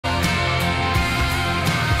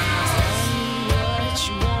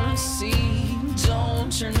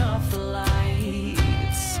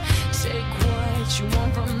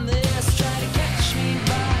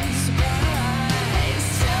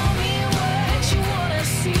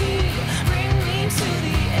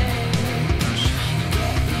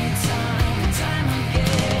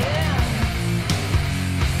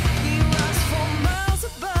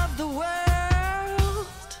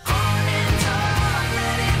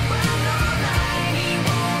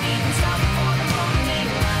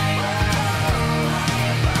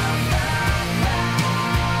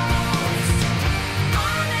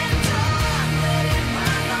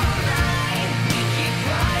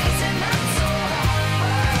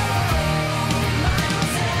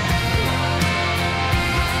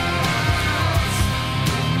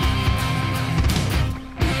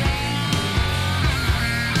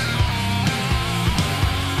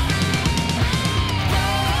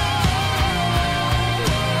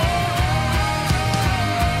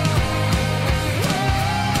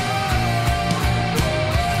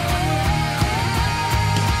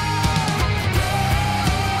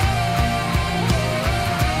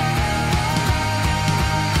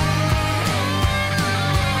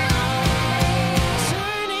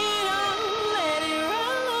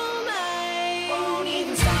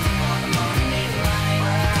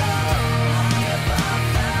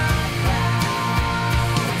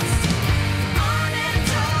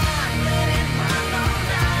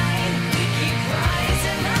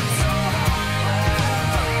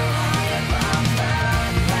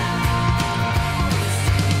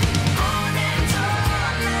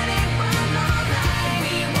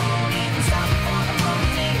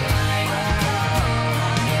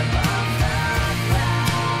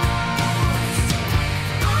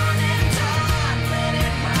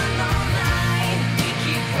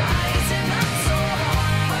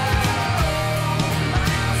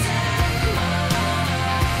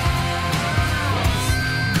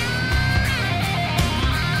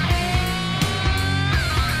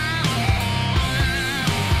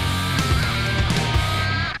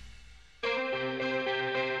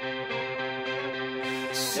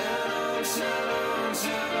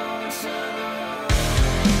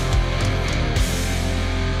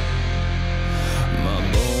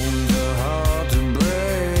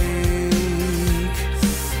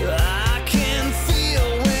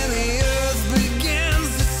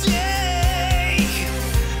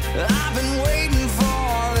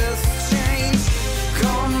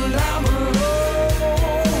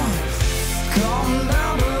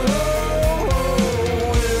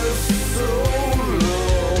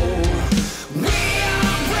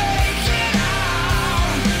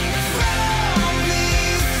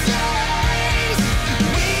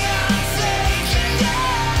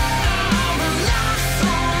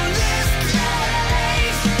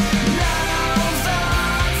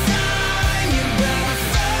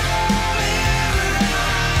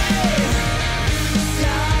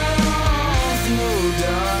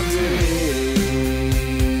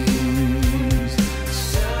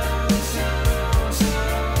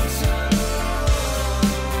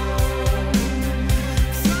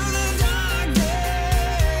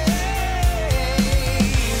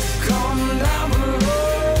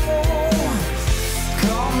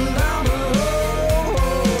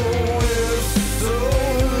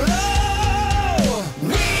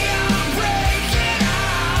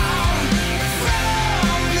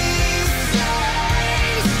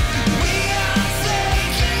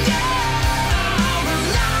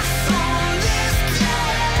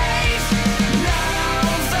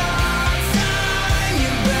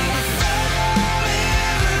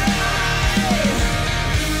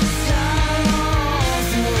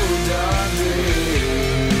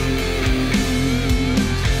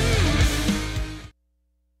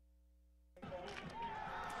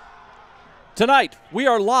Tonight, we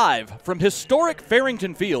are live from historic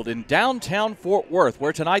Farrington Field in downtown Fort Worth,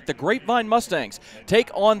 where tonight the Grapevine Mustangs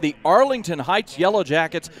take on the Arlington Heights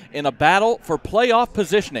Yellowjackets in a battle for playoff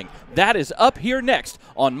positioning. That is up here next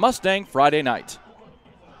on Mustang Friday Night.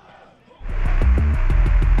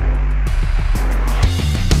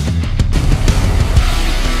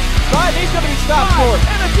 He's going to be stopped short,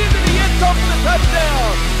 and it's into the end zone for the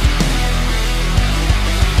touchdown.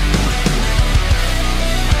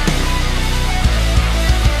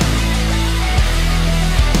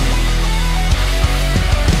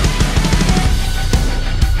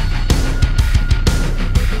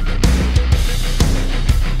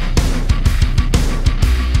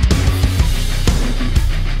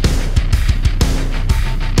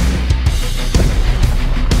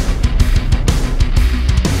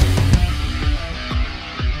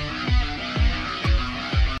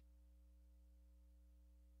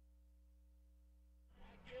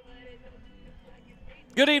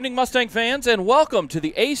 Good evening, Mustang fans, and welcome to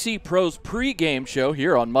the AC Pros pregame show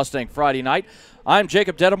here on Mustang Friday Night. I'm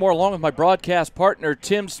Jacob Dedamore, along with my broadcast partner,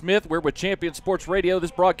 Tim Smith. We're with Champion Sports Radio.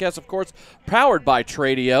 This broadcast, of course, powered by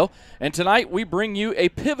Tradio. And tonight we bring you a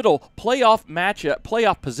pivotal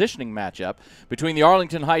playoff positioning matchup between the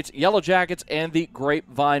Arlington Heights Yellowjackets and the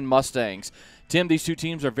Grapevine Mustangs. Tim, these two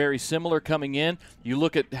teams are very similar coming in. You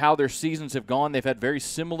look at how their seasons have gone, they've had very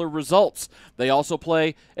similar results. They also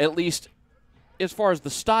play, at least as far as the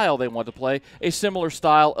style they want to play, a similar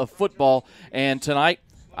style of football. And tonight,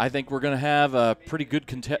 I think we're going to have a pretty good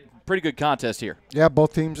contest here. Yeah,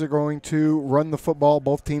 both teams are going to run the football.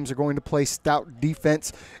 Both teams are going to play stout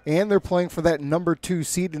defense, and they're playing for that number 2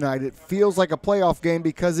 seed tonight. It feels like a playoff game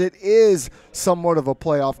because it is somewhat of a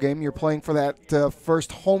playoff game. You're playing for that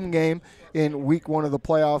first home game in week 1 of the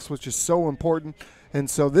playoffs, which is so important. And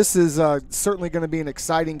so this is certainly going to be an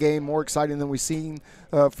exciting game, more exciting than we've seen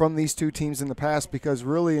from these two teams in the past, because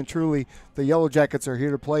really and truly the Yellowjackets are here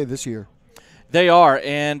to play this year. They are,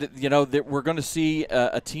 and you know we're going to see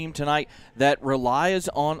a team tonight that relies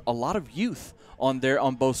on a lot of youth on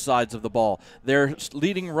both sides of the ball. Their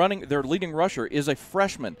leading rusher is a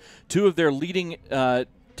freshman. 2 of their leading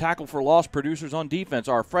tackle for loss producers on defense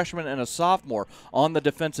are a freshman and a sophomore on the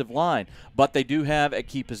defensive line, but they do have at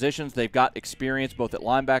key positions. They've got experience both at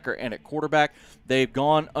linebacker and at quarterback. They've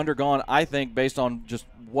undergone, I think, based on just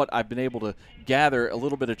what I've been able to gather, a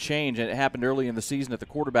little bit of change, and it happened early in the season at the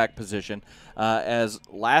quarterback position, as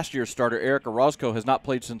last year's starter Eric Orozco has not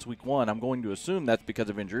played since week 1. I'm going to assume that's because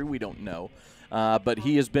of injury. We don't know, but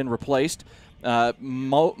he has been replaced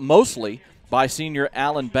mostly by senior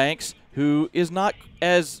Alan Banks, who is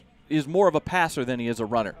more of a passer than he is a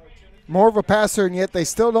runner. More of a passer, and yet they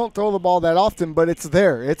still don't throw the ball that often, but it's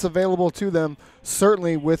there. It's available to them,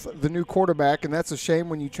 certainly with the new quarterback, and that's a shame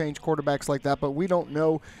when you change quarterbacks like that, but we don't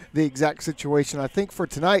know the exact situation. I think for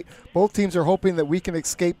tonight, both teams are hoping that we can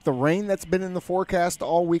escape the rain that's been in the forecast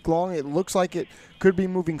all week long. It looks like it could be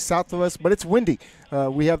moving south of us, but it's windy.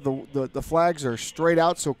 We have the flags are straight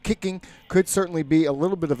out, so kicking could certainly be a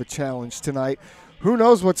little bit of a challenge tonight. Who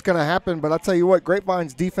knows what's going to happen, but I'll tell you what,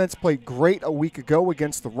 Grapevine's defense played great a week ago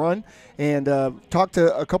against the run, and talked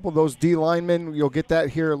to a couple of those D linemen. You'll get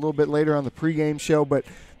that here a little bit later on the pregame show, but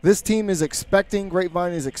this team is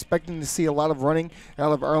Grapevine is expecting to see a lot of running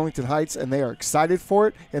out of Arlington Heights, and they are excited for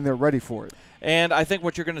it, and they're ready for it. And I think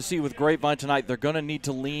what you're going to see with Grapevine tonight, they're going to need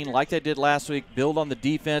to lean like they did last week, build on the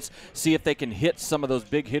defense, see if they can hit some of those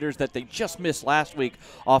big hitters that they just missed last week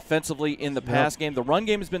offensively in the pass game. The run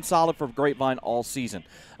game has been solid for Grapevine all season.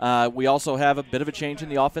 We also have a bit of a change in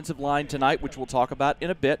the offensive line tonight, which we'll talk about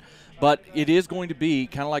in a bit. But it is going to be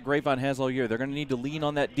kind of like Grapevine has all year. They're going to need to lean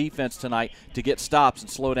on that defense tonight to get stops and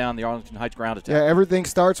slow down the Arlington Heights ground attack. Yeah, everything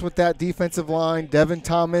starts with that defensive line. Devin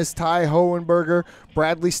Thomas, Ty Hohenberger,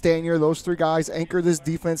 Bradley Stanier, those 3 guys anchor this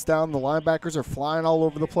defense down. The linebackers are flying all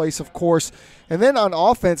over the place, of course. And then on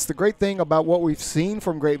offense, the great thing about what we've seen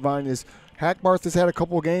from Grapevine is Hackbarth has had a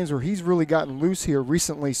couple of games where he's really gotten loose here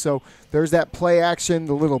recently. So there's that play action,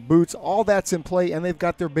 the little boots, all that's in play, and they've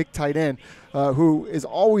got their big tight end, who is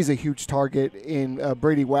always a huge target in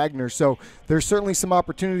Brady Wagner. So there's certainly some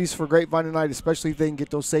opportunities for Grapevine tonight, especially if they can get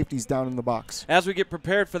those safeties down in the box. As we get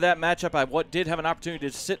prepared for that matchup, I did have an opportunity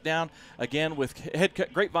to sit down again with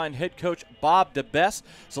Grapevine head coach Bob DeBess.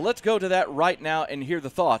 So let's go to that right now and hear the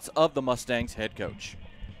thoughts of the Mustangs head coach.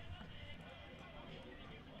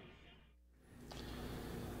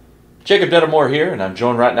 Jacob Dedamore here, and I'm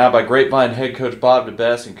joined right now by Grapevine head coach Bob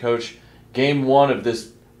DeBess. And coach, game 1 of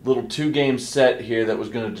this little 2-game set here that was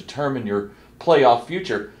going to determine your playoff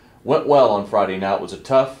future went well on Friday night. It was a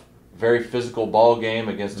tough, very physical ball game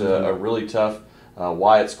against a really tough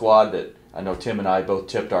Wyatt squad that I know Tim and I both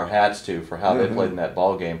tipped our hats to for how they played in that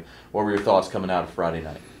ball game. What were your thoughts coming out of Friday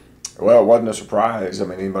night? Well, it wasn't a surprise. I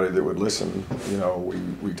mean, anybody that would listen,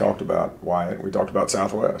 we talked about Wyatt, we talked about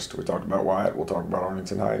Southwest, we talked about Wyatt, we'll talk about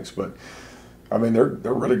Arlington Heights, but I mean, they're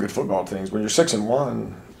really good football teams. When you're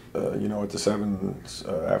 6-1,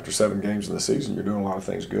 after 7 games in the season, you're doing a lot of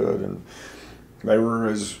things good, and they were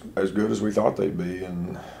as good as we thought they'd be,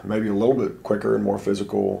 and maybe a little bit quicker and more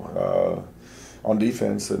physical on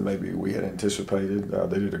defense than maybe we had anticipated.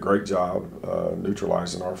 They did a great job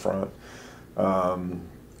neutralizing our front.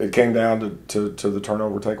 It came down to the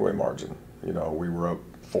turnover takeaway margin. We were up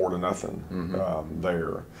 4-0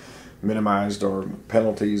 there. Minimized our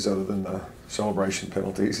penalties other than the celebration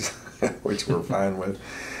penalties, which we're fine with.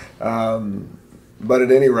 But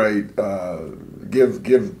at any rate,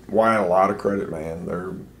 give Wyatt a lot of credit, man.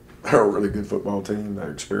 They're a really good football team.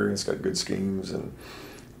 They're experienced, got good schemes, and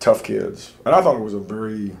tough kids. And I thought it was a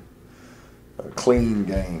very clean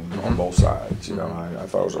game on both sides. I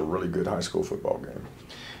thought it was a really good high school football game.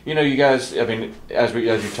 You guys, I mean, as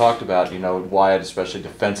you talked about, Wyatt, especially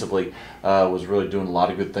defensively, was really doing a lot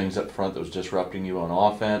of good things up front that was disrupting you on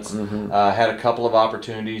offense. Had a couple of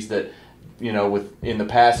opportunities that, in the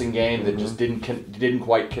passing game that just didn't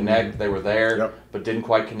quite connect. They were there, but didn't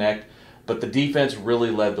quite connect. But the defense really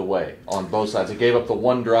led the way on both sides. It gave up the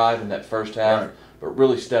one drive in that first half, but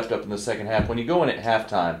really stepped up in the second half. When you go in at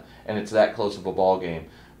halftime and it's that close of a ball game,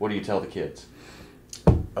 what do you tell the kids?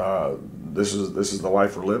 This is the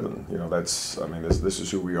life we're living. This is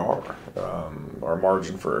who we are. Our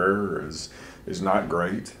margin for error is not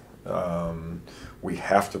great. We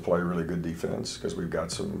have to play really good defense because we've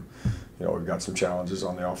got some challenges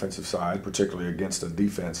on the offensive side, particularly against a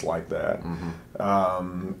defense like that.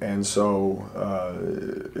 And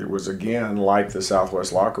so it was again like the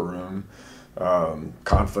Southwest locker room,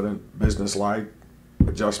 confident, businesslike.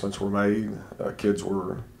 Adjustments were made. Kids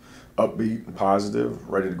were upbeat and positive,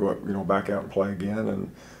 ready to go up, back out and play again.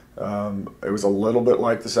 And it was a little bit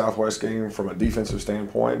like the Southwest game from a defensive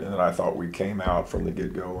standpoint, and then I thought we came out from the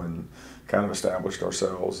get-go and kind of established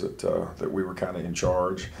ourselves that we were kind of in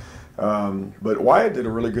charge. But Wyatt did a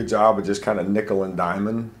really good job of just kind of nickel and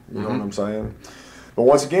diming, you know what I'm saying? But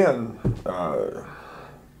once again,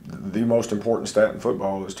 the most important stat in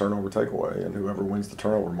football is turnover takeaway, and whoever wins the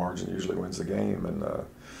turnover margin usually wins the game. And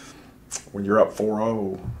when you're up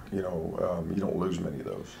 4-0, you don't lose many of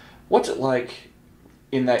those. What's it like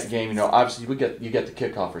in that game? Obviously you get the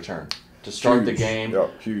kickoff return to start the game.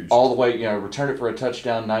 Huge. All the way, return it for a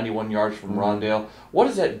touchdown, 91 yards from Rondale. What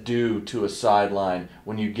does that do to a sideline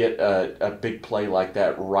when you get a big play like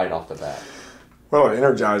that right off the bat? Well, it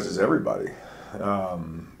energizes everybody.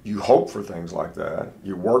 You hope for things like that.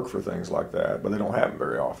 You work for things like that, but they don't happen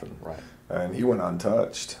very often. Right. And he went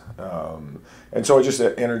untouched. And so it just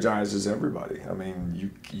energizes everybody. I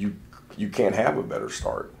mean, you can't have a better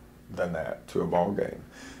start than that to a ball game.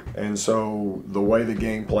 And so the way the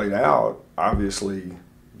game played out, obviously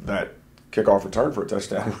that kickoff return for a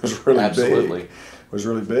touchdown was really big. Was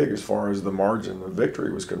really big as far as the margin of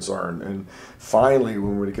victory was concerned. And finally,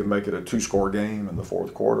 when we could make it a 2-score game in the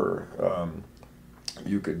fourth quarter,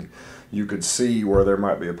 you could see where there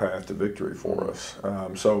might be a path to victory for us.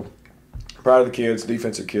 So proud of the kids.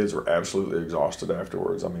 Defensive kids were absolutely exhausted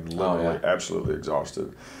afterwards. I mean, literally absolutely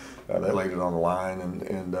exhausted. They laid it on the line,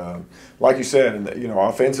 and like you said,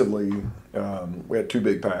 offensively, we had 2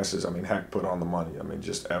 big passes. I mean, Hack put on the money. I mean,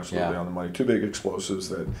 just absolutely on the money. 2 big explosives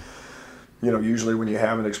that, usually when you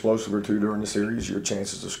have an explosive or 2 during the series, your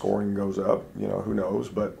chances of scoring goes up. Who knows?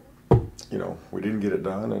 But we didn't get it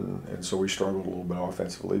done, and so we struggled a little bit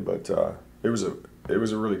offensively. But it was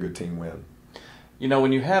a really good team win.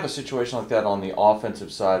 When you have a situation like that on the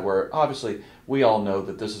offensive side, where obviously we all know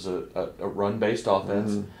that this is a run-based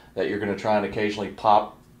offense, that you're going to try and occasionally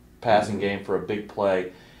pop passing game for a big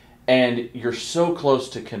play, and you're so close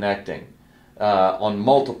to connecting on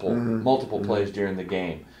multiple plays during the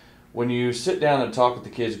game. When you sit down and talk with the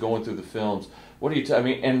kids going through the films, what do you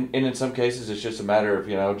and in some cases it's just a matter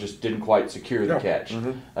of, just didn't quite secure the catch.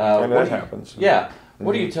 And that happens. Yeah.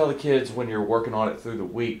 What do you tell the kids when you're working on it through the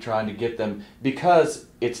week, trying to get them, because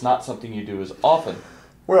it's not something you do as often?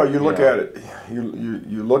 Well, you look at it.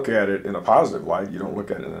 You look at it in a positive light. You don't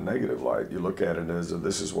look at it in a negative light. You look at it as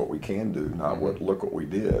this is what we can do, not look what we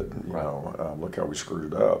did. Look how we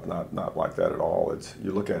screwed it up. Not like that at all.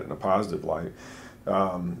 You look at it in a positive light.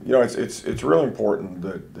 It's really important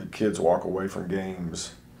that kids walk away from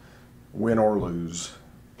games, win or lose,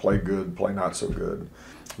 play good, play not so good,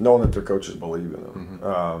 knowing that their coaches believe in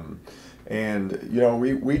them.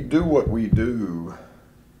 We do what we do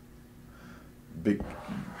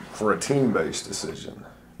for a team-based decision.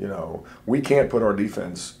 You know, we can't put our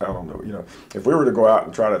defense out on the, you know, if we were to go out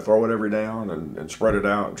and try to throw it every down and spread it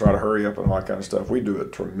out and try to hurry up and all that kind of stuff, we do a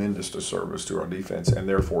tremendous disservice to our defense and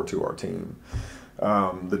therefore to our team.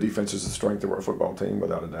 The defense is the strength of our football team,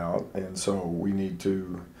 without a doubt, and so we need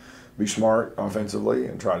to be smart offensively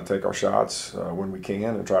and try to take our shots when we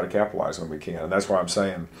can and try to capitalize when we can. And that's why I'm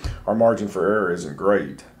saying our margin for error isn't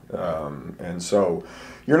great. And so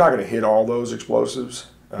you're not going to hit all those explosives.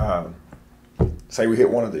 Say we hit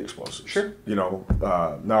one of the explosives. Sure. You know,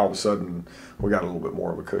 now all of a sudden we got a little bit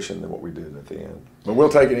more of a cushion than what we did at the end. But we'll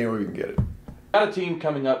take it any way we can get it. Got a team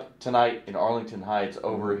coming up tonight in Arlington Heights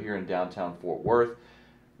over here in downtown Fort Worth.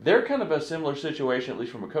 They're kind of a similar situation, at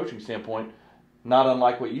least from a coaching standpoint, not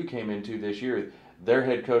unlike what you came into this year. Their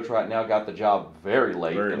head coach right now got the job very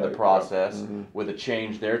late in the process with a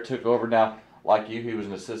change there. Took over now, like you, he was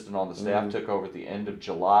an assistant on the staff, took over at the end of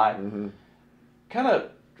July. Kind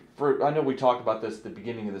of, I know we talked about this at the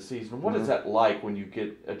beginning of the season. What is that like when you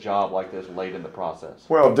get a job like this late in the process?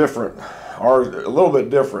 Well, different. Ours, a little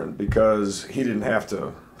bit different because he didn't have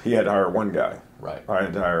to, he had to hire one guy. Right. I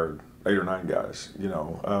had to hire 8 or 9 guys, you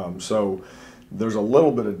know. So there's a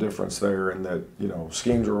little bit of difference there in that, you know,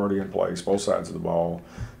 schemes are already in place, both sides of the ball.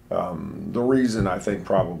 The reason I think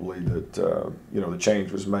probably that, you know, the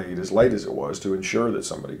change was made as late as it was to ensure that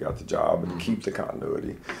somebody got the job and to keep the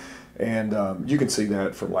continuity. And you can see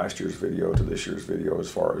that from last year's video to this year's video as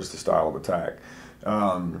far as the style of attack.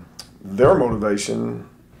 Their motivation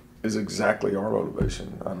is exactly our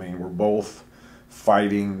motivation. I mean, we're both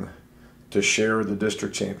fighting to share the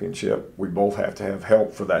district championship. We both have to have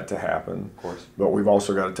help for that to happen. Of course. But we've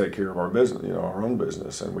also got to take care of our business, you know, our own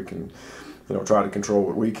business, and we can, you know, try to control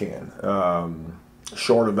what we can.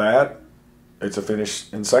 Short of that, it's a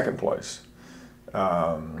finish in second place.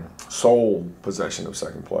 Sole possession of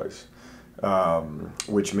second place,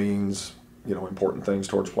 which means, you know, important things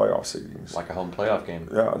towards playoff seedings. Like a home playoff game.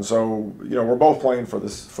 Yeah, and so, you know, we're both playing for the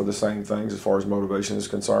same things as far as motivation is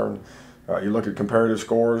concerned. You look at comparative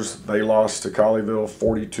scores, they lost to Colleyville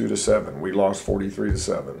 42-7. We lost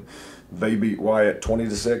 43-7. They beat Wyatt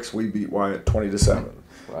 20-6. We beat Wyatt 20-7.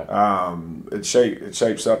 Right. It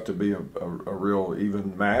shapes up to be a real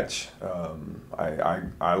even match. I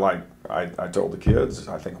told the kids,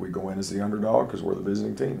 I think we go in as the underdog because we're the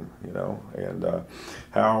visiting team, you know, and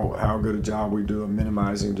how good a job we do of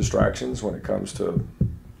minimizing distractions when it comes to,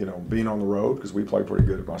 you know, being on the road, because we play pretty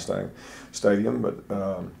good at Mustang Stadium,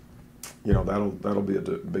 but you know, that'll be a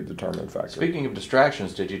big determining factor. Speaking of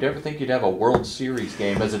distractions, did you ever think you'd have a World Series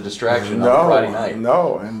game as a distraction on Friday night?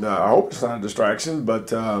 No, and I hope it's not a distraction,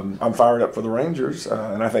 but I'm fired up for the Rangers,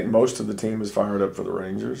 and I think most of the team is fired up for the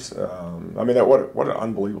Rangers. I mean, what an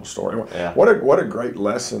unbelievable story. Yeah. What a great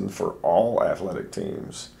lesson for all athletic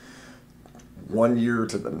teams. One year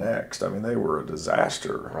to the next. I mean, they were a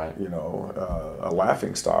disaster, right. You know, a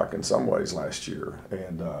laughingstock in some ways last year,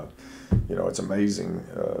 and you know, it's amazing,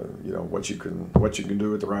 you know, what you can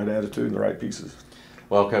do with the right attitude and the right pieces.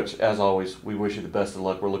 Well, Coach, as always, we wish you the best of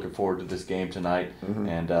luck. We're looking forward to this game tonight,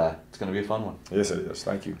 and it's going to be a fun one. Yes, it is.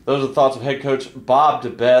 Thank you. Those are the thoughts of head coach Bob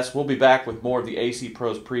DeBest. We'll be back with more of the AC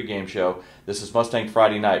Pros pregame show. This is Mustang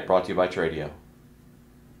Friday Night, brought to you by Tradio.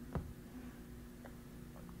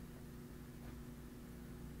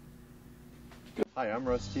 Hi, I'm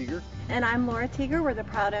Russ Teeger. And I'm Laura Teeger. We're the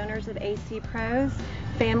proud owners of AC Pros,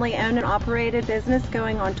 family-owned and operated business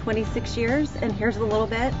going on 26 years. And here's a little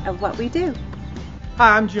bit of what we do.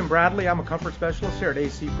 Hi, I'm Jim Bradley. I'm a comfort specialist here at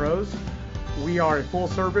AC Pros. We are a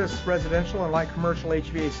full-service residential and light commercial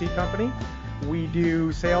HVAC company. We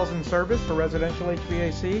do sales and service for residential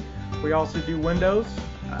HVAC. We also do windows,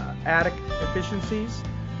 attic efficiencies,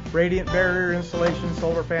 radiant barrier installation,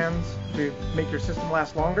 solar fans to make your system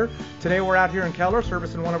last longer. Today we're out here in Keller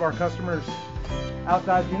servicing one of our customers'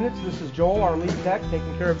 outside units. This is Joel, our lead tech,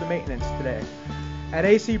 taking care of the maintenance today. At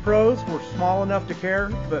AC Pros, we're small enough to care,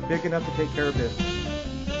 but big enough to take care of business.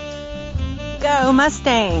 Go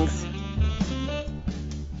Mustangs!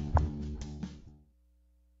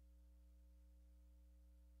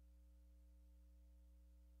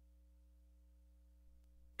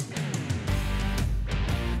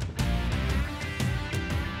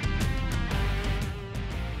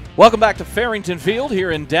 Welcome back to Farrington Field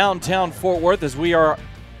here in downtown Fort Worth as we are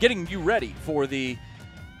getting you ready for the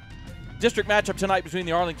district matchup tonight between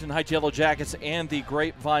the Arlington Heights Yellowjackets and the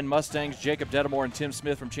Grapevine Mustangs. Jacob Dedamore and Tim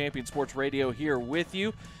Smith from Champion Sports Radio here with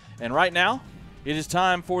you. And right now, it is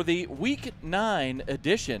time for the Week 9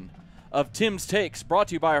 edition of Tim's Takes, brought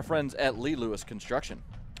to you by our friends at Lee Lewis Construction.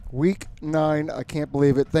 Week 9, I can't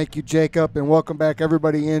believe it. Thank you, Jacob, and welcome back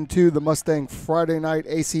everybody into the Mustang Friday Night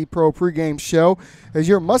AC Pro pregame show as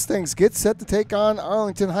your Mustangs get set to take on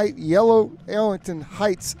Arlington Heights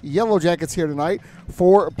Yellowjackets here tonight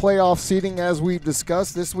for playoff seeding. As we've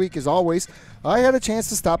discussed this week, as always, I had a chance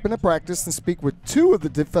to stop into practice and speak with two of the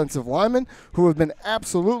defensive linemen who have been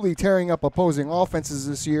absolutely tearing up opposing offenses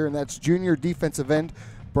this year, and that's junior defensive end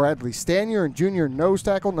Bradley Stanier and junior nose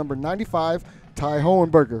tackle number 95, Ty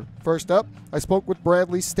Hohenberger. First up, I spoke with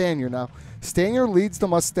Bradley Stanier. Now, Stanier leads the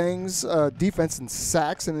Mustangs defense in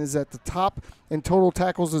sacks and is at the top in total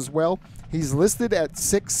tackles as well. He's listed at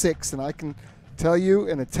 6'6", and I can tell you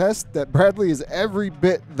and attest that Bradley is every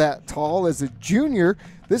bit that tall. As a junior,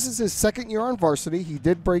 this is his second year on varsity. He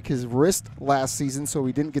did break his wrist last season, so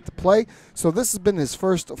he didn't get to play. So this has been his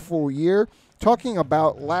first full year. Talking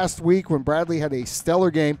about last week when Bradley had a stellar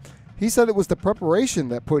game, he said it was the preparation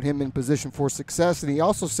that put him in position for success, and he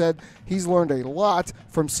also said he's learned a lot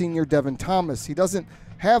from senior Devin Thomas. He doesn't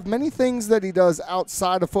have many things that he does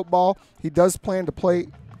outside of football. He does plan to play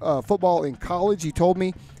football in college. He told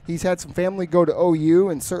me he's had some family go to OU,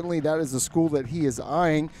 and certainly that is the school that he is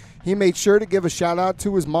eyeing. He made sure to give a shout-out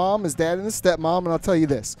to his mom, his dad, and his stepmom, and I'll tell you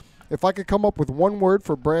this. If I could come up with one word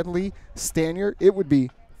for Bradley Stanier, it would be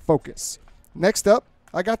focus. Next up,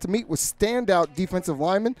 I got to meet with standout defensive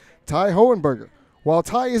lineman Ty Hohenberger. While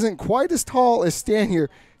Ty isn't quite as tall as Stanier,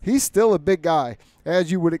 he's still a big guy,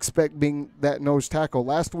 as you would expect being that nose tackle.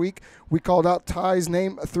 Last week, we called out Ty's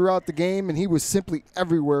name throughout the game, and he was simply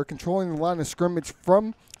everywhere, controlling the line of scrimmage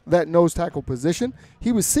from that nose tackle position.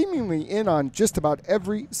 He was seemingly in on just about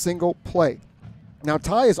every single play. Now,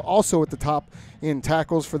 Ty is also at the top in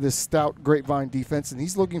tackles for this stout Grapevine defense, and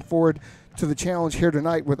he's looking forward to the challenge here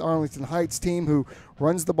tonight with Arlington Heights team, who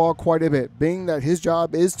runs the ball quite a bit. Being that his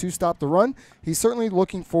job is to stop the run, he's certainly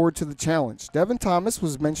looking forward to the challenge. Devin Thomas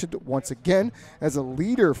was mentioned once again as a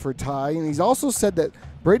leader for Ty, and he's also said that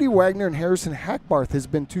Brady Wagner and Harrison Hackbarth has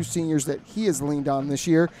been two seniors that he has leaned on this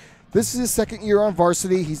year. This is his second year on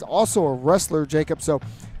varsity. He's also a wrestler, Jacob, so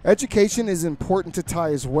education is important to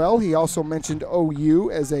Ty as well. He also mentioned OU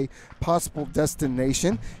as a possible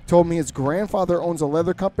destination. Told me his grandfather owns a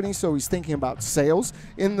leather company, so he's thinking about sales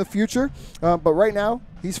in the future. But right now,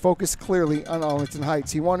 he's focused clearly on Arlington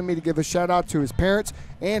Heights. He wanted me to give a shout out to his parents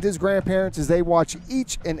and his grandparents as they watch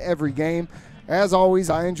each and every game. As always,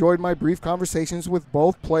 I enjoyed my brief conversations with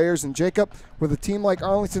both players. And Jacob, with a team like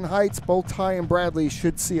Arlington Heights, both Ty and Bradley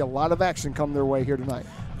should see a lot of action come their way here tonight.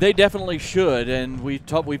 They definitely should, and we've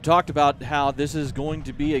talked about how this is going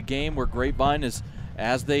to be a game where Grapevine is,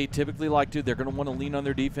 as they typically like to, they're going to want to lean on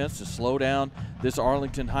their defense to slow down this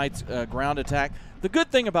Arlington Heights ground attack. The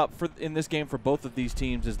good thing about in this game for both of these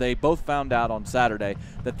teams is they both found out on Saturday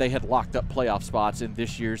that they had locked up playoff spots in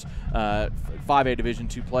this year's 5A Division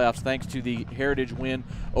II playoffs thanks to the Heritage win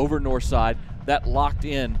over Northside. That locked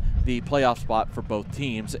in the playoff spot for both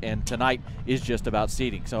teams, and tonight is just about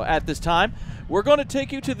seeding. So at this time, we're going to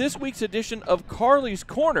take you to this week's edition of Carly's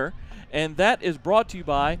Corner, and that is brought to you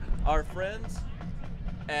by our friends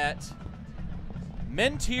at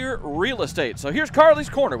Mentier Real Estate. So here's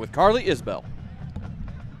Carly's Corner with Carly Isbell.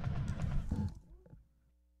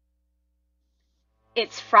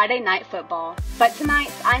 It's Friday night football, but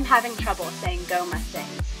tonight I'm having trouble saying Go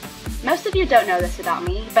Mustangs. Most of you don't know this about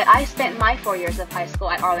me, but I spent my 4 years of high school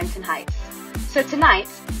at Arlington Heights. So tonight,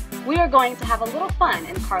 we are going to have a little fun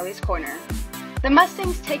in Carly's Corner. The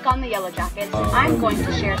Mustangs take on the Yellowjackets, and I'm going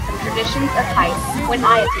to share some traditions of Heights when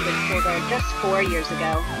I attended school there just 4 years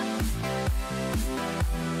ago.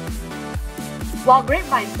 While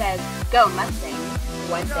Grapevine says, Go Mustangs,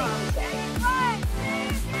 one thing to say.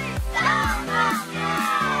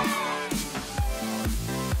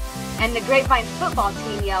 And the Grapevine football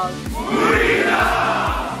team yells,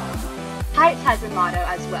 Heights has a motto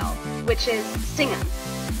as well, which is sing 'em.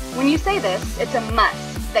 When you say this, it's a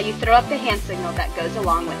must that you throw up the hand signal that goes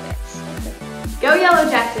along with it. Go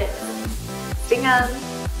Yellowjackets! Sing 'em!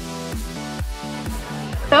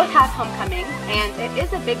 Both have homecoming, and it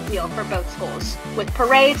is a big deal for both schools, with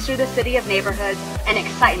parades through the city of neighborhoods and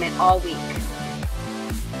excitement all week.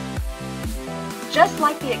 Just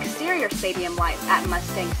like the exterior stadium lights at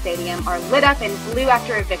Mustang Stadium are lit up in blue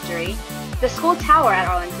after a victory, the school tower at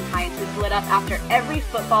Arlington Heights is lit up after every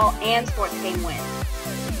football and sports game win.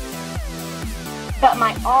 But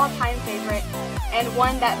my all-time favorite, and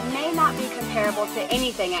one that may not be comparable to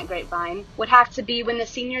anything at Grapevine, would have to be when the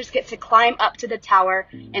seniors get to climb up to the tower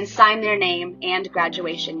and sign their name and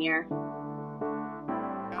graduation year.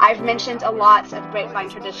 I've mentioned a lot of Grapevine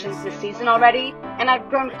traditions this season already, and I've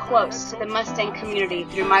grown close to the Mustang community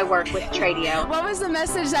through my work with Tradio. What was the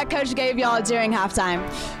message that Coach gave y'all during halftime?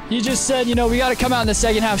 He just said, we got to come out in the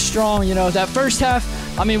second half strong. That first half,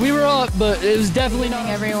 we were up, but it was definitely not.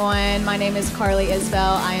 Good morning, everyone. My name is Carly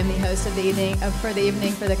Isbell. I am the host of the evening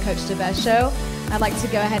for the Coach to Best show. I'd like to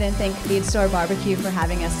go ahead and thank Feed Store Barbecue for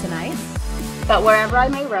having us tonight. But wherever I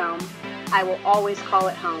may roam, I will always call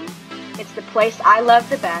it home. It's the place I love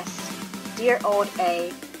the best, dear old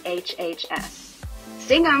AHHS.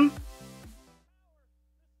 Sing 'em!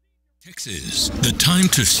 Texas, the time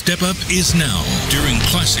to step up is now during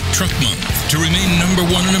Classic Truck Month. To remain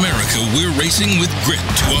 #1 in America, we're racing with grit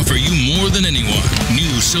to offer you more than anyone. New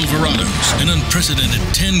Silverados, an unprecedented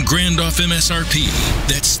 10 grand off MSRP.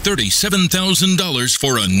 That's $37,000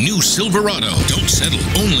 for a new Silverado. Don't settle.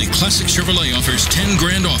 Only Classic Chevrolet offers 10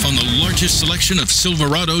 grand off on the largest selection of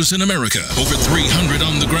Silverados in America. Over 300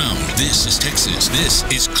 on the ground. This is Texas. This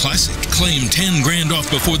is Classic. Claim 10 grand off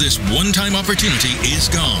before this one-time opportunity is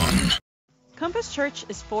gone. Compass Church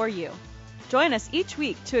is for you. Join us each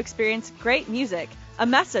week to experience great music, a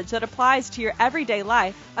message that applies to your everyday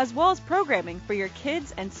life, as well as programming for your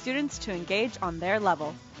kids and students to engage on their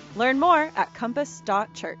level. Learn more at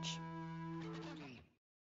compass.church.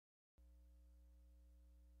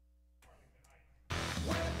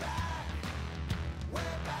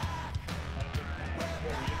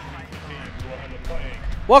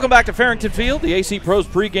 Welcome back to Farrington Field, the AC Pros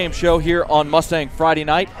pregame show here on Mustang Friday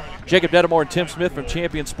night. Jacob Dedamore and Tim Smith from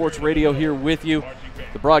Champion Sports Radio here with you.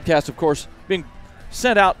 The broadcast, of course, being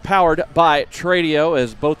sent out powered by Tradio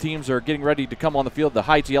as both teams are getting ready to come on the field. The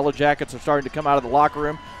Heights Yellowjackets are starting to come out of the locker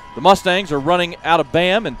room. The Mustangs are running out of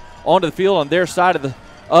BAM and onto the field on their side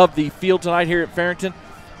of the field tonight here at Farrington.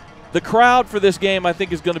 The crowd for this game, I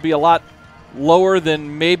think, is going to be a lot lower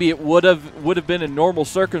than maybe it would have been in normal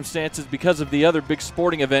circumstances because of the other big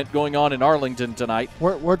sporting event going on in Arlington tonight.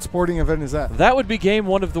 What sporting event is that? That would be Game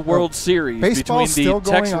 1 of the World Series between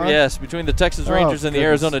between the Texas Rangers and the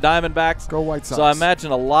Arizona Diamondbacks. Go White Sox. So I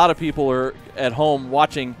imagine a lot of people are at home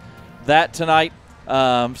watching that tonight.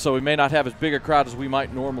 So we may not have as big a crowd as we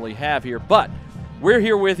might normally have here, but we're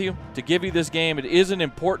here with you to give you this game. It is an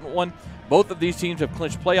important one. Both of these teams have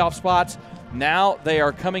clinched playoff spots. Now they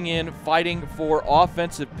are coming in fighting for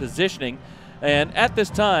offensive positioning. And at this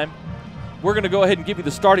time, we're going to go ahead and give you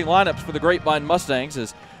the starting lineups for the Grapevine Mustangs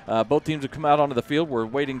as both teams have come out onto the field. We're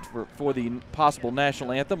waiting for the possible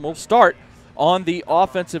national anthem. We'll start on the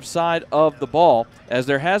offensive side of the ball as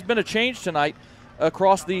there has been a change tonight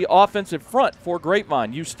across the offensive front for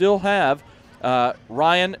Grapevine. You still have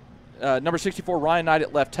number 64, Ryan Knight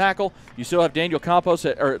at left tackle. You still have Daniel Campos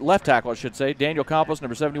at left tackle, I should say. Daniel Campos,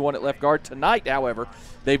 number 71, at left guard. Tonight, however,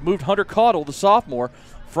 they've moved Hunter Caudle, the sophomore,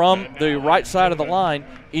 from the right side of the line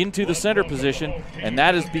into the center position, and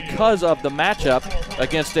that is because of the matchup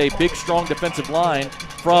against a big, strong defensive line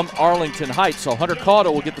from Arlington Heights. So Hunter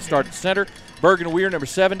Caudle will get the start at center. Bergen Weir, number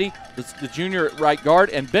 70, the junior at right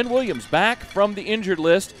guard, and Ben Williams back from the injured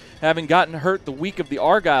list, having gotten hurt the week of the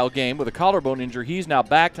Argyle game with a collarbone injury. He's now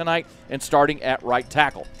back tonight and starting at right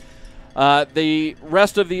tackle. The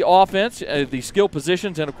rest of the offense, the skill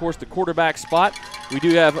positions, and, of course, the quarterback spot, we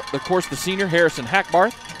do have, of course, the senior Harrison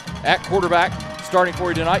Hackbarth at quarterback starting for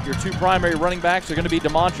you tonight. Your two primary running backs are going to be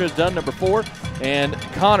DeMontrez Dunn, number 4, and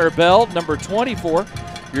Connor Bell, number 24.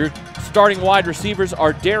 Your starting wide receivers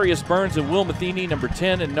are Darius Burns and Will Matheny, number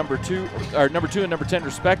 10 and number 2 and number 10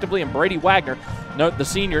 respectively, and Brady Wagner, the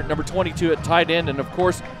senior, number 22 at tight end, and of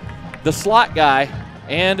course the slot guy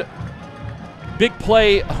and big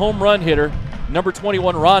play home run hitter, number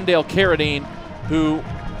 21 Rondale Carradine, who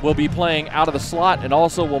will be playing out of the slot and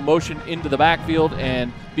also will motion into the backfield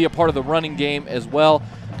and be a part of the running game as well.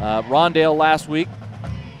 Rondale last week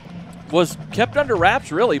was kept under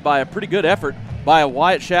wraps really by a pretty good effort by a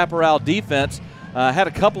Wyatt Chaparral defense. Had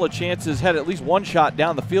a couple of chances, had at least one shot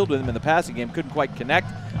down the field with him in the passing game, couldn't quite connect.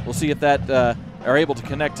 We'll see if that are able to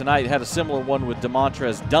connect tonight. Had a similar one with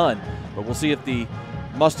DeMontrez Dunn, but we'll see if the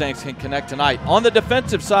Mustangs can connect tonight. On the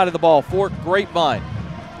defensive side of the ball for Grapevine,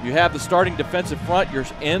 you have the starting defensive front. Your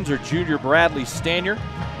ends are Junior Bradley Stanier,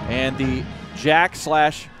 and the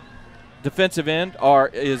jack/defensive end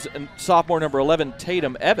is sophomore number 11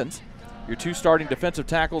 Tatum Evans. Your two starting defensive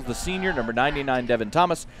tackles, the senior, number 99, Devin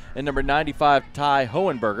Thomas, and number 95, Ty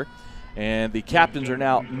Hohenberger. And the captains are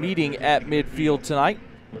now meeting at midfield tonight.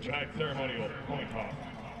 Tonight's ceremonial coin toss.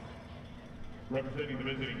 Representing the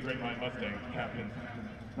visiting Grapevine Mustangs, captains,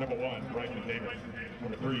 number 1, Bryson Davis,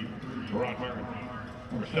 number 3, Ron Martin,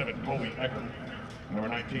 number 7, Colby Eckert, number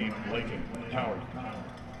 19, Layton Towers.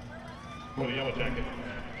 For the Yellowjackets,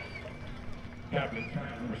 Captains,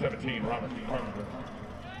 number 17, Robert Carpenter.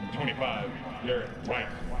 Number 25, Garrett White.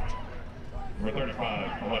 Number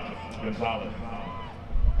 35, Alexis Gonzalez.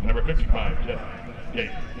 Number 55, Jeff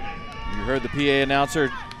Gates. You heard the PA announcer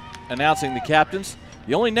announcing the captains.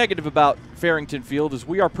 The only negative about Farrington Field is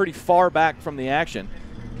we are pretty far back from the action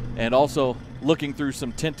and also looking through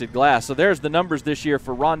some tinted glass. So there's the numbers this year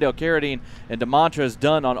for Rondell Carradine and DeMontrez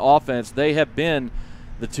Dunn on offense. They have been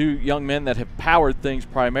the two young men that have powered things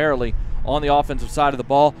primarily on the offensive side of the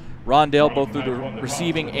ball. Rondell both through the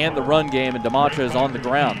receiving and the run game, and DeMontrez on the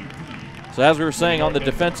ground. So as we were saying, on the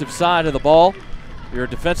defensive side of the ball, your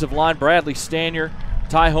defensive line, Bradley Stanier,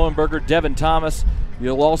 Ty Hohenberger, Devin Thomas.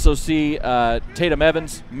 You'll also see Tatum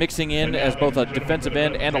Evans mixing in as both a defensive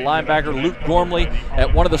end and a linebacker. Luke Gormley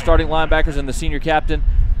at one of the starting linebackers and the senior captain.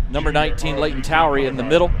 Number 19, Leighton Towery in the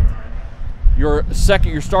middle. Your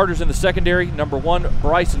starters in the secondary, number 1,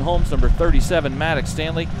 Bryson Holmes, number 37, Maddox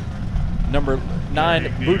Stanley, number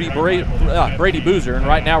 9, Brady Boozer, and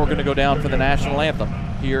right now we're going to go down for the national anthem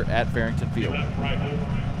here at Farrington Field.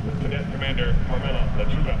 With Cadet Commander Carmela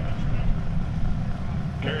Lachuga.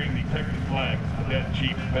 Carrying the Texas flag, Cadet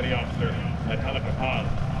Chief Petty Officer Metallica Paz.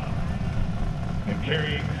 And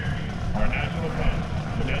carrying our national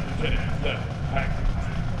flag, Cadet Lieutenant Seth Paxton.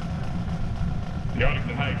 The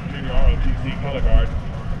Arlington Heights Junior ROTC Color Guard,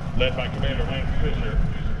 led by Commander Lance Fisher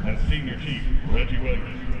and Senior Chief Reggie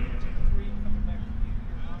Williams.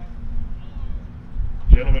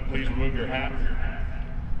 Gentlemen, please remove your hats.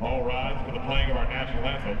 All rise for the playing of our national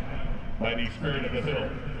anthem by the Spirit of the Hill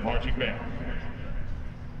Marching Band.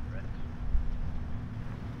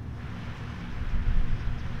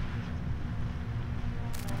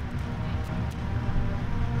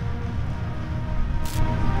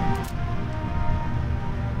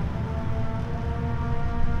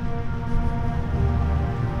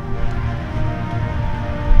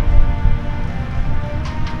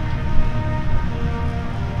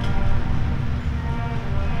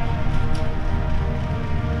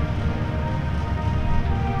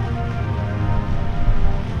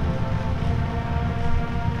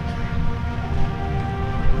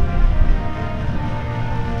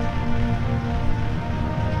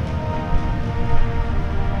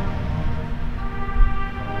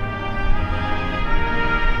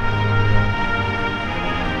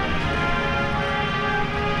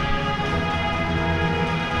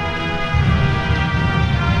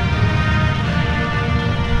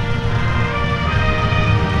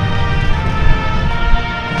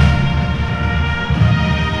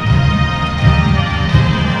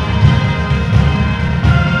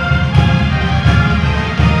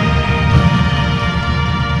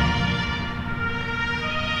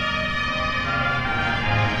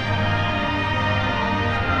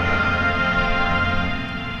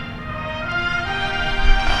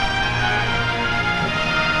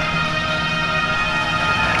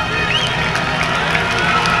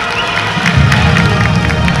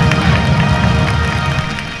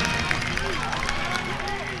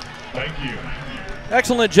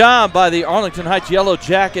 Excellent job by the Arlington Heights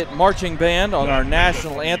Yellowjacket Marching Band on our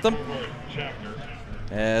national anthem,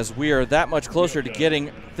 as we are that much closer to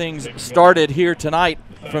getting things started here tonight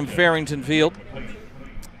from Farrington Field.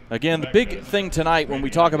 Again, the big thing tonight when we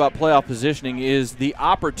talk about playoff positioning is the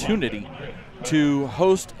opportunity to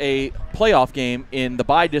host a playoff game in the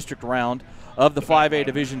bi-district round of the 5A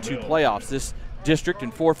Division II playoffs. This district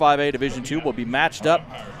in 4-5A Division II will be matched up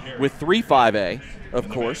with 3-5A, of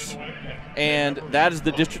course, and that is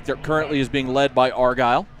the district that currently is being led by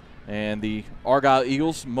Argyle, and the Argyle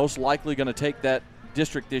Eagles most likely going to take that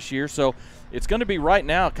district this year. So it's going to be right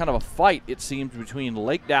now kind of a fight, it seems, between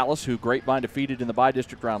Lake Dallas, who Grapevine defeated in the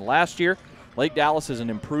bi-district round last year. Lake Dallas is an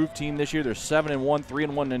improved team this year. They're 7-1,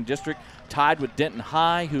 3-1 in district, tied with Denton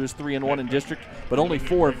High, who is 3-1 in district, but only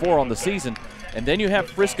 4-4 on the season. And then you have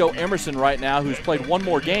Frisco Emerson right now, who's played one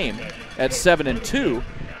more game at 7-2,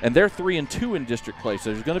 and they're 3-2 in district play.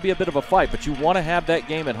 So there's going to be a bit of a fight, but you want to have that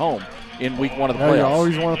game at home in week one of the playoffs. You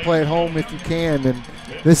always want to play at home if you can, and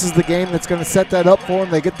this is the game that's going to set that up for them.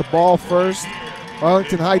 They get the ball first.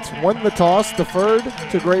 Arlington Heights won the toss, deferred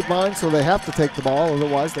to Grapevine, so they have to take the ball.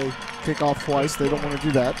 Otherwise, they kick off twice. They don't want to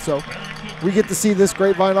do that. So we get to see this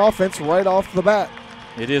Grapevine offense right off the bat.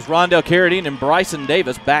 It is Rondell Carradine and Bryson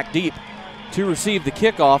Davis back deep to receive the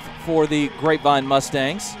kickoff for the Grapevine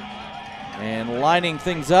Mustangs. And lining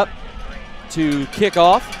things up to kick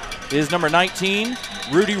off is number 19,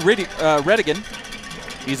 Rudy Redigan.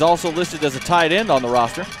 He's also listed as a tight end on the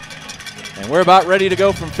roster. And we're about ready to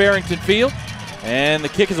go from Farrington Field. And the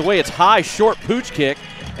kick is away. It's high, short pooch kick.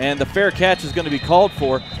 And the fair catch is going to be called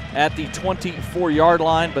for at the 24-yard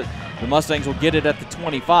line. But the Mustangs will get it at the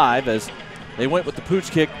 25 as They went with the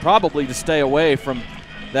pooch kick probably to stay away from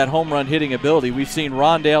that home run hitting ability. We've seen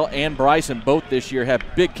Rondale and Bryson both this year have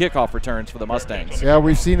big kickoff returns for the Mustangs. Yeah,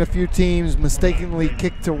 we've seen a few teams mistakenly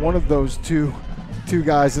kick to one of those two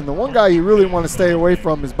guys, and the one guy you really want to stay away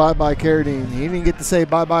from is Bye-Bye Carradine. He didn't get to say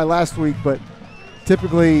bye-bye last week, but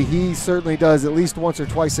typically he certainly does at least once or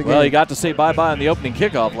twice a game. Well, he got to say bye-bye on the opening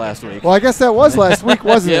kickoff last week. Well, I guess that was last week,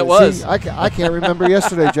 wasn't it? It was. See, I can't remember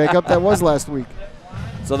yesterday, Jacob. That was last week.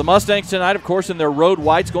 So the Mustangs tonight, of course, in their road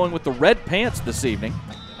whites, going with the red pants this evening.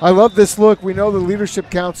 I love this look. We know the Leadership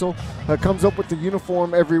Council comes up with the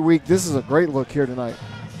uniform every week. This is a great look here tonight.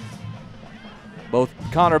 Both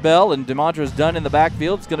Connor Bell and Demontres Dunn in the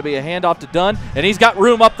backfield. It's going to be a handoff to Dunn, and he's got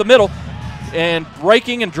room up the middle. And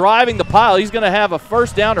breaking and driving the pile, he's going to have a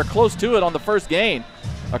first down or close to it on the first gain.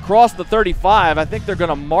 Across the 35, I think they're going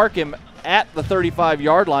to mark him at the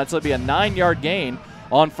 35-yard line, so it'll be a 9-yard gain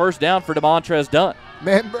on first down for Demontres Dunn.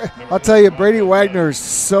 Man, I'll tell you, Brady Wagner is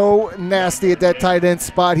so nasty at that tight end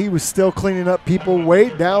spot. He was still cleaning up people way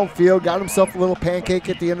downfield, got himself a little pancake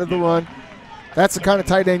at the end of the run. That's the kind of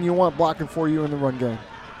tight end you want blocking for you in the run game.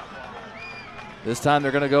 This time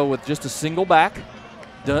they're going to go with just a single back.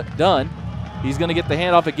 Dunn. He's going to get the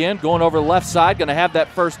handoff again, going over the left side, going to have that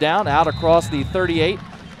first down out across the 38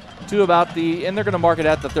 to about the, and they're going to mark it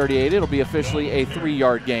at the 38. It'll be officially a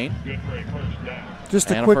 3-yard gain. Just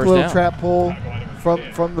a quick little trap pull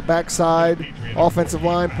from the backside. Offensive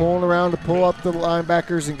line pulling around to pull up the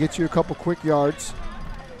linebackers and get you a couple quick yards.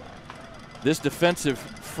 This defensive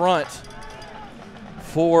front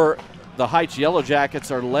for the Heights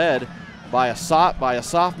Yellowjackets are led by a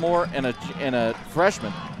sophomore and a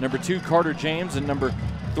freshman. Number 2, Carter James, and number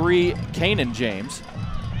 3, Kanan James.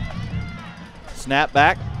 Snap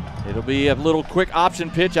back. It'll be a little quick option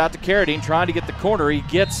pitch out to Carradine, trying to get the corner. He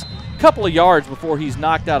gets a couple of yards before he's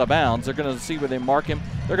knocked out of bounds. They're going to see where they mark him.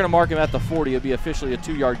 They're going to mark him at the 40. It'll be officially a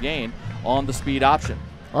 2-yard gain on the speed option.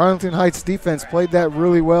 Arlington Heights defense played that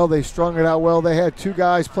really well. They strung it out well. They had 2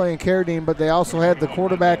 guys playing Carradine, but they also had the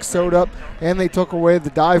quarterback sewed up, and they took away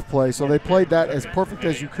the dive play. So they played that as perfect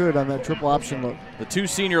as you could on that triple option look. The 2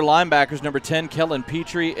 senior linebackers, number 10, Kellen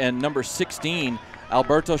Petrie, and number 16,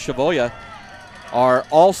 Alberto Chavoya, are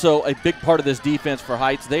also a big part of this defense for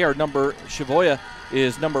Heights. Chavoya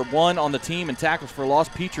is number 1 on the team in tackles for loss.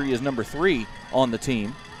 Petrie is number 3 on the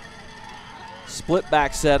team. Split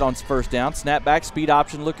back set on first down. Snap back, speed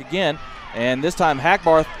option look again. And this time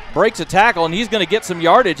Hackbarth breaks a tackle, and he's going to get some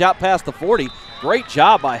yardage out past the 40. Great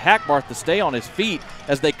job by Hackbarth to stay on his feet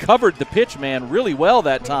as they covered the pitch man really well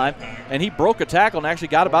that time. And he broke a tackle and actually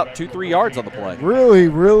got about 2-3 yards on the play. Really,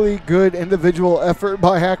 really good individual effort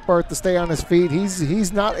by Hackbarth to stay on his feet.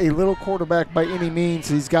 He's not a little quarterback by any means.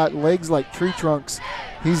 He's got legs like tree trunks.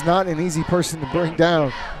 He's not an easy person to bring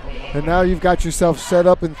down. And now you've got yourself set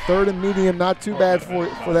up in 3rd and medium. Not too bad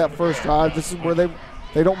for that first drive. This is where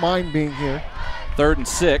they don't mind being here. 3rd and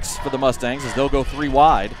 6 for the Mustangs as they'll go 3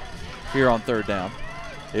 wide here on 3rd down.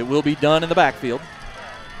 It will be done in the backfield.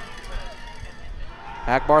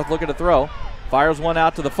 Hackbarth looking to throw. Fires one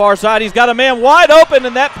out to the far side. He's got a man wide open,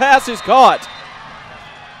 and that pass is caught.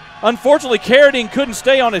 Unfortunately, Carradine couldn't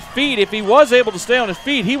stay on his feet. If he was able to stay on his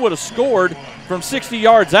feet, he would have scored from 60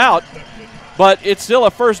 yards out. But it's still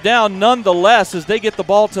a first down nonetheless as they get the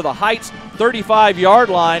ball to the Heights 35-yard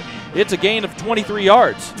line. It's a gain of 23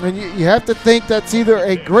 yards. And you have to think that's either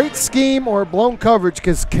a great scheme or blown coverage,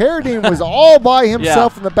 because Carradine was all by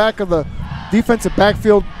himself in the back of the defensive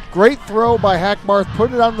backfield. Great throw by Hackbarth,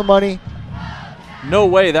 putting it on the money. No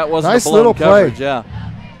way that wasn't nice a blown little coverage. Play. Yeah.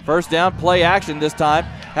 First down, play action this time.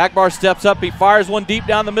 Hackbarth steps up. He fires one deep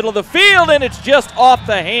down the middle of the field, and it's just off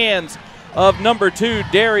the hands of number 2,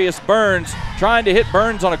 Darius Burns, trying to hit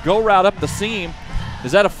Burns on a go route up the seam.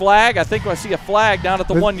 Is that a flag? I think I see a flag down at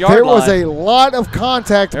the 1-yard line. There was a lot of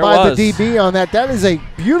contact by the DB on that. That is a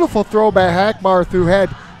beautiful throw by Hackbarth, who had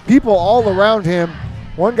people all around him.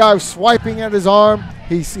 One guy was swiping at his arm.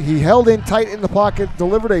 He held in tight in the pocket,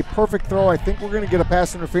 delivered a perfect throw. I think we're going to get a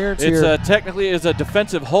pass interference here. It's technically is a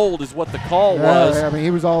defensive hold is what the call was. I mean,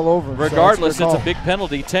 he was all over. Regardless, it's a big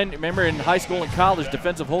penalty. Remember, in high school and college,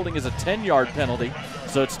 defensive holding is a 10-yard penalty.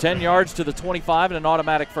 So it's 10 yards to the 25 and an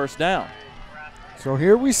automatic first down. So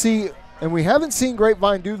here we see, and we haven't seen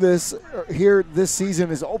Grapevine do this here this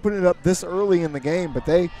season, is open it up this early in the game, but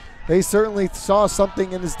they certainly saw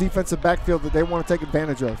something in this defensive backfield that they want to take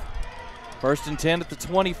advantage of. 1st and 10 at the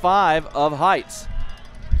 25 of Heights.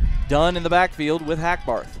 Dunn in the backfield with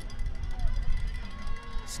Hackbarth.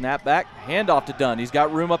 Snap back, handoff to Dunn. He's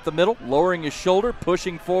got room up the middle, lowering his shoulder,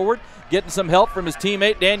 pushing forward, getting some help from his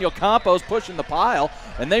teammate Daniel Campos, pushing the pile,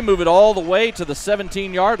 and they move it all the way to the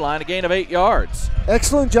 17-yard line, a gain of 8 yards.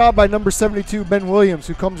 Excellent job by number 72, Ben Williams,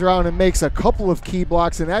 who comes around and makes a couple of key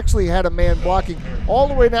blocks and actually had a man blocking all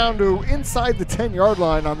the way down to inside the 10-yard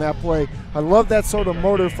line on that play. I love that sort of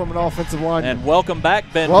motor from an offensive line. And welcome back,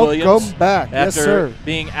 Ben Williams. Welcome back, yes, sir. After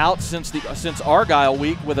being out since Argyle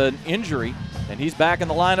week with an injury, and he's back in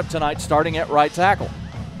the lineup tonight starting at right tackle.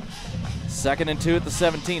 2nd and 2 at the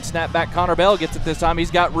 17. Snap back, Connor Bell gets it this time. He's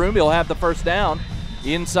got room. He'll have the first down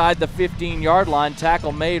inside the 15-yard line.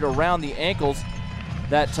 Tackle made around the ankles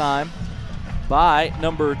that time by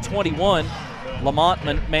number 21, Lamont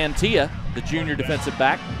Mantilla, the junior defensive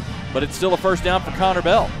back. But it's still a first down for Connor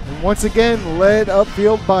Bell. And once again, led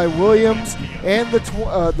upfield by Williams and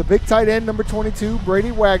the big tight end, number 22,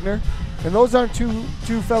 Brady Wagner. And those aren't two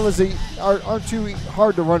fellas that aren't too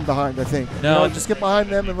hard to run behind, I think. No. Just get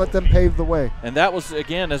behind them and let them pave the way. And that was,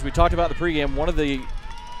 again, as we talked about in the pregame, one of the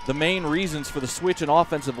main reasons for the switch in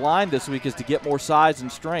offensive line this week is to get more size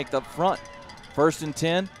and strength up front. 1st and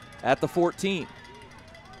 10 at the 14.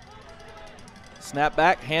 Snap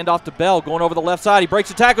back, handoff to Bell, going over the left side. He breaks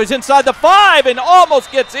the tackle. He's inside the 5 and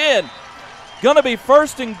almost gets in. Going to be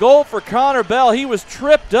 1st and goal for Connor Bell. He was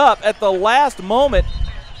tripped up at the last moment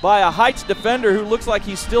by a Heights defender who looks like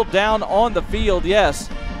he's still down on the field. Yes,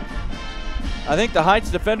 I think the Heights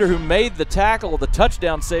defender who made the tackle, the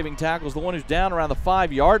touchdown-saving tackle, is the one who's down around the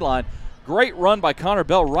 5-yard line. Great run by Connor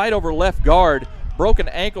Bell right over left guard, broken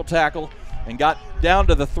ankle tackle, and got down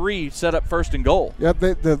to the 3, set up 1st and goal. Yep,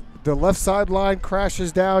 the left sideline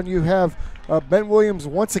crashes down. You have Ben Williams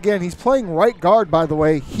once again. He's playing right guard, by the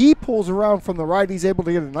way. He pulls around from the right. He's able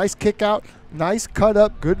to get a nice kick out, nice cut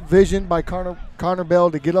up, good vision by Connor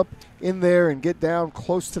Bell to get up in there and get down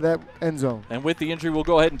close to that end zone. And with the injury, we'll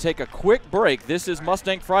go ahead and take a quick break. This is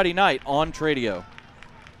Mustang Friday Night on Tradio.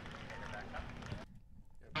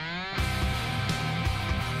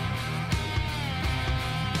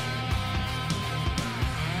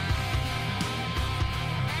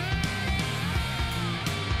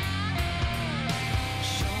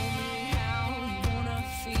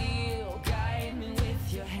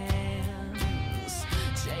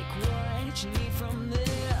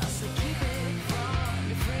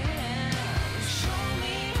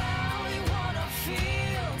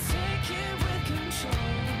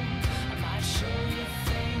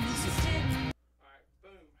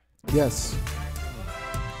 Yes.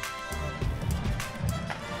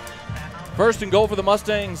 1st and goal for the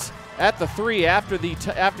Mustangs at the 3 after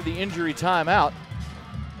the injury timeout.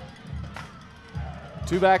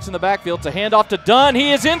 2 backs in the backfield to hand off to Dunn.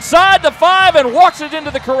 He is inside the 5 and walks it into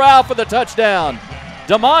the corral for the touchdown.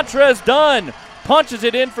 DeMontrez Dunn punches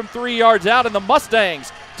it in from 3 yards out, and the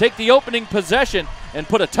Mustangs take the opening possession and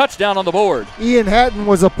put a touchdown on the board. Ian Hatton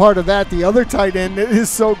was a part of that. The other tight end that is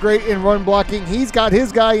so great in run blocking. He's got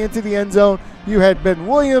his guy into the end zone. You had Ben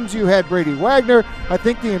Williams. You had Brady Wagner. I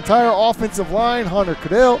think the entire offensive line, Hunter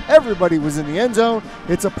Cadell, everybody was in the end zone.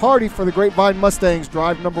 It's a party for the Grapevine Mustangs,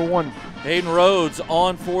 drive number 1. Hayden Rhodes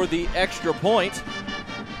on for the extra point.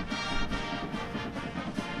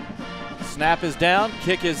 Snap is down,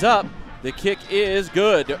 kick is up. The kick is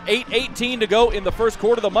good. 8:18 to go in the first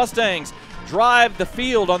quarter. The Mustangs drive the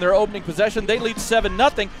field on their opening possession. They lead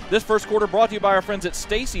 7-0. This first quarter brought to you by our friends at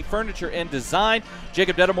Stacy Furniture and Design.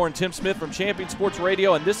 Jacob Dedamore and Tim Smith from Champion Sports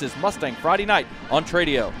Radio, and this is Mustang Friday Night on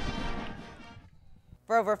Tradio.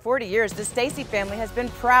 For over 40 years, the Stacy family has been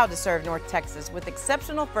proud to serve North Texas with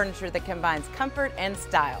exceptional furniture that combines comfort and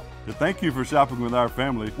style. To thank you for shopping with our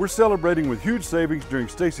family, we're celebrating with huge savings during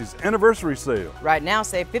Stacy's anniversary sale. Right now,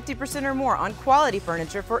 save 50% or more on quality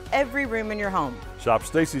furniture for every room in your home. Shop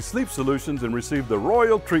Stacy's Sleep Solutions and receive the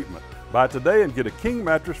royal treatment. Buy today and get a king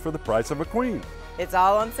mattress for the price of a queen. It's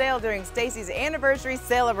all on sale during Stacy's anniversary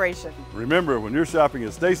celebration. Remember, when you're shopping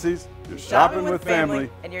at Stacy's, you're shopping with family.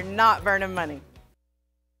 And you're not burning money.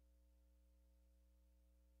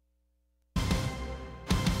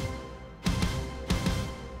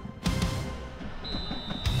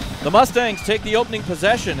 The Mustangs take the opening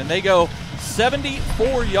possession, and they go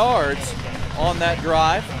 74 yards on that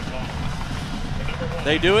drive.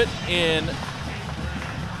 They do it in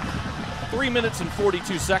 3 minutes and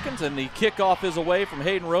 42 seconds, and the kickoff is away from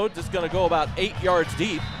Hayden Rhodes. It's going to go about 8 yards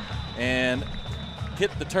deep and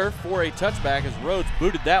hit the turf for a touchback as Rhodes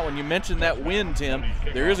booted that one. You mentioned that wind, Tim.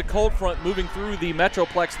 There is a cold front moving through the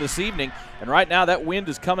Metroplex this evening, and right now that wind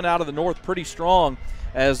is coming out of the north pretty strong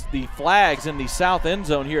as the flags in the south end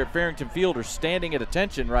zone here at Farrington Field are standing at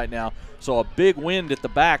attention right now. So a big wind at the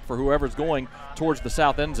back for whoever's going towards the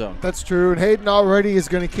south end zone. That's true, and Hayden already is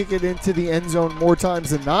going to kick it into the end zone more times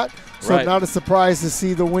than not. So Right. Not a surprise to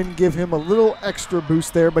see the wind give him a little extra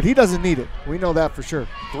boost there, but he doesn't need it. We know that for sure.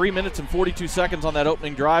 3 minutes and 42 seconds on that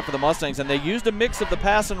opening drive for the Mustangs, and they used a mix of the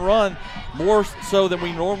pass and run more so than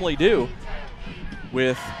we normally do,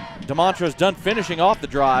 with DeMontrose Dunn finishing off the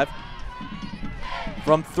drive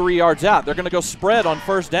from 3 yards out. They're going to go spread on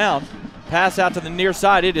first down. Pass out to the near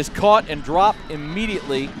side. It is caught and dropped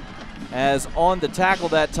immediately, as on the tackle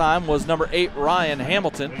that time was number 8, Ryan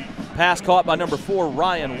Hamilton. Pass caught by number 4,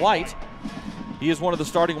 Ryan White. He is one of the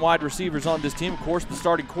starting wide receivers on this team. Of course, the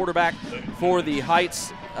starting quarterback for the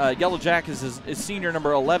Heights Yellowjackets is senior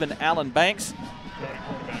number 11, Alan Banks.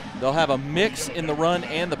 They'll have a mix in the run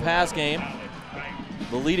and the pass game.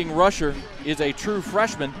 The leading rusher is a true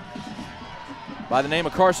freshman by the name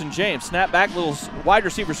of Carson James. Snap back, little wide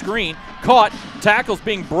receiver screen. Caught, tackles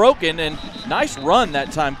being broken, and nice run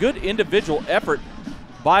that time. Good individual effort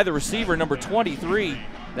by the receiver, number 23.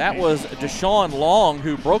 That was Deshaun Long,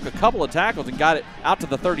 who broke a couple of tackles and got it out to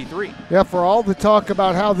the 33. Yeah, for all the talk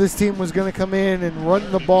about how this team was going to come in and run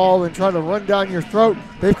the ball and try to run down your throat,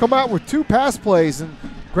 they've come out with 2 pass plays, and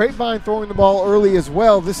Grapevine throwing the ball early as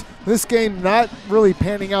well. This game not really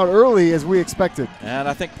panning out early as we expected. And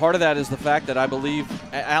I think part of that is the fact that I believe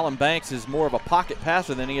Alan Banks is more of a pocket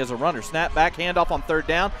passer than he is a runner. Snap back, handoff on third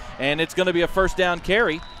down, and it's going to be a first down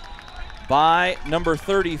carry by number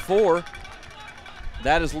 34.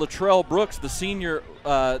 That is Latrell Brooks, the senior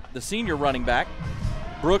running back.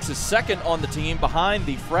 Brooks is second on the team behind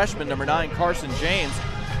the freshman, number 9, Carson James.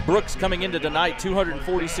 Brooks coming into tonight,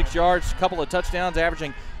 246 yards, a couple of touchdowns,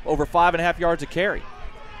 averaging over 5.5 yards a carry.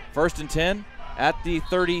 First and 10 at the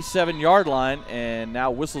 37-yard line, and now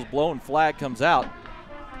whistles blown, flag comes out.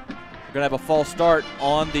 We're going to have a false start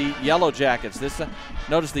on the Yellowjackets.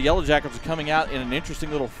 Notice the Yellowjackets are coming out in an interesting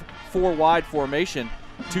little 4-wide formation,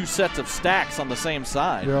 2 sets of stacks on the same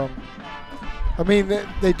side. Yeah. I mean,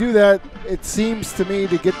 they do that, it seems to me,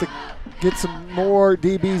 to get some more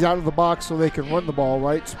DBs out of the box so they can run the ball,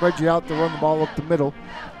 right? Spread you out to run the ball up the middle.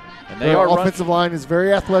 And their offensive line is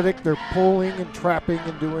very athletic. They're pulling and trapping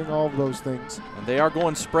and doing all of those things. And they are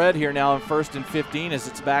going spread here now in first and 15 as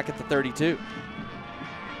it's back at the 32.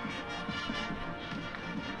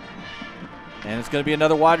 And it's going to be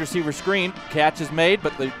another wide receiver screen. Catch is made,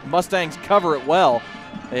 but the Mustangs cover it well.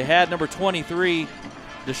 They had number 23,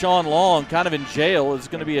 Deshaun Long, kind of in jail. It's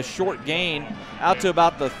going to be a short gain out to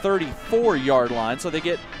about the 34-yard line, so they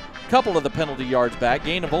get a couple of the penalty yards back.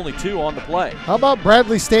 Gain of only 2 on the play. How about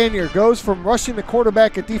Bradley Stanier? Goes from rushing the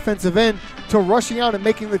quarterback at defensive end to rushing out and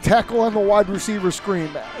making the tackle on the wide receiver screen.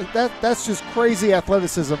 That's just crazy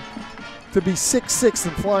athleticism to be 6'6"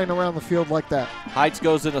 and flying around the field like that. Heights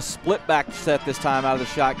goes in a split back set this time out of the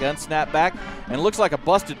shotgun. Snap back, and it looks like a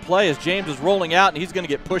busted play as James is rolling out, and he's going to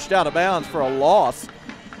get pushed out of bounds for a loss.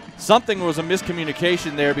 Something was a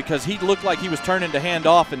miscommunication there because he looked like he was turning to hand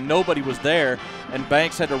off and nobody was there, and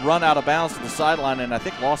Banks had to run out of bounds to the sideline and I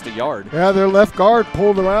think lost a yard. Yeah, their left guard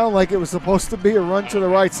pulled around like it was supposed to be a run to the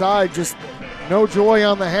right side. Just no joy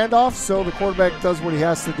on the handoff, so the quarterback does what he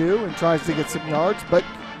has to do and tries to get some yards, but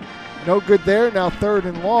no good there. Now 3rd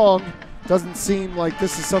and long. Doesn't seem like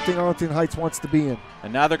this is something Arlington Heights wants to be in.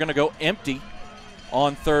 And now they're going to go empty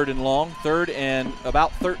on 3rd and long. 3rd and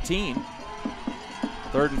about 13.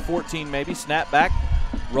 3rd and 14 maybe. Snap back.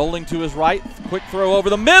 Rolling to his right. Quick throw over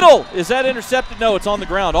the middle. Is that intercepted? No, it's on the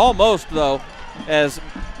ground. Almost, though, as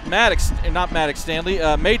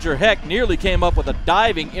Major Heck nearly came up with a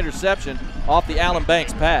diving interception off the Alan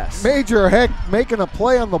Banks pass. Major Heck making a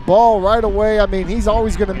play on the ball right away. I mean, he's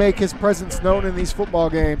always going to make his presence known in these football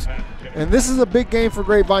games. And this is a big game for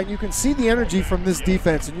Grapevine. You can see the energy from this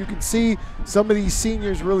defense, and you can see some of these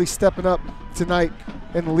seniors really stepping up tonight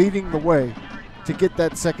and leading the way to get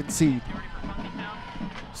that 2nd seed.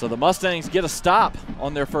 So the Mustangs get a stop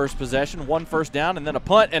on their first possession, 1 first down, and then a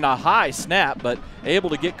punt and a high snap, but able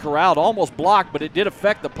to get corralled, almost blocked, but it did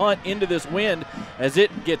affect the punt into this wind as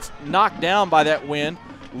it gets knocked down by that wind.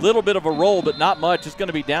 Little bit of a roll, but not much. It's going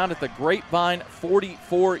to be down at the Grapevine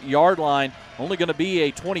 44-yard line. Only going to be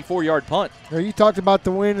a 24-yard punt. Now, you talked about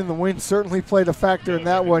the wind, and the wind certainly played a factor in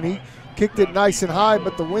that one. He kicked it nice and high,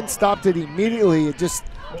 but the wind stopped it immediately. It just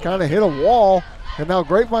kind of hit a wall. And now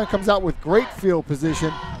Grapevine comes out with great field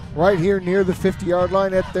position right here near the 50-yard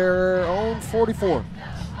line at their own 44.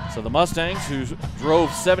 So the Mustangs, who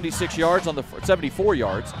drove 74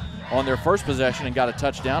 yards on their first possession and got a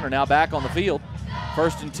touchdown, are now back on the field.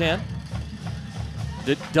 1st and 10.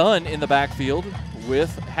 Dunn in the backfield with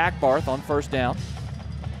Hackbarth on 1st down.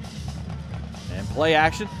 And play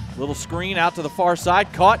action, little screen out to the far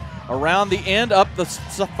side, caught around the end, up the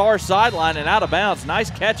far sideline and out of bounds. Nice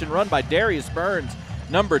catch and run by Darius Burns,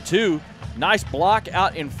 number 2. Nice block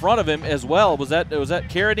out in front of him as well. Was that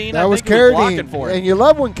Carradine? That was Carradine. And you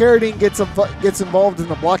love when Carradine gets involved in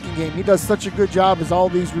the blocking game. He does such a good job, as all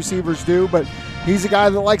these receivers do, but he's a guy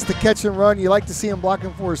that likes to catch and run. You like to see him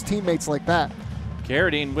blocking for his teammates like that.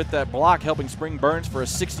 Carradine with that block helping spring Burns for a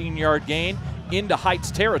 16-yard gain into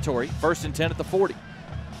Heights territory. 1st and 10 at the 40.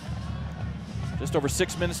 Just over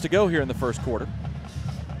 6 minutes to go here in the first quarter.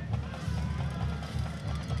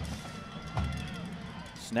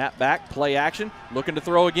 Snap back, play action, looking to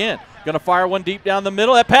throw again. Going to fire one deep down the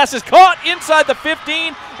middle. That pass is caught inside the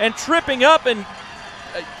 15 and tripping up and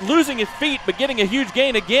losing his feet, but getting a huge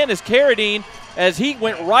gain again is Carradine, as he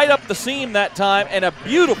went right up the seam that time, and a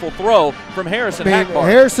beautiful throw from Harrison Hackbarth.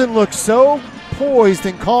 Harrison looks so poised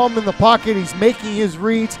and calm in the pocket. He's making his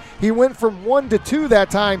reads. He went from 1 to 2 that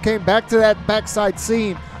time, came back to that backside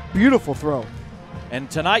seam. Beautiful throw. And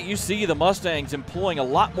tonight you see the Mustangs employing a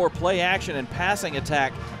lot more play action and passing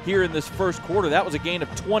attack here in this first quarter. That was a gain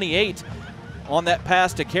of 28 on that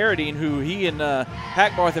pass to Carradine, who he and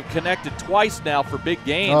Hackbarth have connected twice now for big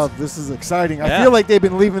gains. Oh, this is exciting. Yeah. I feel like they've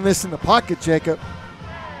been leaving this in the pocket, Jacob.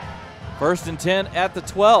 1st and 10 at the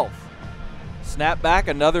 12. Snap back,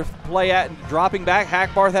 another play at dropping back.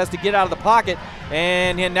 Hackbarth has to get out of the pocket,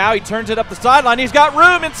 and now he turns it up the sideline. He's got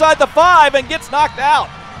room inside the 5 and gets knocked out.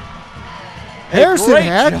 Harrison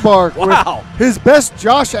Hackbarth, wow, with his best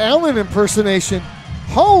Josh Allen impersonation.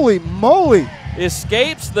 Holy moly.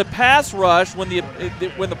 Escapes the pass rush when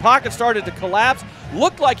the pocket started to collapse.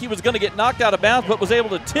 Looked like he was going to get knocked out of bounds, but was able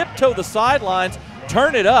to tiptoe the sidelines,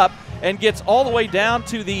 turn it up, and gets all the way down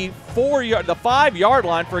to the 5-yard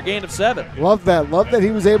line for a gain of 7. Love that. Love that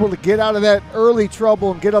he was able to get out of that early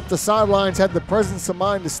trouble and get up the sidelines, had the presence of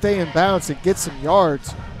mind to stay in bounds and get some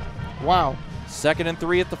yards. Wow. 2nd and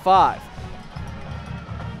 3 at the 5.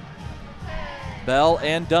 Bell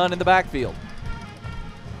and Dunn in the backfield.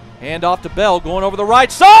 Hand off to Bell, going over the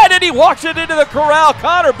right side, and he walks it into the corral.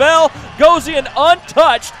 Connor Bell goes in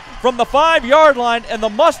untouched from the 5-yard line, and the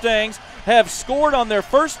Mustangs have scored on their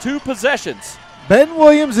first 2 possessions. Ben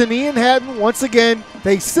Williams and Ian Haddon, once again,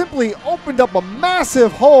 they simply opened up a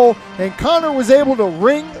massive hole, and Connor was able to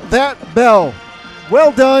ring that bell.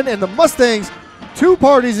 Well done, and the Mustangs, 2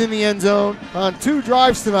 parties in the end zone on 2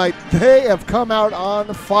 drives tonight. They have come out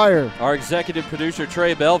on fire. Our executive producer,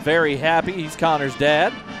 Trey Bell, very happy. He's Connor's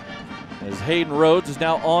dad, as Hayden Rhodes is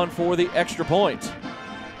now on for the extra point.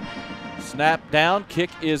 Snap down, kick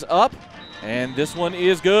is up, and this one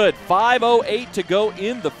is good. 5:08 to go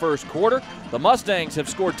in the first quarter. The Mustangs have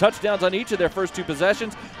scored touchdowns on each of their first 2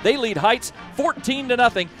 possessions. They lead Heights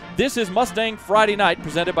 14-0. This is Mustang Friday Night,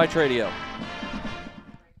 presented by Tradio.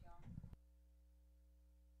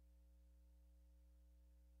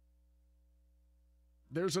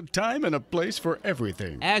 There's a time and a place for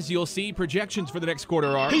everything. As you'll see, projections for the next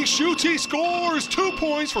quarter are... He shoots, he scores! 2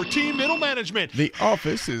 points for team middle management. The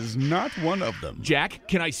office is not one of them. Jack,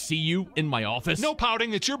 can I see you in my office? No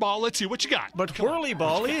pouting, it's your ball. Let's see what you got. But Whirly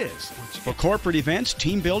Ball is. For corporate events,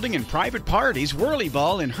 team building, and private parties, Whirly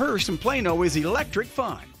Ball in Hearst and Plano is electric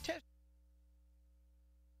fun.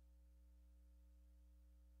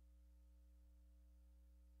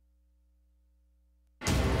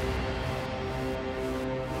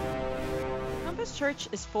 Church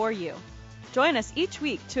is for you. Join us each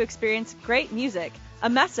week to experience great music, a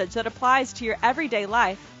message that applies to your everyday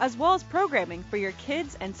life, as well as programming for your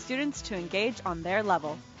kids and students to engage on their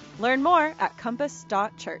level. Learn more at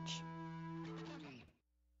compass.church.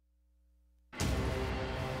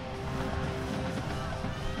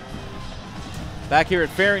 Back here at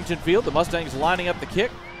Farrington Field, the Mustangs lining up the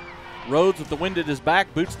kick. Rhodes with the wind at his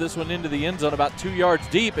back boots this one into the end zone about 2 yards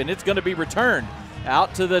deep, and it's going to be returned.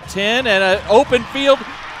 Out to the 10 and an open field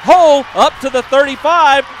hole up to the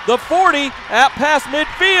 35, the 40, out past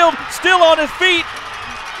midfield, still on his feet,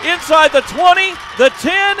 inside the 20, the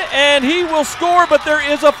 10, and he will score, but there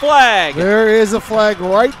is a flag. There is a flag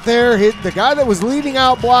right there. The guy that was leading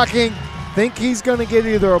out blocking, think he's going to get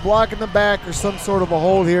either a block in the back or some sort of a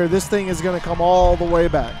hold here. This thing is going to come all the way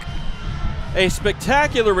back. A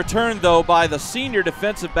spectacular return, though, by the senior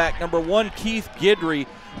defensive back, number 1, Keith Guidry,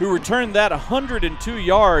 who returned that 102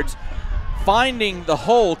 yards, finding the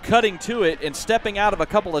hole, cutting to it, and stepping out of a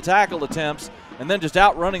couple of tackle attempts, and then just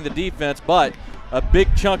outrunning the defense. But a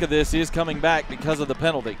big chunk of this is coming back because of the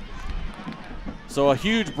penalty. So a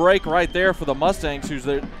huge break right there for the Mustangs, who's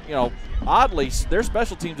there, oddly, their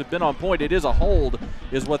special teams have been on point. It is a hold,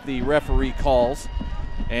 is what the referee calls.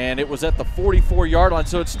 And it was at the 44-yard line,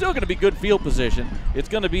 so it's still going to be good field position. It's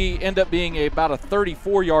going to end up being about a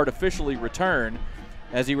 34-yard officially return,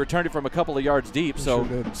 as he returned it from a couple of yards deep.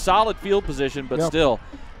 So solid field position, but still,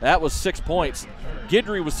 that was 6 points.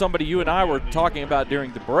 Guidry was somebody you and I were talking about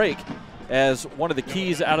during the break as one of the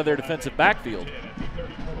keys out of their defensive backfield.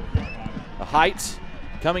 The Heights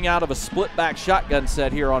coming out of a split-back shotgun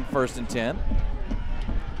set here on 1st and 10.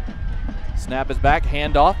 Snap is back,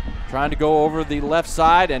 handoff, trying to go over the left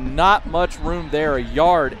side, and not much room there, a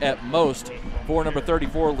yard at most for number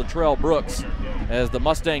 34, Latrell Brooks, as the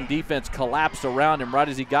Mustang defense collapsed around him right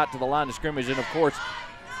as he got to the line of scrimmage. And, of course,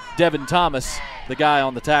 Devin Thomas, the guy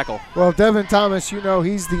on the tackle. Well, Devin Thomas,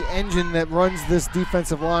 he's the engine that runs this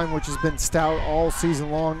defensive line, which has been stout all season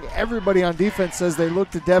long. Everybody on defense says they look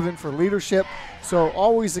to Devin for leadership, so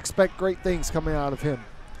always expect great things coming out of him.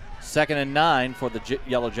 2nd and 9 for the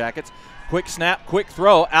Yellow Jackets. Quick snap, quick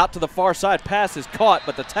throw out to the far side. Pass is caught,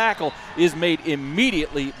 but the tackle is made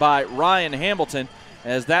immediately by Ryan Hamilton,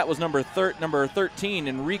 as that was number 13,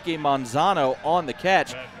 Enrique Manzano, on the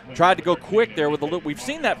catch. Tried to go quick there with a little. We've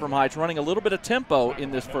seen that from Heights, running a little bit of tempo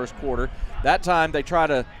in this first quarter. That time they tried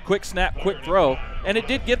a quick snap, quick throw, and it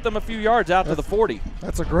did get them a few yards out to the 40.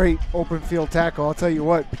 That's a great open field tackle, I'll tell you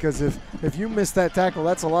what, because if you miss that tackle,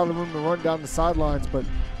 that's a lot of room to run down the sidelines, but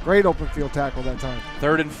great open field tackle that time.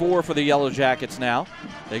 3rd and 4 for the Yellow Jackets now.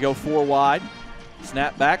 They go 4 wide.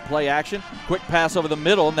 Snap back, play action, quick pass over the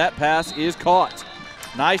middle, and that pass is caught.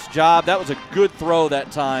 Nice job. That was a good throw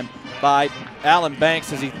that time by Alan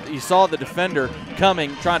Banks, as he saw the defender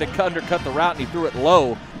coming, trying to undercut the route, and he threw it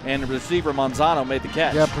low, and the receiver Manzano made the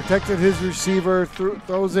catch. Yeah, protected his receiver,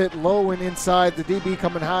 throws it low and inside, the DB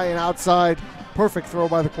coming high and outside. Perfect throw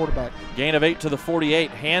by the quarterback. Gain of 8 to the 48.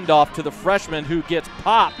 Handoff to the freshman, who gets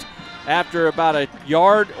popped after about a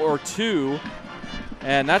yard or two.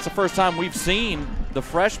 And that's the first time we've seen the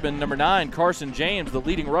freshman, number 9, Carson James, the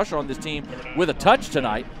leading rusher on this team, with a touch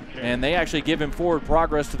tonight. And they actually give him forward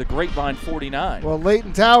progress to the Grapevine 49. Well,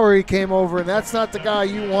 Leighton Towery came over, and that's not the guy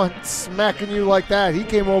you want smacking you like that. He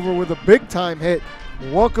came over with a big-time hit.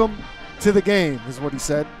 Welcome to the game, is what he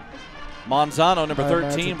said. Manzano, number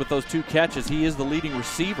 13, with those 2 catches. He is the leading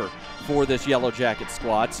receiver for this Yellow Jacket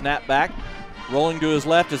squad. Snap back, rolling to his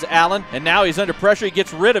left is Allen, and now he's under pressure. He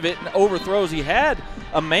gets rid of it and overthrows. He had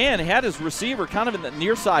a man, he had his receiver kind of in the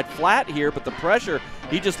near side flat here, but the pressure,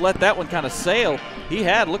 he just let that one kind of sail. He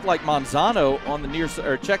looked like Manzano on the near side,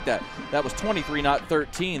 or check that. That was 23, not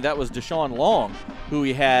 13. That was Deshaun Long, who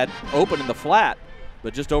he had open in the flat,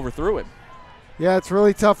 but just overthrew him. Yeah, it's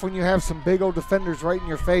really tough when you have some big old defenders right in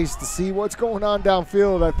your face to see what's going on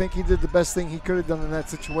downfield. I think he did the best thing he could have done in that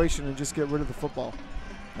situation and just get rid of the football.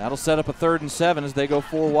 That'll set up a 3rd and 7 as they go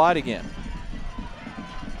 4 wide again.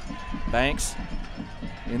 Banks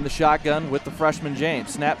in the shotgun with the freshman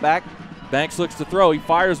James. Snap back. Banks looks to throw. He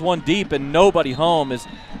fires one deep and nobody home.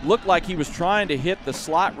 Looked like he was trying to hit the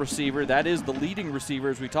slot receiver. That is the leading receiver,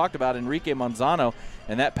 as we talked about, Enrique Manzano,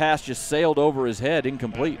 and that pass just sailed over his head,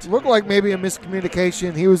 incomplete. Looked like maybe a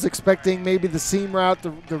miscommunication. He was expecting maybe the seam route.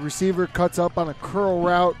 The receiver cuts up on a curl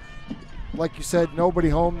route. Like you said, nobody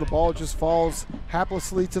home. The ball just falls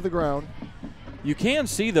haplessly to the ground. You can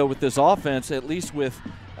see, though, with this offense, at least with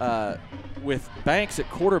Banks at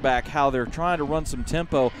quarterback, how they're trying to run some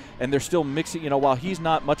tempo, and they're still mixing, while he's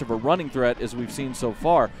not much of a running threat as we've seen so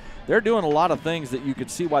far, they're doing a lot of things that you could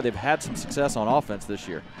see why they've had some success on offense this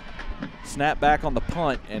year. Snap back on the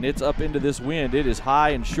punt, and it's up into this wind. It is high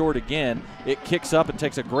and short again. It kicks up and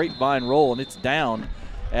takes a grapevine roll, and it's down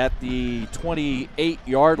at the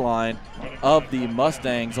 28-yard line of the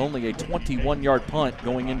Mustangs. Only a 21-yard punt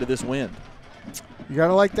going into this wind. You got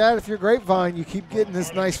to like that if you're Grapevine. You keep getting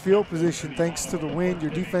this nice field position thanks to the wind.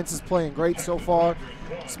 Your defense is playing great so far.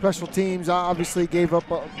 Special teams obviously gave up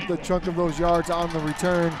the chunk of those yards on the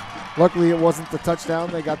return. Luckily, it wasn't the touchdown.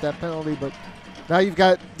 They got that penalty, but now you've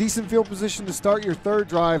got decent field position to start your 3rd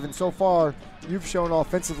drive, and so far you've shown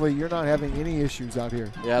offensively you're not having any issues out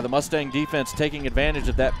here. Yeah, the Mustang defense taking advantage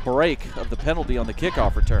of that break of the penalty on the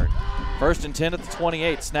kickoff return. 1st and 10 at the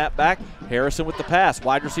 28. Snap back. Harrison with the pass.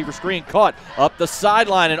 Wide receiver screen caught up the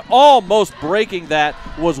sideline, and almost breaking that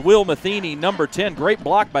was Will Matheny, number 10. Great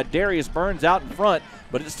block by Darius Burns out in front,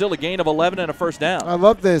 but it's still a gain of 11 and a 1st down. I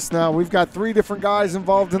love this. Now, we've got 3 different guys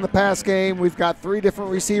involved in the pass game. We've got 3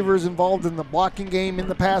 different receivers involved in the blocking game, in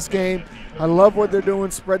the pass game. I love what they're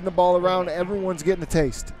doing, spreading the ball around. Everyone's getting a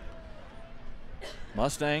taste.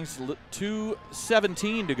 Mustangs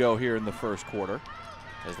 2:17 to go here in the first quarter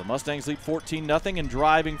as the Mustangs lead 14-0 and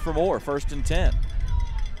driving for more. 1st and 10.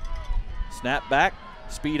 Snap back,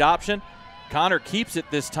 speed option. Connor keeps it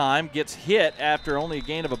this time, gets hit after only a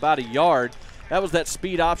gain of about a yard. That was that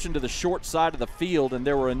speed option to the short side of the field, and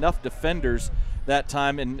there were enough defenders that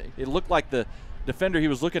time, and it looked like the defender he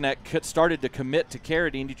was looking at started to commit to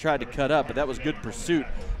Carradine. He tried to cut up, but that was good pursuit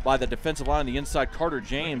by the defensive line on the inside. Carter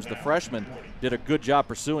James, the freshman, did a good job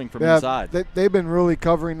pursuing from inside. They've been really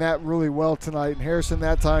covering that really well tonight, and Harrison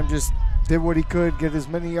that time just did what he could, get as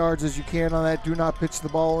many yards as you can on that. Do not pitch the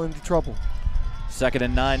ball into trouble. 2nd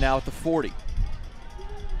and 9 now at the 40.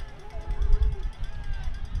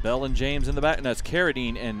 Bell and James in the back. No, it's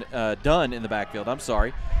Carradine and Dunn in the backfield. I'm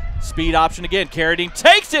sorry. Speed option again. Carradine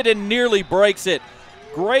takes it and nearly breaks it.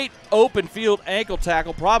 Great open field ankle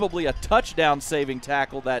tackle, probably a touchdown saving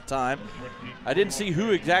tackle that time. I didn't see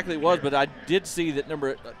who exactly it was, but I did see that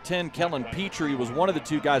number 10, Kellen Petrie, was one of the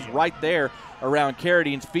two guys right there around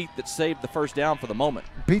Carradine's feet that saved the first down for the moment.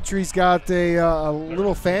 Petrie's got a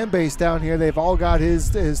little fan base down here. They've all got his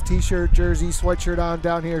T-shirt, jersey, sweatshirt on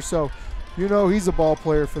down here, so you know he's a ball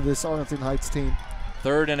player for this Arlington Heights team.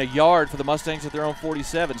 3rd and a yard for the Mustangs at their own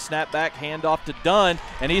 47. Snap back, handoff to Dunn,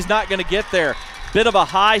 and he's not going to get there. Bit of a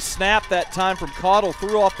high snap that time from Caudle,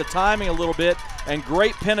 threw off the timing a little bit, and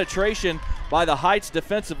great penetration by the Heights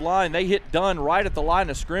defensive line. They hit Dunn right at the line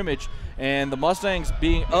of scrimmage, and the Mustangs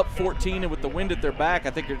being up 14 and with the wind at their back, I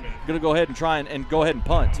think they're going to go ahead and try and go ahead and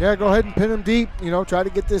punt. Yeah, go ahead and pin them deep. You know, try to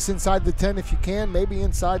get this inside the 10 if you can, maybe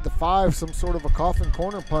inside the 5, some sort of a coffin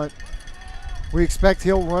corner punt. We expect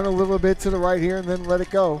he'll run a little bit to the right here and then let it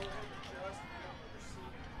go.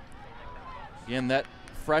 Again, that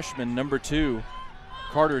freshman, number 2,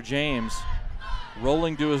 Carter James,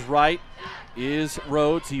 rolling to his right is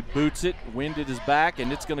Rhodes. He boots it, wind at his back,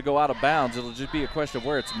 and it's going to go out of bounds. It'll just be a question of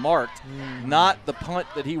where it's marked, not the punt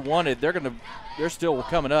that he wanted. They're still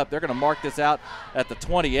coming up. They're going to mark this out at the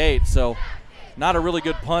 28, so not a really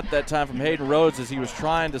good punt that time from Hayden Rhodes as he was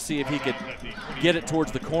trying to see if he could get it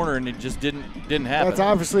towards the corner, and it just didn't happen. That's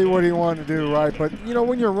obviously what he wanted to do, right? But, you know,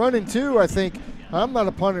 when you're running too, I think, I'm not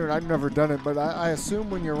a punter and I've never done it, but I assume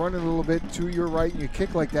when you're running a little bit to your right and you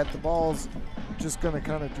kick like that, the ball's just going to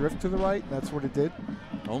kind of drift to the right, and that's what it did.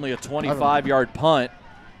 Only a 25-yard punt.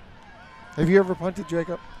 Have you ever punted,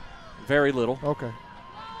 Jacob? Very little. Okay.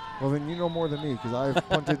 Well, then you know more than me because I've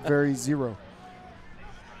punted very zero.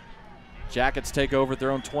 Jackets take over at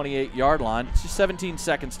their own 28-yard line. It's just 17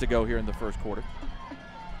 seconds to go here in the first quarter.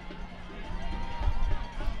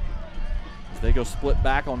 As they go split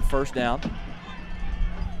back on 1st down.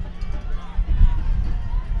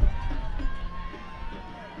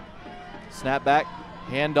 Snap back,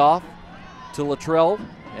 handoff to Luttrell,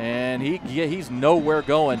 and he's nowhere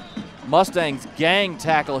going. Mustangs gang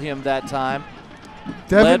tackle him that time.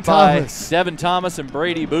 Led by Devin Thomas and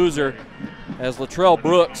Brady Boozer, as Latrell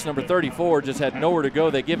Brooks, number 34, just had nowhere to go.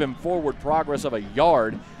 They give him forward progress of a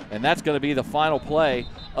yard, and that's going to be the final play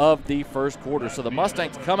of the first quarter. So the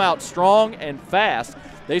Mustangs come out strong and fast.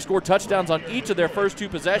 They score touchdowns on each of their first 2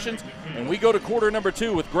 possessions, and we go to quarter number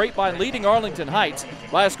 2 with Grapevine leading Arlington Heights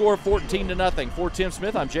by a score of 14-0. For Tim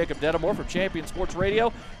Smith, I'm Jacob Dedamore from Champion Sports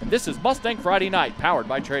Radio, and this is Mustang Friday Night, powered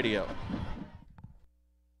by Tradio.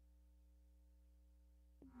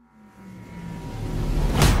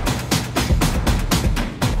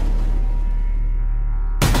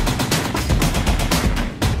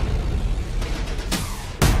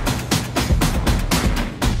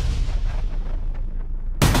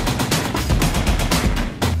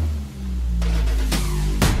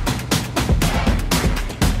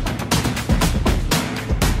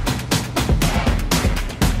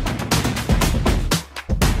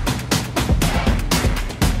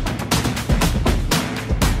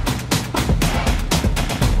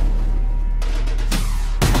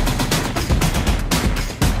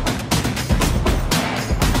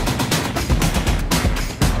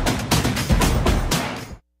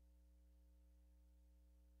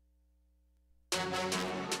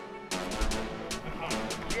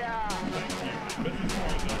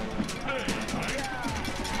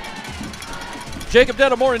 Jacob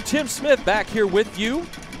Dedamore and Tim Smith back here with you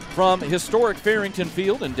from historic Farrington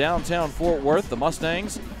Field in downtown Fort Worth. The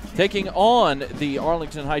Mustangs taking on the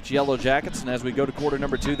Arlington Heights Yellowjackets, and as we go to quarter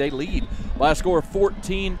number 2, they lead by a score of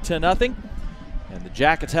 14-0. And the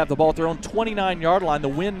Jackets have the ball at their own 29-yard line. The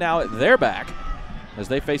wind now at their back as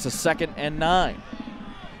they face a 2nd and 9.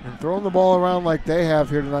 And throwing the ball around like they have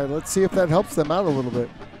here tonight, let's see if that helps them out a little bit.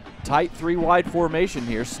 Tight 3-wide formation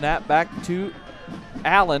here. Snap back to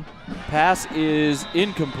Allen. Pass is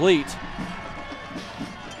incomplete.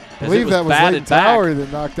 I believe that was Leighton Tower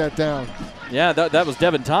that knocked that down. Yeah, that was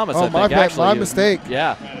Devin Thomas, I think, actually. My mistake.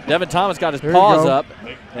 Yeah, Devin Thomas got his paws up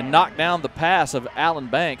and knocked down the pass of Alan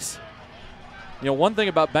Banks. You know, one thing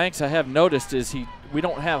about Banks I have noticed is we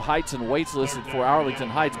don't have heights and weights listed for Arlington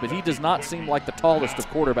Heights, but he does not seem like the tallest of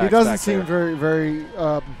quarterbacks. He doesn't seem very, very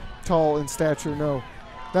tall in stature, no.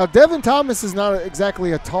 Now, Devin Thomas is not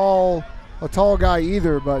exactly a tall guy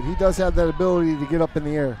either, but he does have that ability to get up in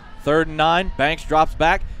the air. 3rd and 9, Banks drops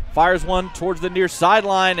back, fires one towards the near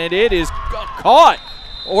sideline, and it is caught.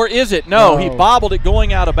 Or is it? No, he bobbled it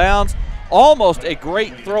going out of bounds. Almost a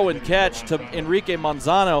great throw and catch to Enrique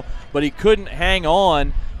Manzano, but he couldn't hang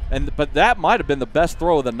on. But that might have been the best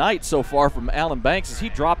throw of the night so far from Alan Banks, as he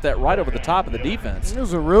dropped that right over the top of the defense. It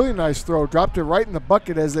was a really nice throw. Dropped it right in the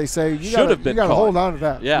bucket, as they say. You got to hold on to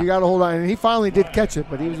that. Yeah. You got to hold on. And he finally did catch it,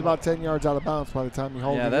 but he was about 10 yards out of bounds by the time he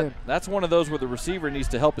hauled it in. That's one of those where the receiver needs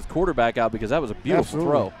to help his quarterback out, because that was a beautiful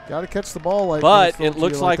throw. Got to catch the ball like that. But it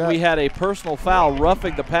looks like we had a personal foul,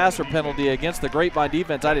 roughing the passer penalty against the Grapevine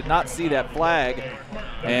defense. I did not see that flag.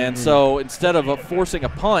 And so instead of forcing a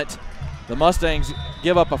punt, the Mustangs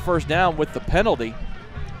give up a first down with the penalty.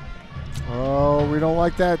 Oh, we don't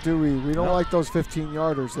like that, do we? We don't like those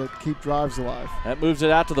 15-yarders that keep drives alive. That moves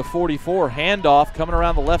it out to the 44. Handoff coming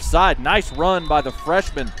around the left side. Nice run by the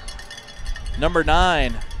freshman. Number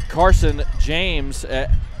 9, Carson James. Or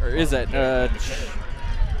is that?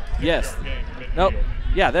 Yes. Nope.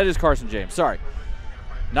 Yeah, that is Carson James. Sorry.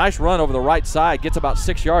 Nice run over the right side. Gets about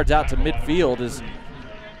 6 yards out to midfield. Is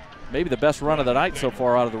maybe the best run of the night so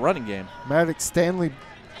far out of the running game. Maddox Stanley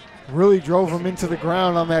really drove him into the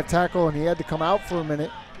ground on that tackle, and he had to come out for a minute.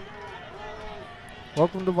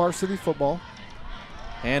 Welcome to varsity football.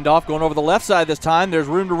 Handoff going over the left side this time. There's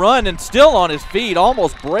room to run, and still on his feet,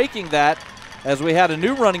 almost breaking that, as we had a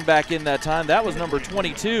new running back in that time. That was number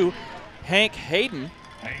 22, Hank Hayden,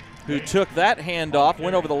 who took that handoff,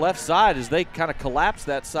 went over the left side as they kind of collapsed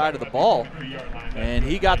that side of the ball. And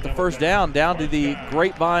he got the first down to the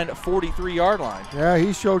Grapevine 43-yard line. Yeah,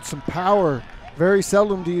 he showed some power. Very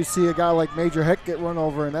seldom do you see a guy like Major Heck get run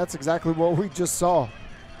over, and that's exactly what we just saw.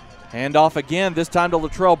 Handoff again, this time to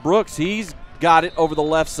Latrell Brooks. He's got it over the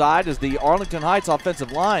left side as the Arlington Heights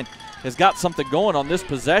offensive line has got something going on this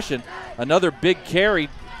possession. Another big carry,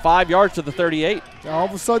 5 yards to the 38. All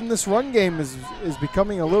of a sudden, this run game is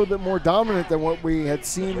becoming a little bit more dominant than what we had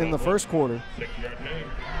seen in the first quarter.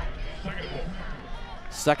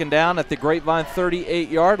 2nd down at the Grapevine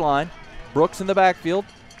 38-yard line. Brooks in the backfield.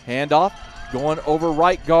 Handoff going over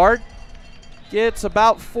right guard. Gets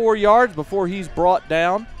about 4 yards before he's brought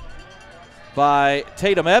down by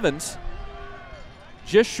Tatum Evans.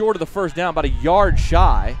 Just short of the first down, about a yard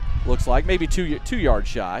shy, looks like. Maybe 2 yards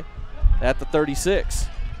shy at the 36.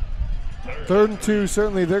 3rd and 2,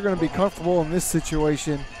 certainly they're going to be comfortable in this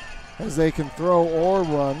situation as they can throw or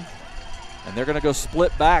run. And they're going to go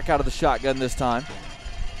split back out of the shotgun this time.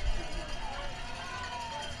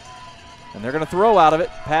 And they're going to throw out of it.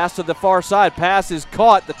 Pass to the far side. Pass is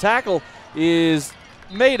caught. The tackle is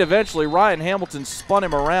made eventually. Ryan Hamilton spun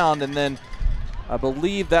him around, and then I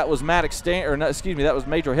believe that was that was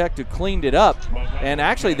Major Hecht who cleaned it up. And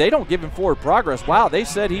actually, they don't give him forward progress. Wow, they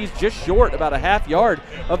said he's just short about a half yard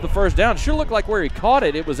of the first down. Sure looked like where he caught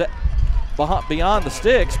it. It was beyond the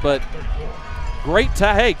sticks, but great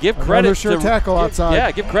hey, give credit to tackle outside. Yeah,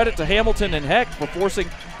 give credit to Hamilton and Hecht for forcing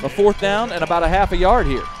a 4th down and about a half a yard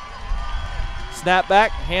here. Snap back,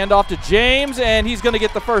 handoff to James, and he's going to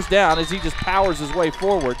get the first down as he just powers his way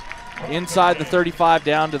forward inside the 35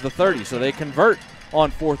 down to the 30. So they convert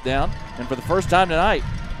on 4th down, and for the first time tonight,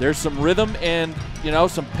 there's some rhythm and,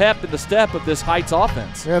 some pep in the step of this Heights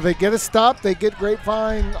offense. Yeah, they get a stop. They get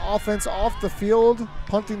Grapevine offense off the field,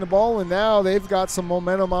 punting the ball, and now they've got some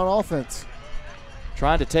momentum on offense.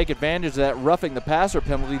 Trying to take advantage of that roughing the passer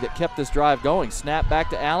penalty that kept this drive going. Snap back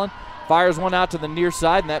to Allen. Fires one out to the near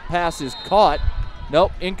side, and that pass is caught.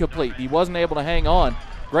 Nope, incomplete. He wasn't able to hang on.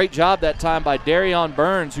 Great job that time by Darion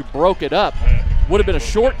Burns, who broke it up. Would have been a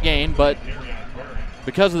short gain, but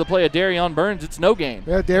because of the play of Darion Burns, it's no gain.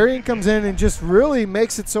 Yeah, Darion comes in and just really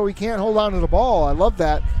makes it so he can't hold on to the ball. I love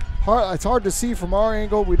that. It's hard to see from our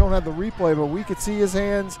angle. We don't have the replay, but we could see his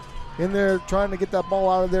hands in there trying to get that ball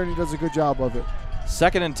out of there, and he does a good job of it.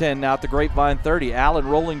 2nd and 10 now at the Grapevine 30. Allen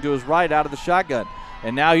rolling to his right out of the shotgun.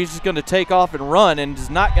 And now he's just going to take off and run, and is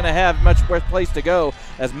not going to have much place to go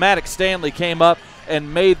as Maddox Stanley came up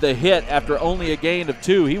and made the hit after only a gain of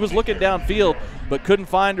 2. He was looking downfield but couldn't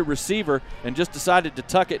find a receiver and just decided to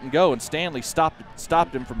tuck it and go, and Stanley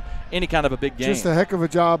stopped him from any kind of a big gain. Just a heck of a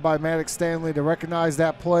job by Maddox Stanley to recognize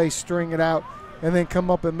that play, string it out, and then come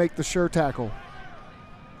up and make the sure tackle.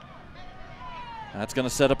 That's going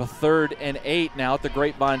to set up a 3rd and 8 now at the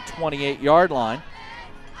Grapevine 28-yard line.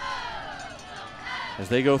 As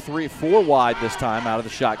they go 4 wide this time out of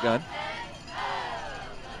the shotgun.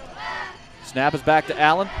 Snap is back to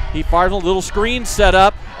Allen. He fires a little screen set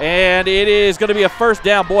up, and it is going to be a first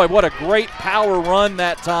down. Boy, what a great power run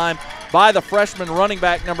that time by the freshman running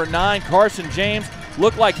back, number 9, Carson James.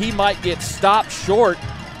 Looked like he might get stopped short,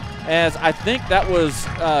 as I think that was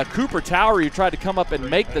Cooper Towery who tried to come up and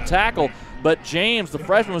make the tackle. But James, the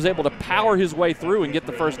freshman, was able to power his way through and get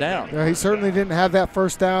the first down. Yeah, he certainly didn't have that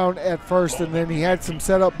first down at first, and then he had some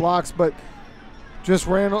setup blocks, but just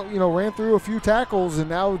ran through a few tackles, and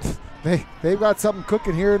now they've got something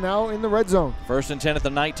cooking here now in the red zone. 1st and 10 at the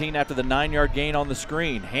 19 after the 9-yard gain on the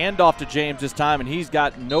screen. Handoff to James this time, and he's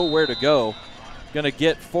got nowhere to go. Going to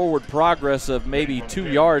get forward progress of maybe 2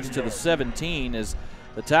 yards to the 17 as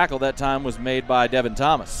the tackle that time was made by Devin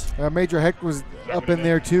Thomas. Major Heck was up in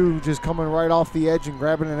there too, just coming right off the edge and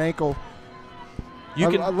grabbing an ankle.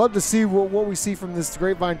 I'd love to see what we see from this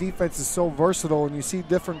Grapevine defense is so versatile, and you see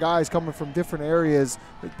different guys coming from different areas,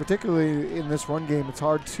 particularly in this run game. It's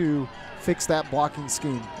hard to fix that blocking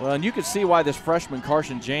scheme. Well, and you can see why this freshman,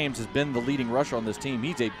 Carson James, has been the leading rusher on this team.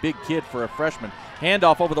 He's a big kid for a freshman.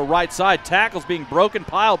 Handoff over the right side. Tackles being broken,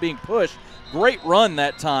 pile being pushed. Great run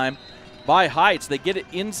that time by Heights. They get it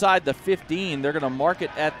inside the 15. They're going to mark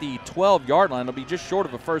it at the 12-yard line. It'll be just short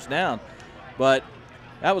of a first down. But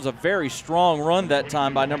that was a very strong run that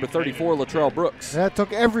time by number 34, Latrell Brooks. That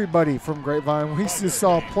took everybody from Grapevine. We just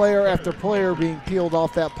saw player after player being peeled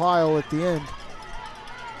off that pile at the end.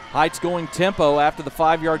 Heights going tempo after the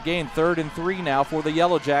 5-yard gain. 3rd and 3 now for the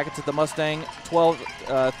Yellowjackets at the Mustang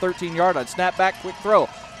 13-yard line. Snap back, quick throw.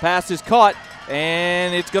 Pass is caught,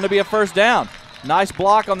 and it's going to be a first down. Nice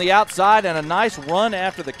block on the outside and a nice run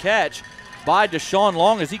after the catch by Deshaun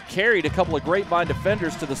Long as he carried a couple of Grapevine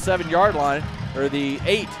defenders to the 7-yard line, or the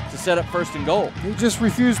 8, to set up 1st and goal. He just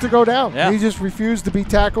refused to go down. Yeah. He just refused to be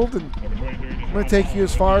tackled, and I'm going to take you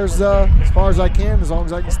as far as I can, as long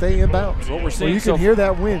as I can stay in bounds. What we're seeing, well, you can hear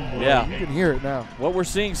that wind. Yeah, you can hear it now. What we're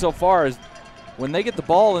seeing so far is when they get the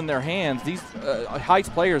ball in their hands, these Heights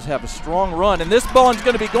players have a strong run, and this ball is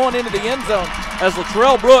going to be going into the end zone as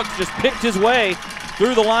Latrell Brooks just picked his way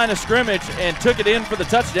through the line of scrimmage and took it in for the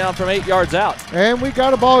touchdown from 8 yards out. And we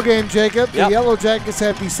got a ball game, Jacob. Yep. The Yellowjackets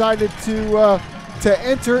have decided to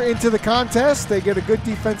enter into the contest. They get a good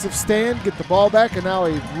defensive stand, get the ball back, and now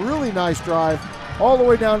a really nice drive all the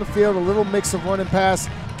way down the field, a little mix of run and pass,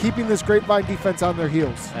 keeping this Grapevine defense on their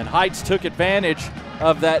heels. And Heights took advantage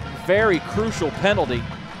of that very crucial penalty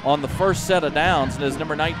on the first set of downs, and as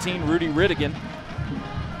number 19, Rudy Rittigan,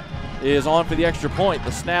 is on for the extra point.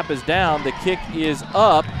 The snap is down, the kick is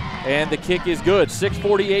up, and the kick is good.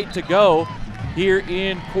 6:48 to go here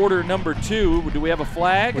in quarter number 2. Do we have a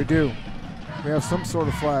flag? We do. We have some sort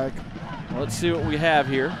of flag. Let's see what we have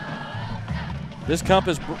here. This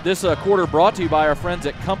quarter brought to you by our friends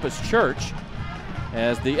at Compass Church,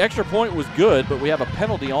 as the extra point was good, but we have a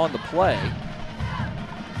penalty on the play.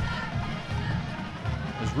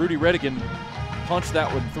 As Rudy Rittigan punched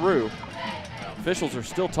that one through. Officials are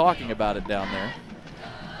still talking about it down there.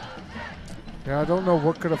 Yeah, I don't know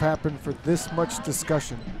what could have happened for this much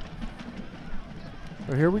discussion.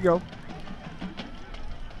 But here we go.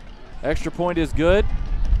 Extra point is good.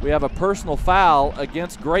 We have a personal foul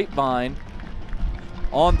against Grapevine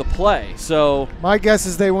on the play. So my guess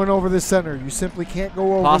is they went over the center. You simply can't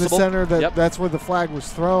go over the center. That's where the flag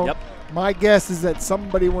was thrown. Yep. My guess is that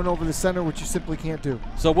somebody went over the center, which you simply can't do.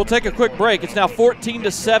 So we'll take a quick break. It's now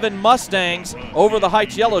 14-7 Mustangs over the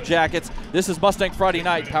Heights Yellowjackets. This is Mustang Friday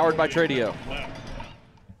Night, powered by Tradio.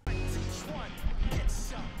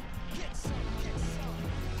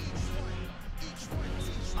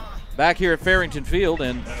 Back here at Farrington Field,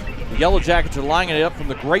 and the Yellowjackets are lining it up from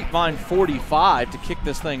the Grapevine 45 to kick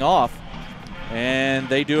this thing off. And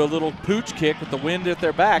they do a little pooch kick with the wind at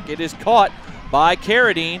their back. It is caught by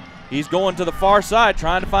Carradine. He's going to the far side,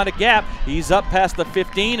 trying to find a gap. He's up past the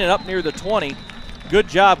 15 and up near the 20. Good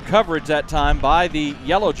job coverage that time by the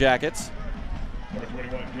Yellowjackets.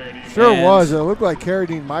 Sure was. It looked like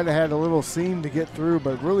Carradine might have had a little seam to get through,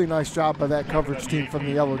 but really nice job by that coverage team from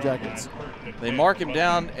the Yellowjackets. They mark him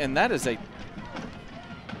down, and that is a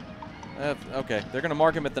okay, they're going to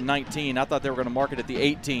mark him at the 19. I thought they were going to mark it at the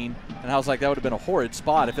 18, and I was like, that would have been a horrid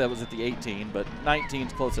spot if that was at the 18, but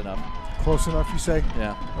 19's close enough. Close enough, you say?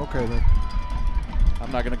 Yeah. Okay, then.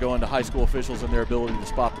 I'm not going to go into high school officials and their ability to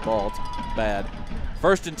spot the ball. It's bad.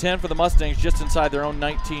 1st and 10 for the Mustangs, just inside their own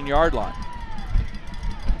 19-yard line.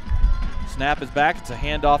 Snap is back. It's a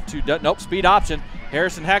handoff to speed option.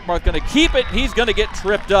 Harrison Hackmarth going to keep it. He's going to get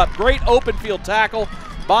tripped up. Great open field tackle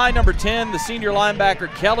by number 10, the senior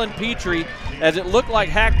linebacker, Kellen Petrie, as it looked like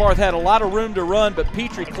Hackbarth had a lot of room to run, but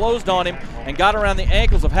Petrie closed on him and got around the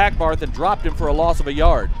ankles of Hackbarth and dropped him for a loss of a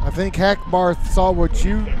yard. I think Hackbarth saw what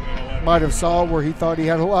you might have saw, where he thought he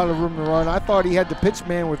had a lot of room to run. I thought he had the pitch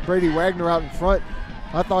man with Brady Wagner out in front.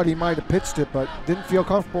 I thought he might have pitched it, but didn't feel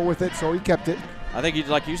comfortable with it, so he kept it. I think he,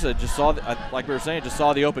 like you said, just saw, like we were saying, just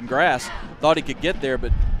saw the open grass, thought he could get there,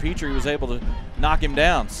 but Petrie was able to knock him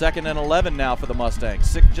down. 2nd and 11 now for the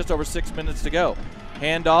Mustangs. Just over 6 minutes to go.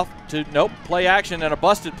 Handoff to, play action and a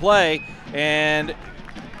busted play, and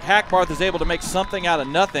Hackbarth is able to make something out of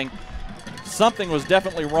nothing. Something was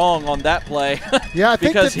definitely wrong on that play. Yeah, I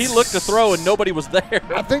think because he looked to throw and nobody was there.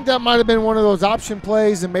 I think that might have been one of those option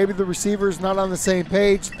plays, and maybe the receiver's not on the same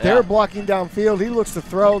page. Yeah. They're blocking downfield. He looks to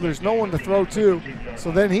throw. There's no one to throw to.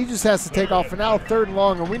 So then he just has to take off. And now 3rd and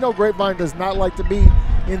long, and we know Grapevine does not like to be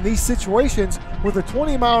in these situations with a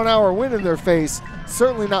 20-mile-an-hour wind in their face.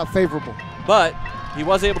 Certainly not favorable. But he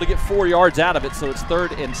was able to get 4 yards out of it, so it's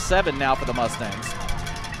 3rd and 7 now for the Mustangs.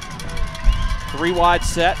 3 wide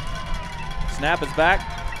set. Snap is back.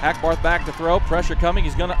 Hackbarth back to throw. Pressure coming.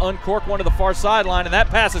 He's going to uncork one to the far sideline, and that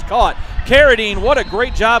pass is caught. Carradine, what a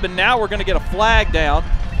great job, and now we're going to get a flag down.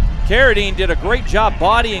 Carradine did a great job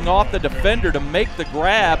bodying off the defender to make the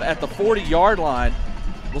grab at the 40-yard line.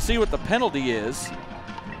 We'll see what the penalty is.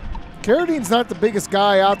 Carradine's not the biggest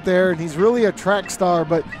guy out there, and he's really a track star,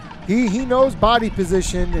 but he knows body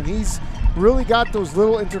position, and he's really got those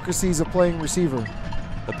little intricacies of playing receiver.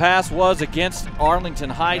 The pass was against Arlington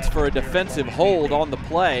Heights for a defensive hold on the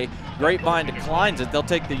play. Grapevine declines it. They'll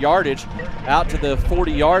take the yardage out to the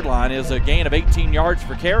 40-yard line. It is a gain of 18 yards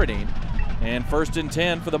for Carradine. And 1st and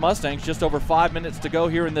 10 for the Mustangs. Just over 5 minutes to go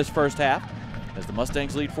here in this first half as the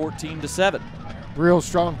Mustangs lead 14-7. Real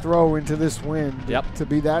strong throw into this wind. Yep. To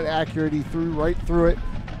be that accurate, he threw right through it.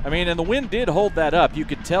 I mean, and the wind did hold that up. You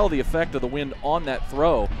could tell the effect of the wind on that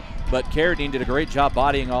throw, but Carradine did a great job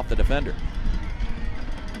bodying off the defender.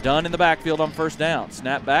 Dunn in the backfield on 1st down.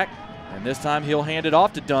 Snap back, and this time he'll hand it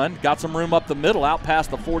off to Dunn. Got some room up the middle, out past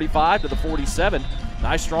the 45 to the 47.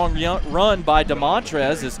 Nice strong run by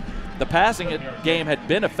DeMontrez, as the passing game had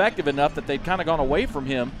been effective enough that they'd kind of gone away from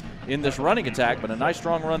him in this running attack, but a nice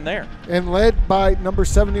strong run there. And led by number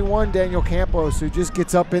 71, Daniel Campos, who just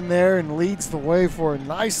gets up in there and leads the way for a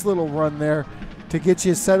nice little run there to get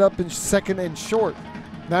you set up in 2nd and short.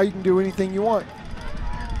 Now you can do anything you want.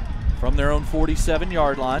 From their own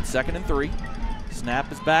 47-yard line, 2nd and 3.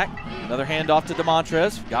 Snap is back. Another handoff to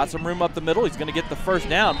DeMontrez. Got some room up the middle. He's going to get the 1st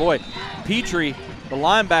down. Boy, Petrie, the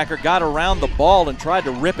linebacker, got around the ball and tried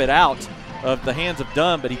to rip it out of the hands of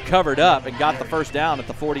Dunn, but he covered up and got the 1st down at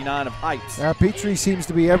the 49 of Heights. Now Petrie seems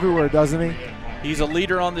to be everywhere, doesn't he? He's a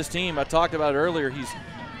leader on this team. I talked about it earlier. He's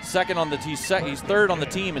 3rd on the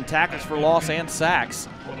team in tackles for loss and sacks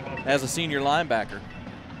as a senior linebacker.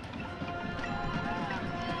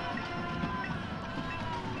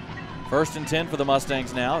 First and 10 for the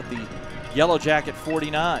Mustangs now at the Yellowjacket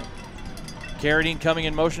 49. Carradine coming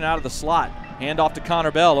in motion out of the slot. Hand off to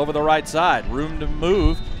Connor Bell over the right side. Room to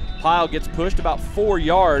move. Pyle gets pushed about 4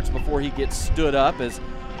 yards before he gets stood up, as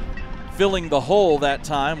filling the hole that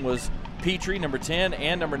time was Petrie, number 10,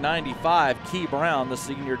 and number 95, Key Brown, the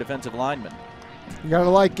senior defensive lineman. You got to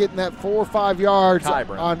like getting that 4 or 5 yards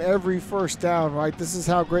Brown on every 1st down, right? This is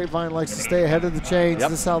how Grapevine likes to stay ahead of the chains.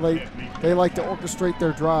 Yep. This is how they like to orchestrate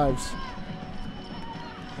their drives.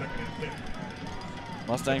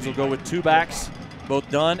 Mustangs will go with 2 backs, both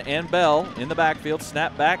Dunn and Bell in the backfield.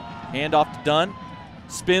 Snap back, hand off to Dunn.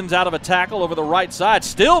 Spins out of a tackle over the right side,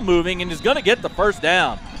 still moving, and is going to get the 1st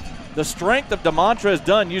down. The strength of DeMontrez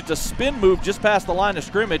Dunn used a spin move just past the line of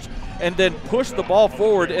scrimmage and then pushed the ball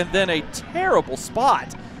forward, and then a terrible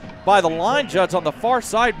spot by the line judge on the far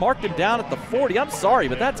side marked him down at the 40. I'm sorry,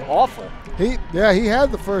 but that's awful. He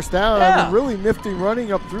had the 1st down. Yeah. I mean, really nifty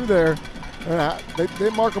running up through there. They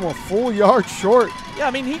mark him a full yard short. Yeah,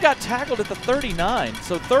 I mean, he got tackled at the 39,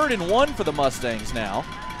 so 3rd and 1 for the Mustangs now.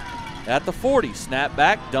 At the 40, snap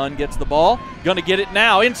back, Dunn gets the ball, gonna get it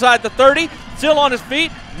now, inside the 30, still on his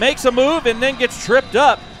feet, makes a move and then gets tripped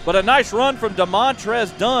up, but a nice run from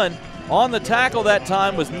DeMontrez Dunn. On the tackle that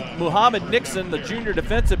time was Muhammad Nixon, the junior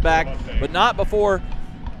defensive back, but not before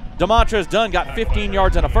DeMontrez Dunn got 15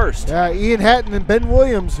 yards and a 1st. Yeah, Ian Hatton and Ben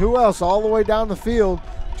Williams, who else, all the way down the field,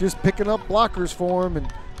 just picking up blockers for him,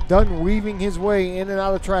 and Dunn weaving his way in and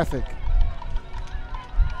out of traffic.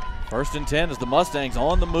 1st and 10 as the Mustangs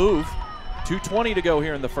on the move. 2:20 to go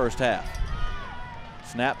here in the 1st half.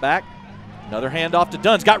 Snap back. Another handoff to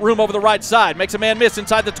Dunn's got room over the right side. Makes a man miss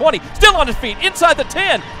inside the 20. Still on his feet. Inside the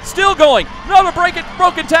 10. Still going. Another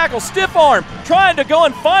broken tackle. Stiff arm. Trying to go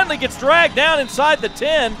and finally gets dragged down inside the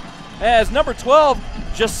 10 as number 12,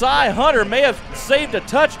 Josiah Hunter, may have saved a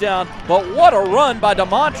touchdown. But what a run by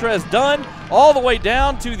DeMontrez Dunn all the way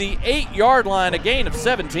down to the 8-yard line. A gain of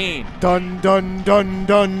 17. Dun, dun, dun,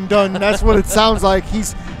 dun, dun. That's what it sounds like.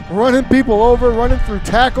 He's running people over, running through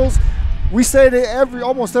tackles. We say it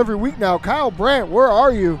almost every week now. Kyle Brandt, where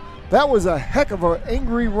are you? That was a heck of an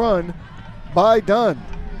angry run by Dunn.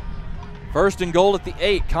 First and goal at the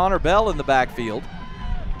 8. Connor Bell in the backfield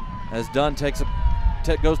as Dunn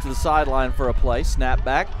goes to the sideline for a play. Snap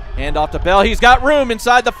back, hand off to Bell. He's got room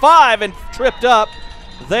inside the 5 and tripped up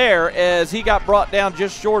there as he got brought down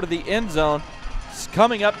just short of the end zone.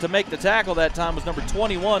 Coming up to make the tackle that time was number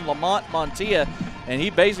 21, Lamont Montia, and he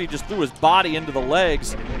basically just threw his body into the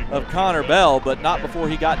legs of Connor Bell, but not before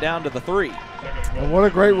he got down to the 3. And what a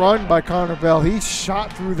great run by Connor Bell. He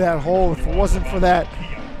shot through that hole. If it wasn't for that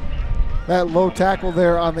low tackle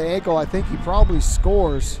there on the ankle, I think he probably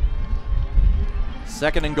scores.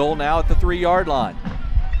 Second and goal now at the 3-yard line.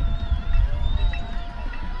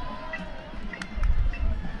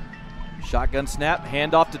 Shotgun snap,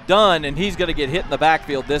 handoff to Dunn, and he's going to get hit in the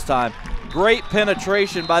backfield this time. Great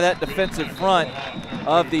penetration by that defensive front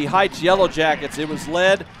of the Heights Yellowjackets. It was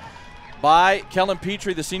led by Kellen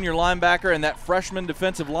Petrie, the senior linebacker, and that freshman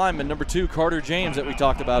defensive lineman, number 2, Carter James, that we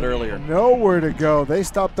talked about earlier. Nowhere to go. They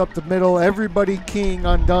stopped up the middle. Everybody keying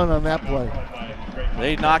on Dunn on that play.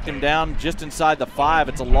 They knocked him down just inside the 5.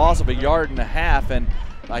 It's a loss of 1.5 yards, and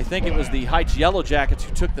I think it was the Heights Yellowjackets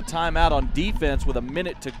who took the timeout on defense with a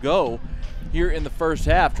minute to go here in the first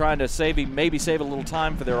half, trying to maybe save a little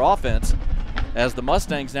time for their offense, as the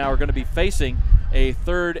Mustangs now are going to be facing a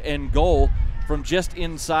 3rd and goal from just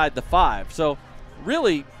inside the 5. So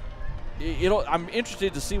really, I'm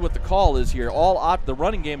interested to see what the call is here. The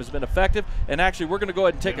running game has been effective, and actually we're going to go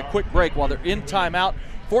ahead and take a quick break while they're in timeout.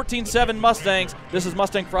 14-7 Mustangs. This is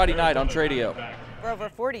Mustang Friday Night on Tradio. For over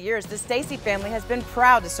 40 years, the Stacy family has been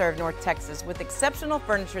proud to serve North Texas with exceptional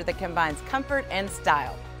furniture that combines comfort and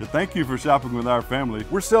style. And thank you for shopping with our family.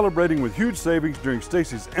 We're celebrating with huge savings during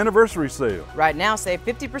Stacy's anniversary sale. Right now, save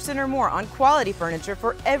 50% or more on quality furniture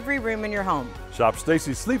for every room in your home. Shop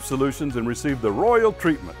Stacy's Sleep Solutions and receive the royal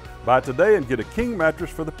treatment. Buy today and get a king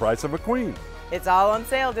mattress for the price of a queen. It's all on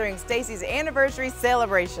sale during Stacy's anniversary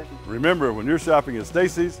celebration. Remember, when you're shopping at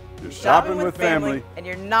Stacy's, you're shopping with family. And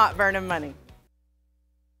you're not burning money.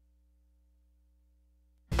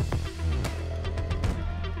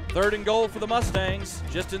 Third and goal for the Mustangs,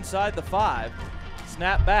 just inside the 5.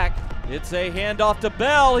 Snap back. It's a handoff to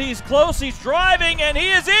Bell. He's close. He's driving, and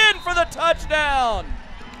he is in for the touchdown.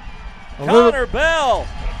 Connor Bell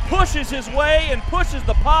pushes his way and pushes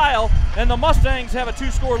the pile, and the Mustangs have a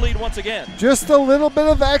 2-score lead once again. Just a little bit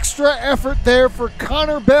of extra effort there for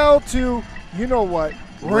Connor Bell to, you know what,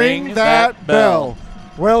 ring that bell.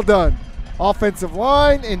 Well done. Offensive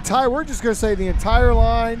line, we're just going to say the entire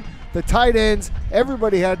line, the tight ends,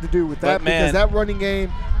 everybody had to do with that because that running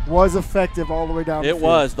game was effective all the way down the field. It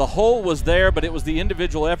was. The hole was there, but it was the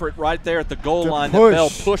individual effort right there at the goal line that Bell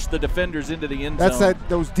pushed the defenders into the end zone. That's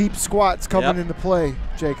those deep squats coming into play,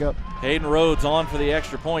 Jacob. Hayden Rhodes on for the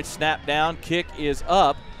extra point. Snap down. Kick is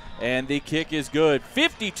up, and the kick is good.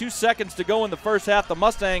 52 seconds to go in the first half. The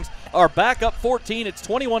Mustangs are back up 14. It's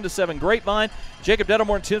 21-7 Grapevine. Jacob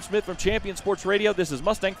Dettemore and Tim Smith from Champion Sports Radio. This is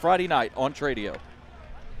Mustang Friday Night on Tradio.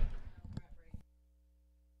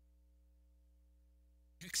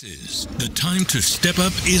 The time to step up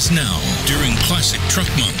is now during Classic Truck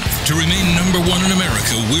Month. To remain #1 in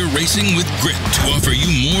America, we're racing with grit to offer you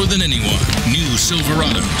more than anyone. New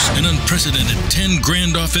Silverados, an unprecedented 10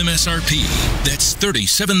 grand off MSRP. That's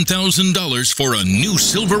 $37,000 for a new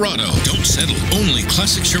Silverado. Don't settle. Only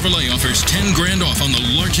Classic Chevrolet offers 10 grand off on the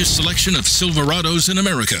largest selection of Silverados in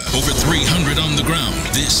America. Over 300 on the ground.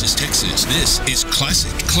 This is Texas. This is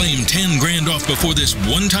Classic. Claim 10 grand off before this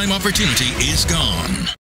one-time opportunity is gone.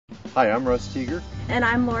 Hi, I'm Russ Teeger. And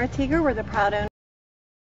I'm Laura Teeger. We're the proud owners.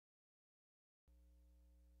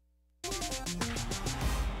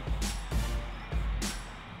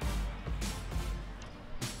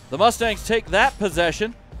 The Mustangs take that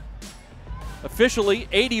possession. Officially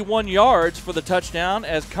 81 yards for the touchdown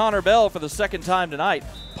as Connor Bell, for the second time tonight,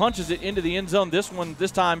 punches it into the end zone.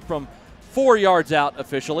 This time from 4 yards out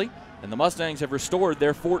officially. And the Mustangs have restored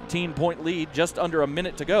their 14-point lead, just under a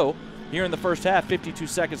minute to go here in the first half, 52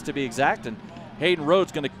 seconds to be exact. And Hayden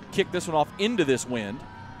Rhodes going to kick this one off into this wind.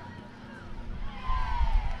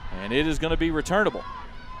 And it is going to be returnable.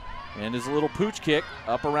 And his little pooch kick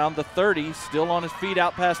up around the 30, still on his feet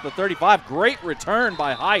out past the 35. Great return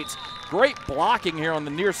by Heights. Great blocking here on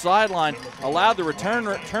the near sideline. Allowed the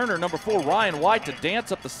returner, number 4, Ryan White, to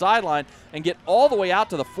dance up the sideline and get all the way out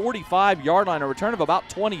to the 45-yard line, a return of about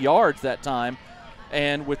 20 yards that time.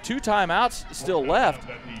 And with 2 timeouts still left,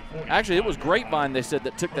 actually it was Grapevine, they said,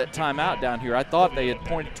 that took that timeout down here. I thought they had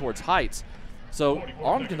pointed towards Heights. So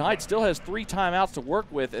Arlington Heights still has 3 timeouts to work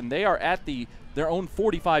with, and they are at their own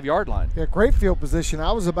 45-yard line. Yeah, great field position.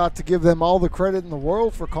 I was about to give them all the credit in the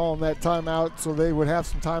world for calling that timeout so they would have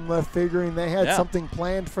some time left, figuring they had something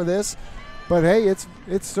planned for this. But, hey, it's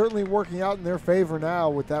certainly working out in their favor now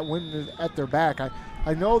with that win at their back.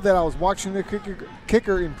 I know that I was watching the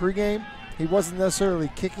kicker in pregame. He wasn't necessarily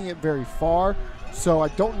kicking it very far, so I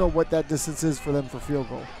don't know what that distance is for them for field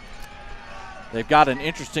goal. They've got an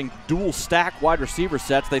interesting dual stack wide receiver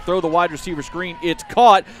sets. They throw the wide receiver screen. It's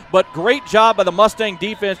caught, but great job by the Mustang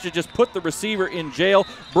defense to just put the receiver in jail.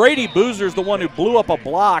 Brady Boozer's the one who blew up a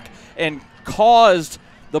block and caused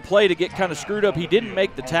the play to get kind of screwed up. He didn't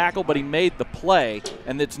make the tackle, but he made the play,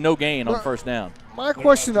 and it's no gain on first down. My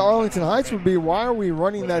question to Arlington Heights would be, why are we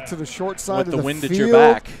running that to the short side of the field? With the wind at your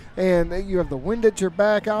back. And you have the wind at your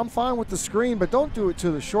back. I'm fine with the screen, but don't do it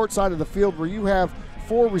to the short side of the field where you have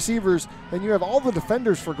 4 receivers and you have all the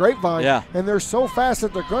defenders for Grapevine, and they're so fast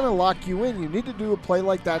that they're going to lock you in. You need to do a play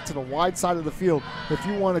like that to the wide side of the field if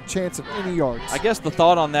you want a chance of any yards. I guess the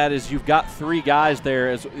thought on that is you've got 3 guys there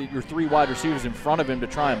as your 3 wide receivers in front of him to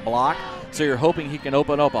try and block, so you're hoping he can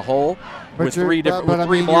open up a hole with 3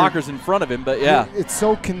 blockers in front of him. But it's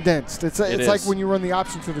so condensed. It's like when you run the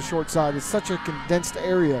option to the short side. It's such a condensed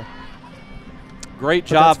area. Great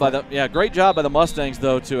job by the Mustangs,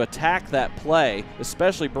 though, to attack that play,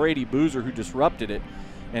 especially Brady Boozer, who disrupted it,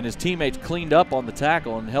 and his teammates cleaned up on the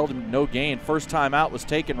tackle and held him to no gain. First timeout was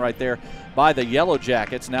taken right there by the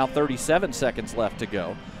Yellowjackets. Now 37 seconds left to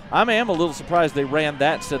go. I am a little surprised they ran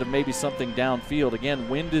that instead of maybe something downfield. Again,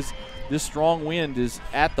 this strong wind is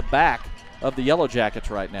at the back of the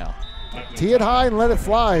Yellowjackets right now. Tee it high and let it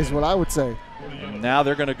fly is what I would say. And now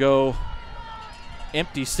they're going to go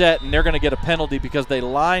empty set, and they're going to get a penalty because they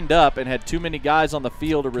lined up and had too many guys on the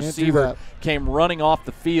field. A receiver came running off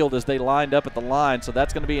the field as they lined up at the line, so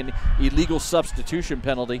that's going to be an illegal substitution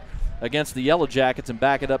penalty against the Yellowjackets and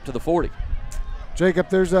back it up to the 40. Jacob,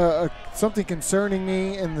 there's something concerning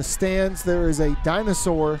me in the stands. There is a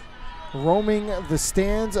dinosaur roaming the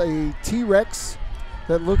stands, a T-Rex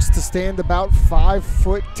that looks to stand about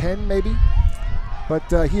 5'10" maybe,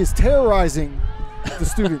 but he is terrorizing the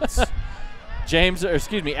students.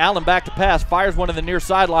 Allen back to pass, fires one to the near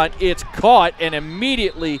sideline. It's caught, and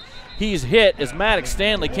immediately he's hit as Maddox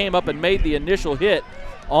Stanley came up and made the initial hit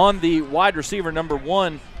on the wide receiver, number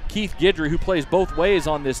 1, Keith Guidry, who plays both ways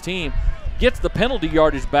on this team. Gets the penalty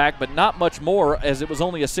yardage back, but not much more, as it was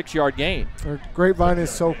only a 6-yard gain. Grapevine is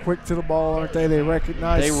so quick to the ball, aren't they? They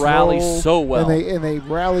recognize, they rally so well, and they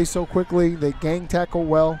rally so quickly. They gang tackle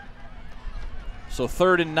well. So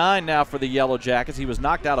 3rd and 9 now for the Yellowjackets. He was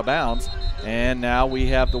knocked out of bounds, and now we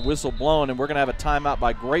have the whistle blown, and we're going to have a timeout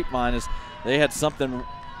by Grapevine as they had something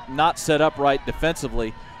not set up right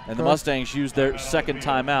defensively, and the Mustangs used their 2nd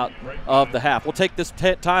timeout of the half. We'll take this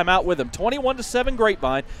timeout with them. 21-7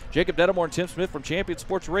 Grapevine. Jacob Dedamore and Tim Smith from Champion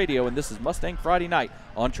Sports Radio, and this is Mustang Friday Night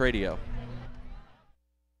on Tradio.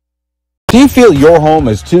 Do you feel your home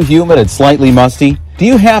is too humid and slightly musty? Do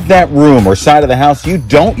you have that room or side of the house you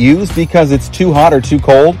don't use because it's too hot or too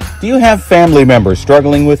cold? Do you have family members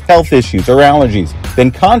struggling with health issues or allergies? Then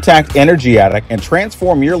contact Energy Attic and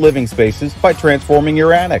transform your living spaces by transforming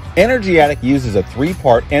your attic. Energy Attic uses a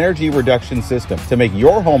 3-part energy reduction system to make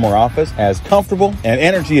your home or office as comfortable and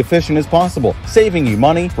energy efficient as possible, saving you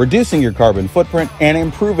money, reducing your carbon footprint, and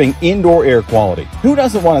improving indoor air quality. Who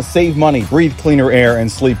doesn't want to save money, breathe cleaner air,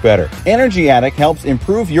 and sleep better? Energy Attic helps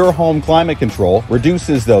improve your home climate control,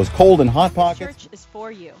 reduces those cold and hot pockets. Church is for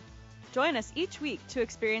you. Join us each week to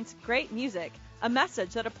experience great music, a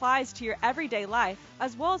message that applies to your everyday life,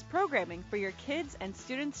 as well as programming for your kids and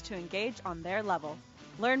students to engage on their level.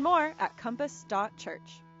 Learn more at compass.church.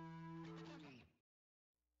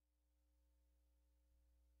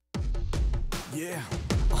 Yeah,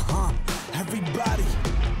 everybody.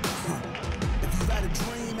 If you've had a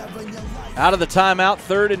dream ever in your life. Out of the timeout,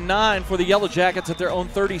 3rd and 9 for the Yellowjackets at their own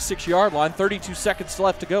 36-yard line. 32 seconds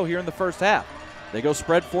left to go here in the first half. They go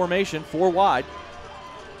spread formation, 4 wide.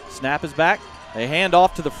 Snap is back. They hand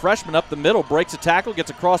off to the freshman up the middle, breaks a tackle, gets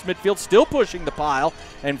across midfield, still pushing the pile,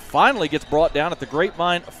 and finally gets brought down at the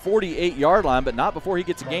Grapevine 48-yard line, but not before he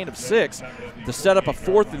gets a gain of 6 to set up a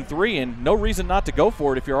 4th and 3, and no reason not to go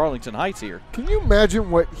for it if you're Arlington Heights here. Can you imagine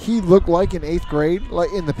what he looked like in 8th grade,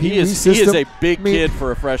 like in the PE system? He is a big kid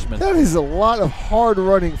for a freshman. That is a lot of hard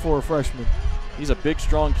running for a freshman. He's a big,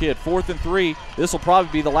 strong kid. 4th and 3. This will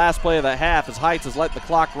probably be the last play of the half as Heights has let the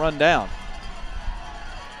clock run down.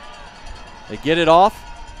 They get it off.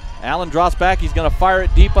 Allen drops back. He's going to fire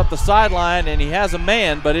it deep up the sideline, and he has a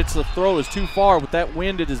man, but the throw is too far with that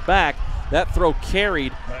wind at his back. That throw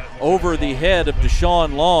carried over the head of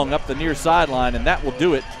Deshaun Long up the near sideline, and that will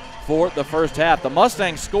do it for the first half. The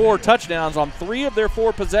Mustangs score touchdowns on 3 of their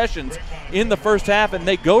 4 possessions in the first half, and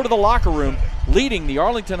they go to the locker room leading the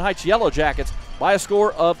Arlington Heights Yellowjackets by a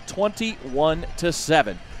score of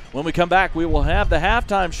 21-7. When we come back, we will have the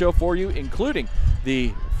halftime show for you, including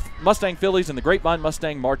the Mustang Phillies and the Grapevine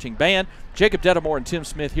Mustang Marching Band. Jacob Dettamore and Tim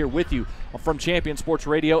Smith here with you from Champion Sports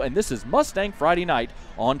Radio, and this is Mustang Friday Night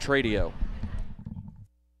on Tradio.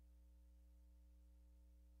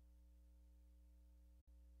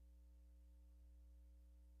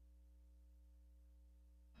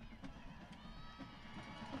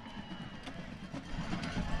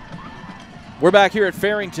 We're back here at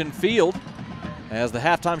Farrington Field as the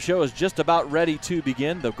halftime show is just about ready to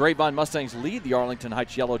begin. The Grapevine Mustangs lead the Arlington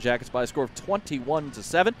Heights Yellowjackets by a score of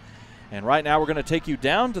 21-7. And right now we're going to take you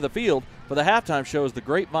down to the field for the halftime show as the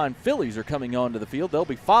Grapevine Phillies are coming onto the field. They'll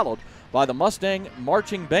be followed by the Mustang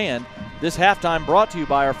Marching Band. This halftime brought to you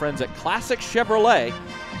by our friends at Classic Chevrolet.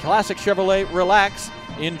 Classic Chevrolet, relax,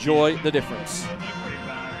 enjoy the difference.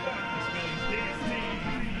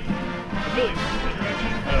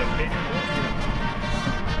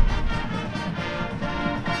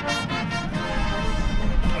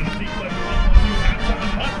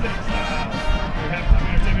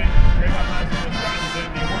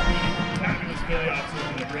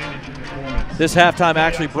 This halftime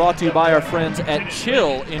actually brought to you by our friends at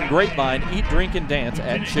Chill in Grapevine. Eat, drink, and dance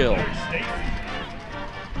at Chill. Captain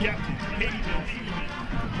Katie Bilsey,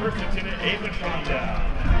 First Lieutenant Ava Shondown,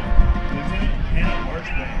 Lieutenant Hannah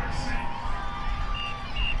Marchbanks.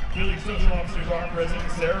 Philly Social Officers are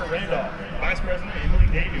President Sarah Randolph, Vice President Emily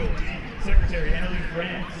Daniel, Secretary Annalie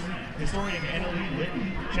France, Historian Annalie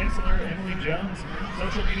Litton, Chancellor Emily Jones,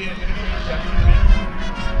 Social Media Administrator Jacqueline Manning,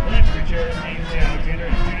 Philanthropy Chair Ainsley Alexander,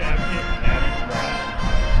 and Student Advocate Abby Brown.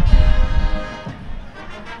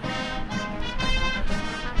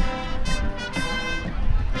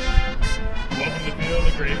 Welcome to the field,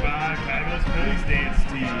 the Grapevine Fabulous Phillies Dance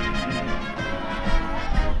Team.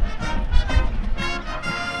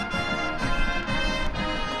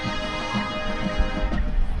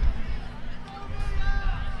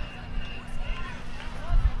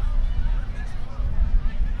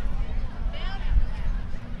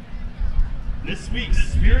 This week's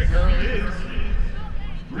Spirit Girl is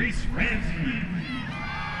Reese Ramsey.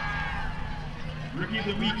 Rookie of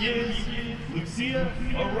the Week is Lucia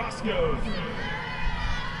Orozco.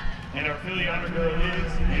 And our Philly Honor Girl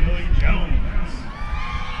is Emily Jones.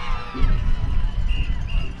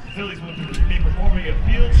 The Phillies will be performing a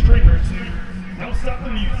field stringer to Don't Stop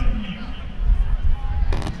the Music.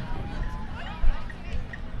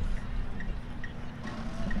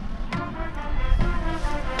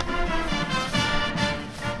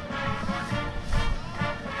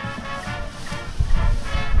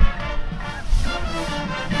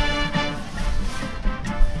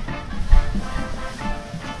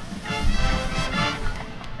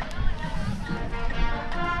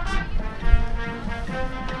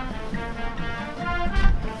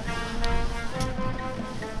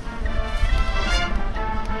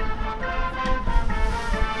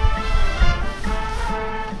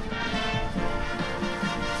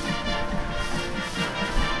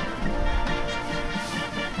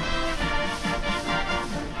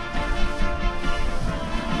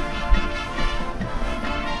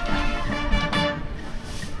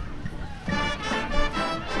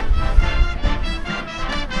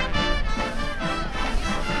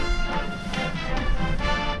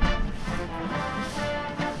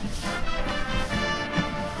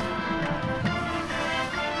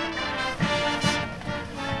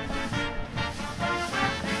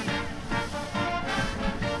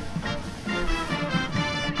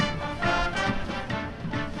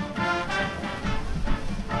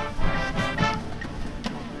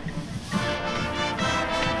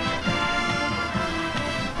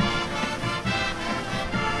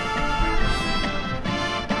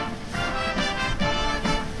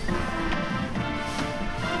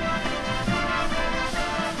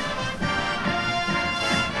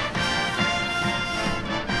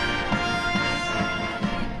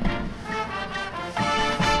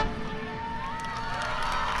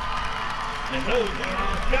 And those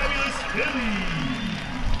are Fabulous Phillies.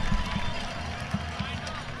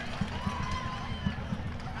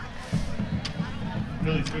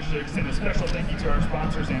 Phillies wish to extend a special thank you to our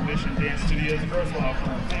sponsors, Ambition Dance Studios, Gross Law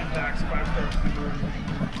Firm, Sandpax, 5-Star Super,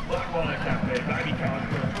 Black Walnut Cafe, Ivy College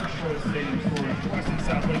Club, First Choice Stadium Storage, West and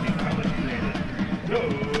South Lincoln College Created. Go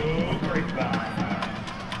Grapevine!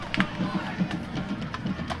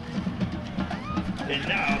 And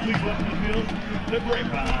now, please welcome to the field, the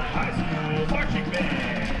Grapevine High School Marching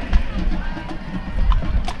Band.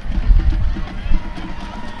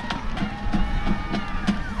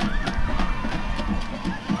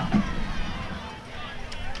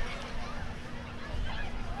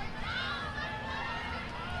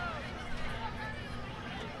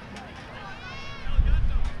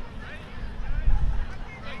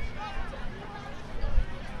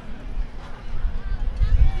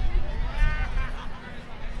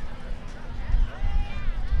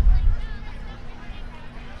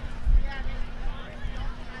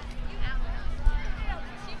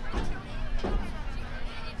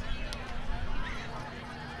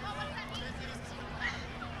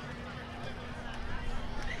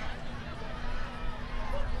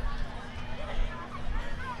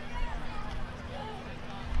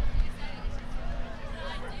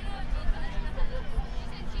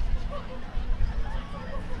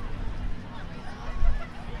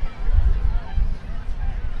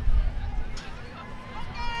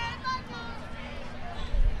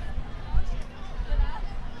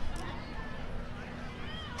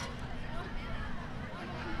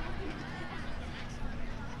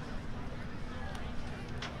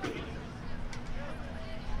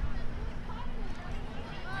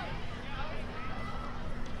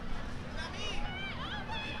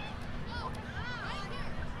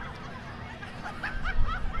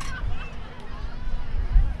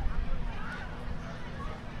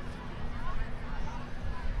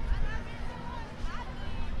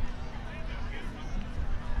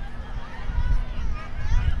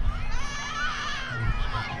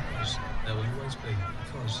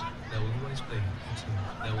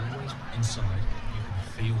 Inside, you can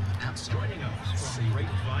feel the outside. Joining us from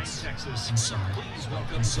Grapevine, Texas. Inside, please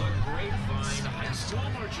welcome inside. The Grapevine High School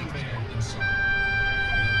Marching Band. Inside.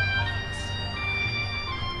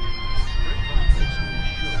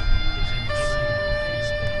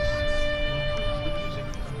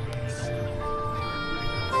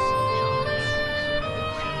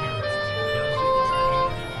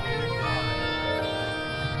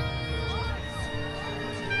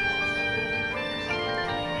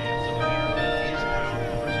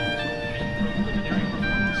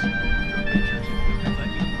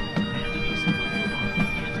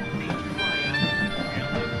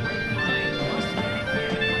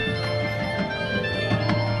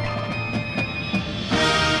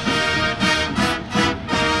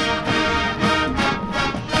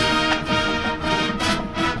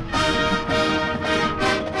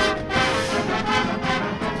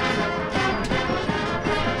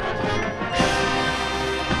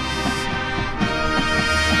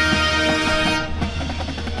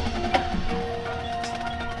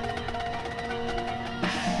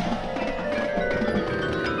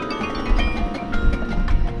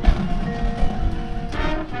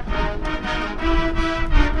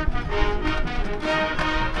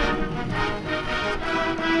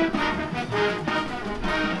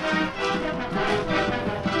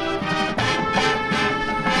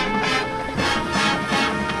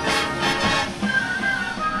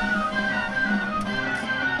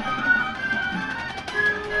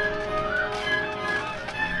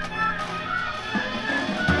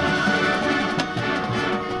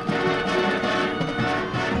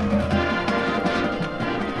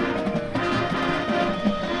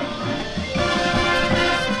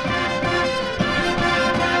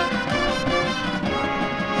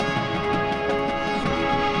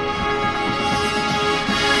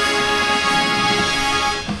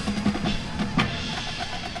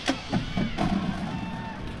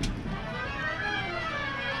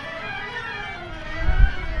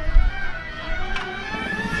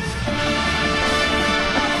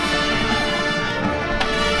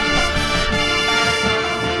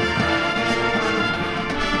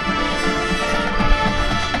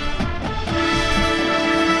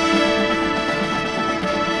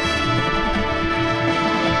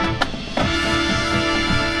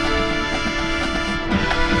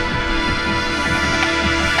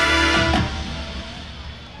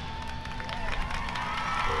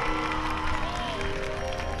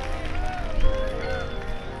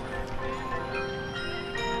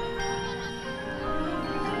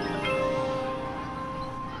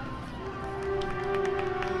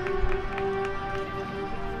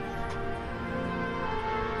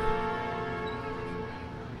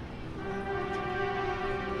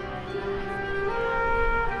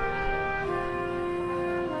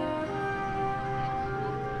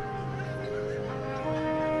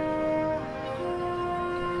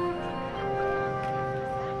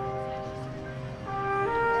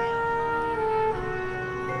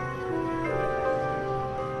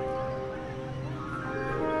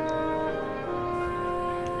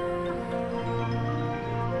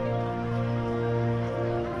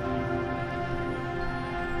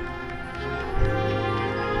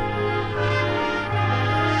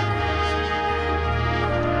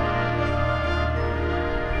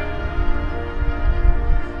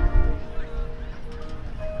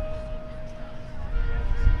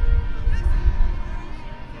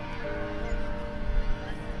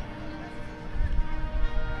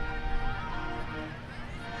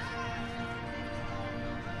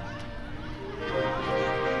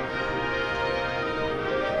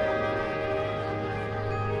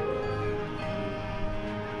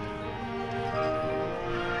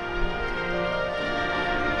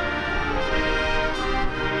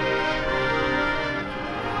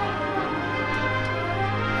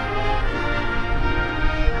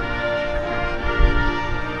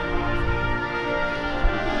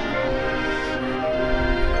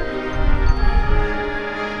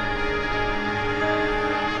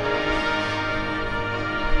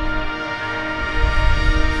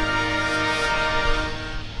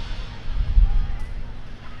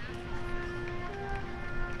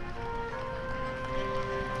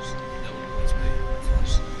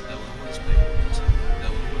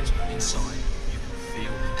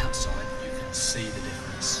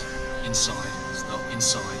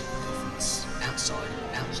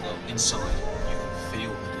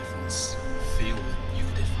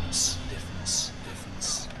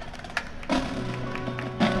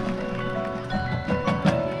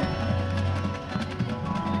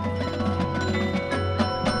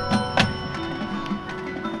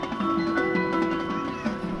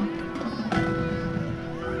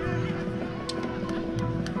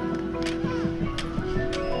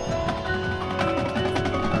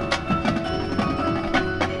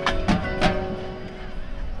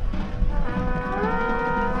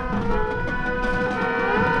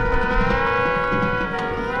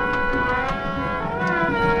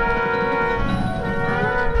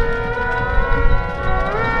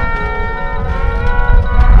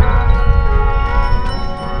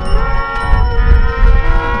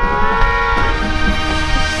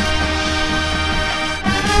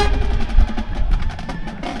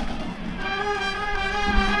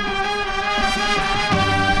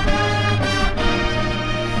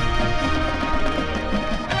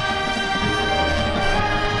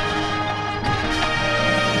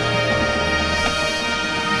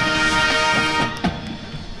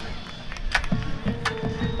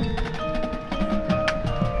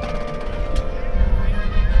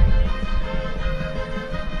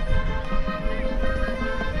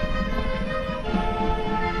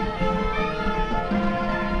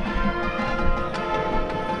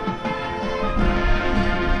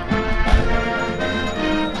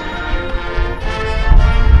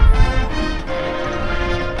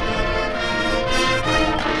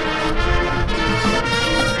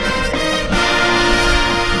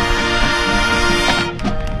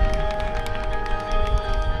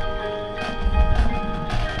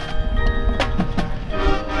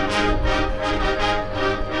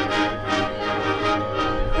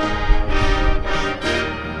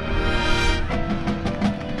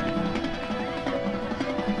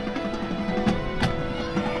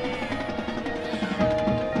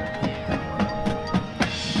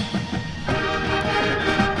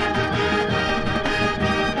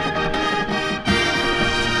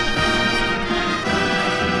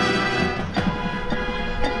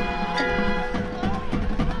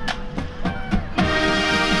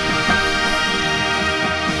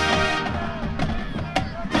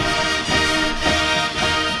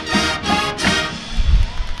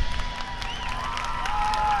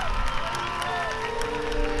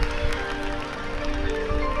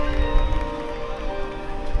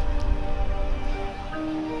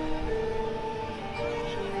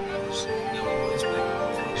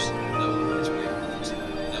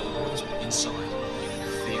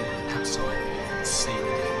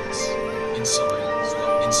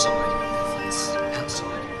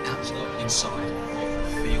 inside.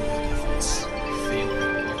 Feel the difference. Feel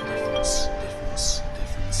the difference.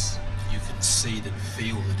 Difference. You can see and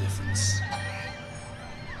feel the difference.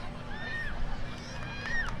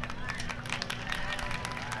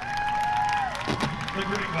 The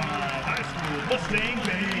Grapevine High School Mustang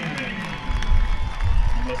Band.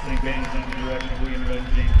 The Mustang Band is under the direction of William Rose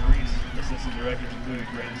James Reese. Assistant directors include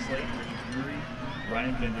Brandon Slate, Richard Drury,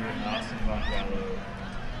 Ryan Bender, and Austin Von Gallo.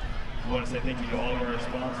 I want to say thank you to all of our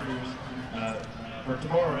sponsors. For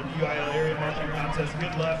tomorrow in the UIL area marching contest,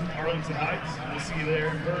 good luck, Arlington Heights. We'll see you there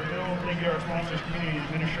in Burtville. Thank you to our sponsors, community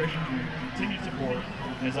administration, for your continued support.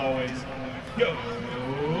 And as always, go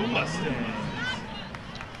Mustangs!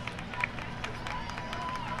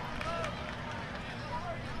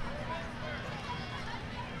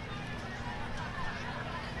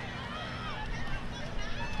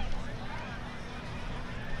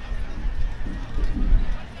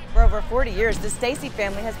 For over 40 years, the Stacy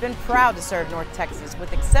family has been proud to serve North Texas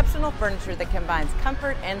with exceptional furniture that combines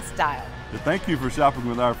comfort and style. To thank you for shopping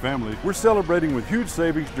with our family, we're celebrating with huge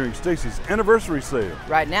savings during Stacy's anniversary sale.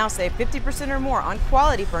 Right now, save 50% or more on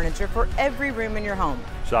quality furniture for every room in your home.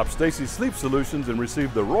 Shop Stacy's Sleep Solutions and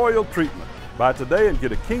receive the royal treatment. Buy today and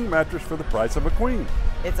get a king mattress for the price of a queen.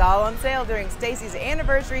 It's all on sale during Stacy's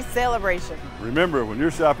anniversary celebration. Remember, when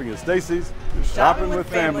you're shopping at Stacy's, you're shopping with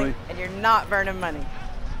family. And you're not burning money.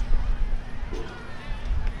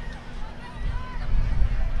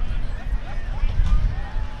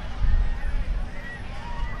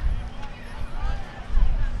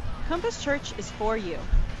 Compass Church is for you.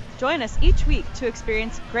 Join us each week to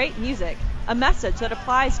experience great music, a message that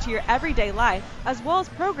applies to your everyday life, as well as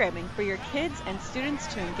programming for your kids and students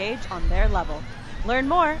to engage on their level. Learn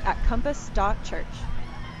more at compass.church.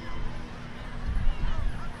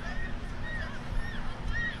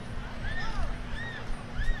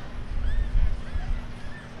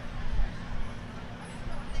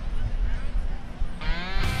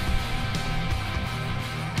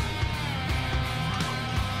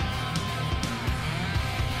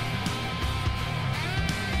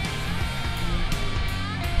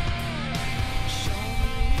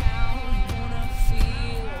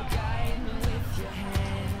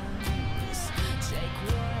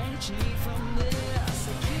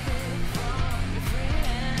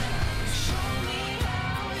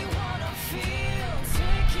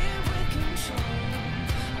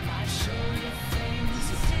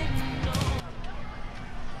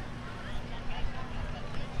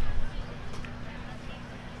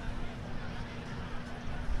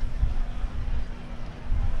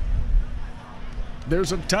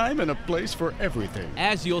 There's a time and a place for everything.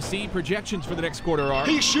 As you'll see, projections for the next quarter are...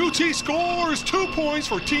 He shoots, he scores! 2 points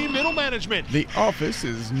for team middle management. The office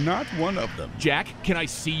is not one of them. Jack, can I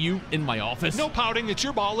see you in my office? No pouting, it's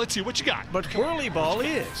your ball. Let's see what you got. But whirly ball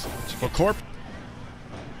is. For corp.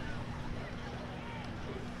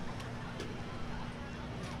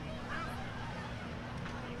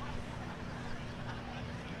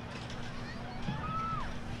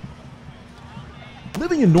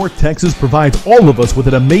 Living in North Texas provides all of us with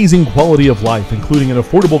an amazing quality of life, including an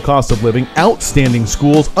affordable cost of living, outstanding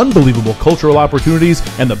schools, unbelievable cultural opportunities,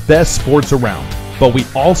 and the best sports around. But we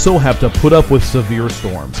also have to put up with severe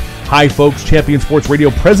storms. Hi folks, Champion Sports Radio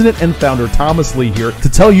President and Founder Thomas Lee here to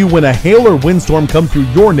tell you when a hail or windstorm come through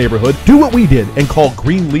your neighborhood, do what we did and call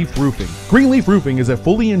Greenleaf Roofing. Greenleaf Roofing is a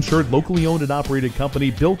fully insured, locally owned and operated company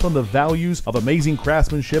built on the values of amazing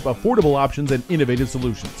craftsmanship, affordable options, and innovative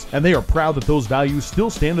solutions. And they are proud that those values still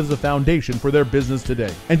stand as a foundation for their business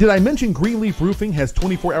today. And did I mention Greenleaf Roofing has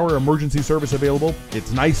 24-hour emergency service available?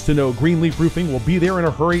 It's nice to know Greenleaf Roofing will be there in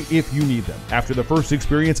a hurry if you need them. After the first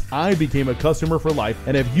experience, I became a customer for life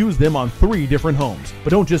and have used them on 3 different homes.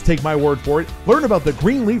 But don't just take my word for it. Learn about the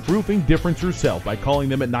Greenleaf Roofing difference yourself by calling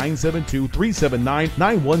them at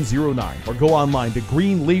 972-379-9109 or go online to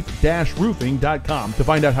greenleaf-roofing.com to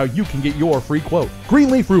find out how you can get your free quote.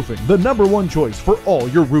 Greenleaf Roofing, the #1 choice for all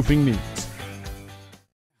your roofing needs.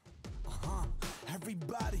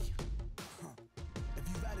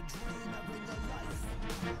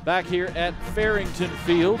 Back here at Farrington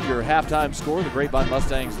Field, your halftime score, the Grapevine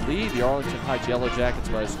Mustangs lead the Arlington Heights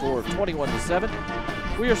Yellowjackets by a score of 21-7.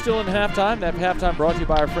 We are still in halftime. That halftime brought to you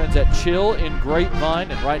by our friends at Chill in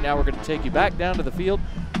Grapevine. And right now we're going to take you back down to the field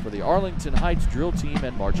for the Arlington Heights drill team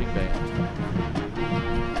and marching band.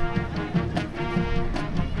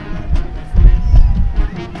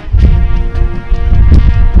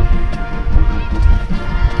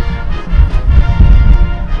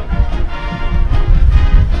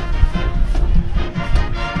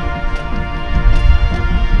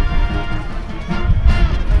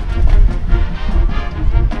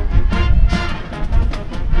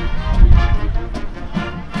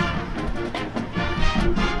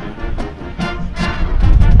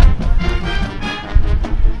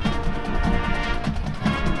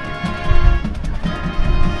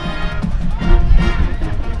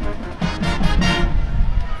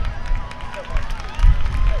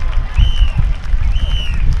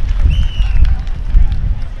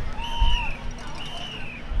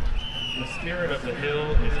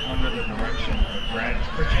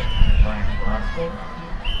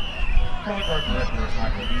 Color Guard Director is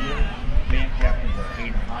Michael Wheeler. Band Captains are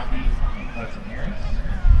Hayden Hockey and Hudson Harris.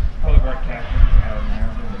 Color Guard Captains are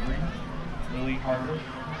Marilyn LeBrie, Lily Hardwick,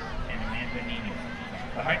 and Amanda Nino.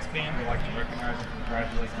 The Heights Band would like to recognize and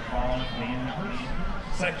congratulate the following band members.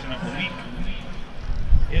 Section of the week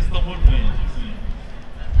is the Woodwinds.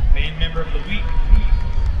 Band member of the week,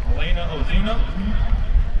 Elena Ozuna.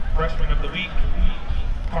 Freshman of the week,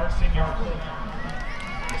 Carson Yarbrough.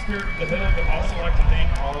 The Spirit of the Hill would also like to thank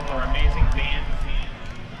all of our amazing band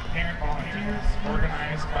parent volunteers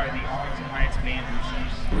organized by the Arlington Heights Band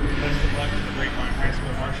Boosters. Best of luck to the Grapevine High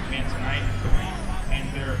School Marching Band tonight and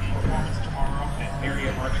their performance tomorrow at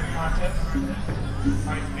Area Marching Contest.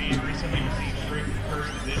 Heights Band recently received strict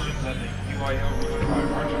first divisions at the UIO Unified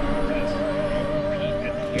Marching Contest and will compete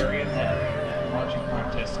at the Area Marching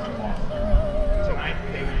Contest tomorrow. Tonight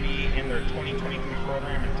they will be in their 2023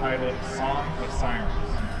 program entitled Song of Sirens,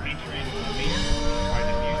 featuring Lemire by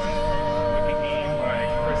the music, Pregame by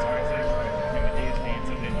Chris Isaac, and the Day's Dance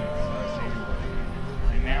of Indians.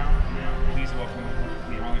 And now, please welcome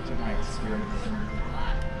the Arlington Heights Spirit.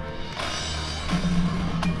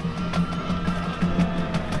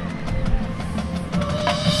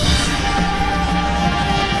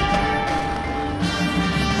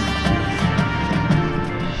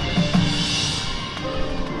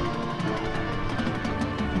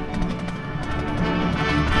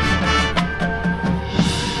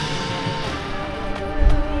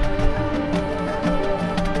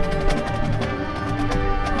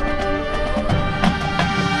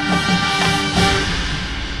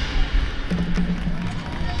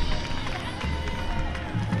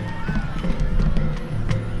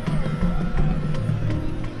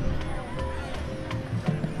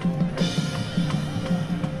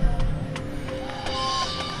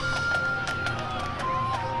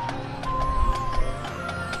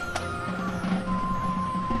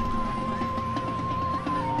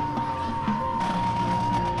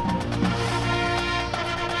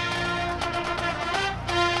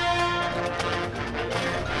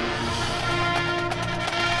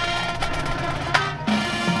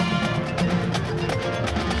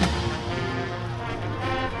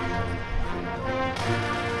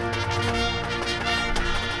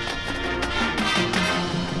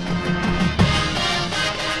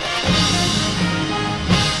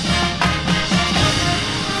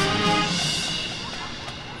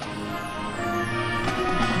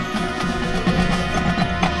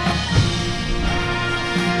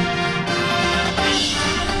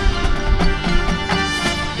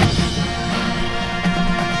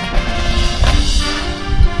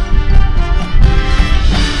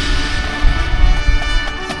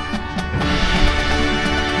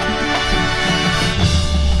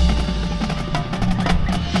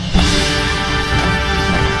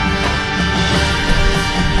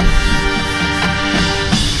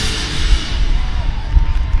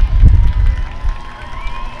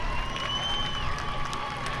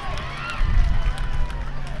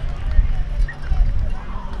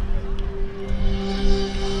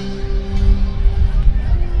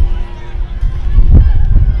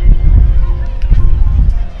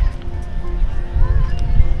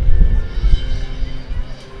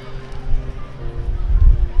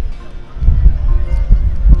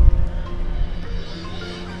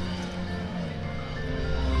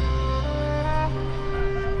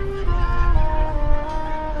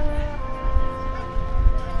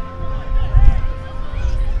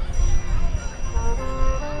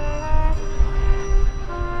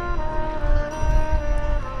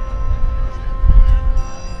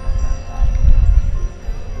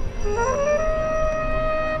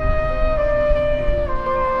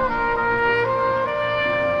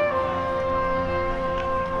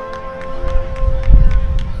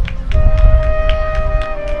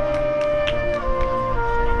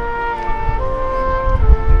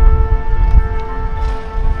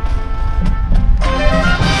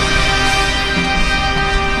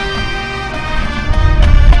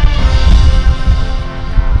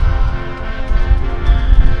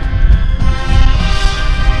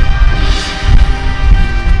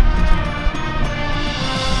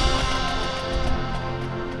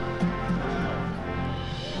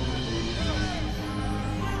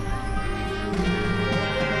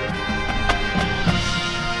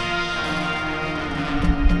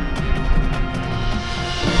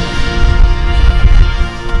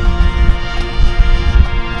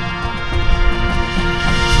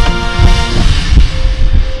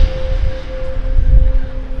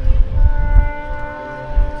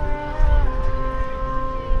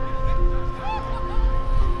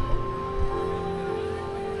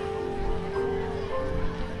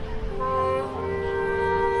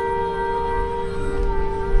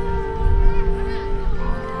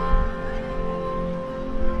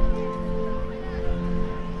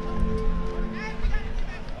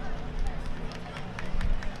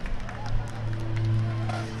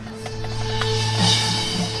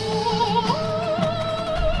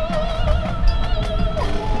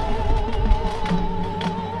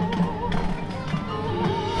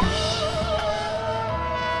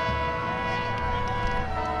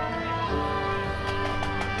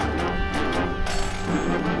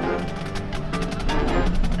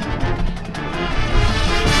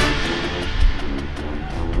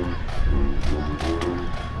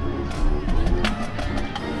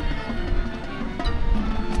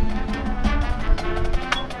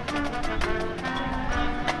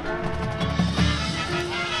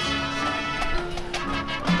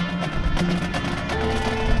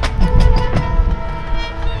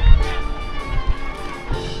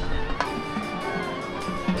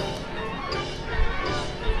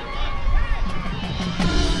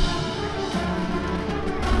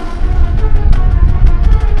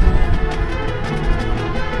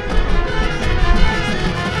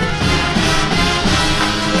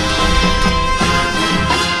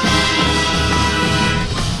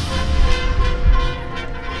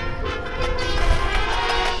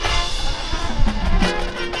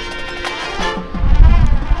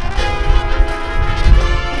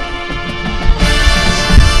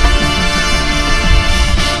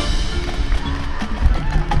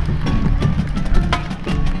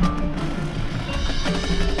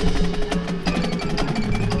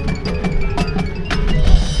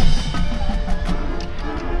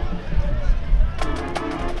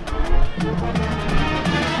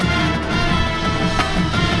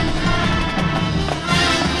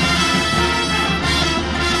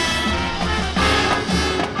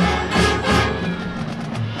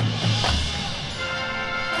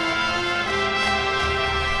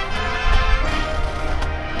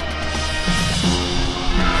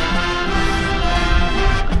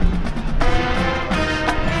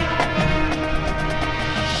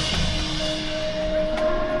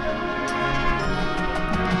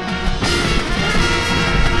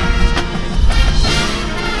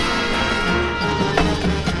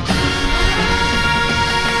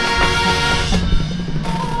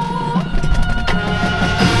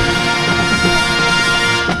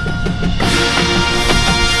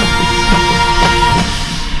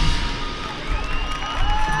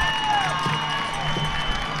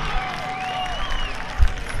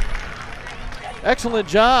 Excellent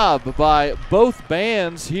job by both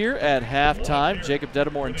bands here at halftime. Jacob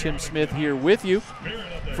Dedamore and Tim Smith here with you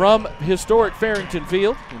from historic Farrington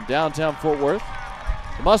Field in downtown Fort Worth.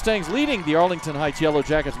 The Mustangs leading the Arlington Heights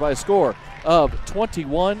Yellowjackets by a score of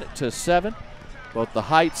 21-7. Both the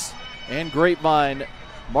Heights and Grapevine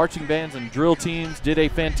marching bands and drill teams did a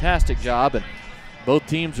fantastic job, and both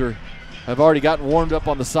teams have already gotten warmed up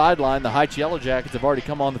on the sideline. The Heights Yellowjackets have already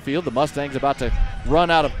come on the field. The Mustangs about to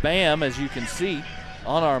run out of BAM, as you can see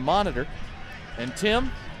on our monitor. And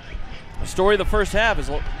Tim, the story of the first half is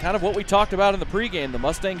kind of what we talked about in the pregame. The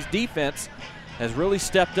Mustangs defense has really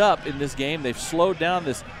stepped up in this game. They've slowed down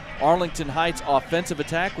this Arlington Heights offensive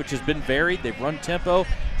attack, which has been varied. They've run tempo,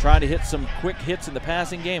 trying to hit some quick hits in the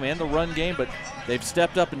passing game and the run game, but they've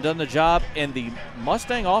stepped up and done the job, and the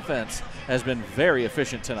Mustang offense has been very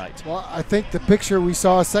efficient tonight. Well, I think the picture we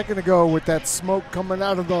saw a second ago with that smoke coming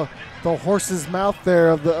out of the horse's mouth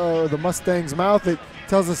there, of the Mustang's mouth, it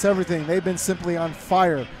tells us everything. They've been simply on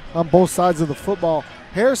fire on both sides of the football.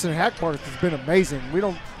 Harrison Hackbarth has been amazing.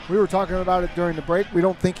 We were talking about it during the break. We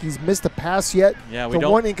don't think he's missed a pass yet. Yeah, we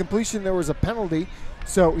don't. One incompletion, there was a penalty.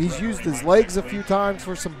 So he's used his legs a few times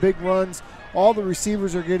for some big runs. All the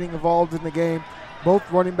receivers are getting involved in the game. Both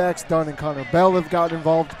running backs, Dunn and Connor Bell, have gotten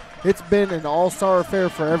involved. It's been an all-star affair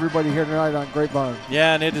for everybody here tonight on Grapevine.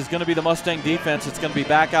 Yeah, and it is going to be the Mustang defense that's going to be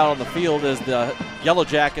back out on the field as the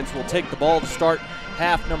Yellowjackets will take the ball to start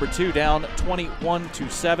half number 2, down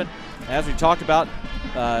 21-7. As we talked about,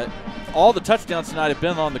 all the touchdowns tonight have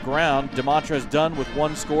been on the ground. DeMontrez Dunn with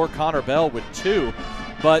 1 score, Connor Bell with 2.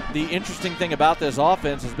 But the interesting thing about this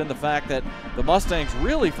offense has been the fact that the Mustangs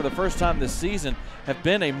really, for the first time this season, have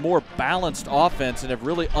been a more balanced offense and have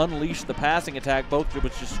really unleashed the passing attack, both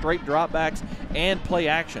with just straight dropbacks and play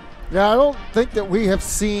action. Yeah, I don't think that we have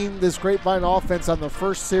seen this Grapevine offense on the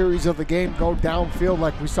first series of the game go downfield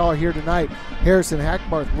like we saw here tonight. Harrison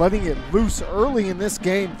Hackbarth letting it loose early in this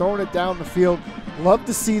game, throwing it down the field. Love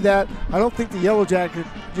to see that. I don't think the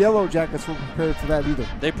Yellowjackets were prepared for that either.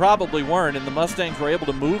 They probably weren't, and the Mustangs were able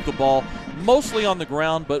to move the ball mostly on the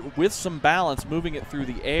ground, but with some balance, moving it through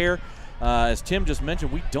the air. As Tim just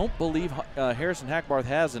mentioned, we don't believe Harrison Hackbarth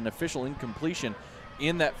has an official incompletion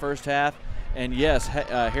in that first half. And yes,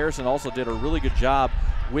 Harrison also did a really good job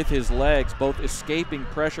with his legs, both escaping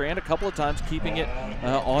pressure and a couple of times keeping it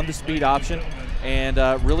on the speed option, and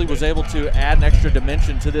really was able to add an extra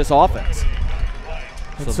dimension to this offense.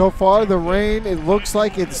 And so far, the rain, it looks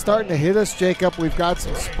like it's starting to hit us, Jacob. We've got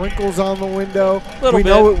some sprinkles on the window. We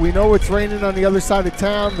know it's raining on the other side of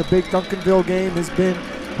town. The big Duncanville game has been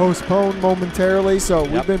postponed momentarily, so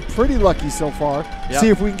we've been pretty lucky so far. See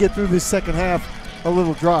if we can get through this second half a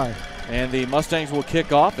little dry. And the Mustangs will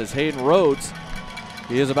kick off as Hayden Rhodes,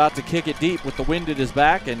 he is about to kick it deep with the wind at his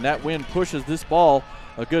back, and that wind pushes this ball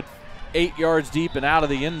a good 8 yards deep and out of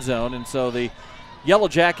the end zone. And so the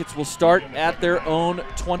Yellowjackets will start at their own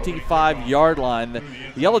 25-yard line. The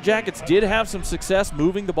Yellowjackets did have some success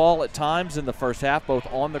moving the ball at times in the first half, both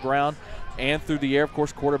on the ground and through the air. Of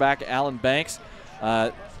course, quarterback Alan Banks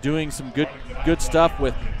doing some good stuff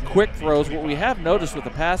with quick throws. What we have noticed with the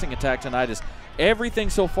passing attack tonight is everything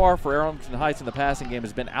so far for Arlington Heights in the passing game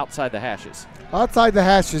has been outside the hashes. Outside the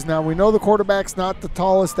hashes. Now, we know the quarterback's not the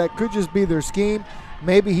tallest. That could just be their scheme.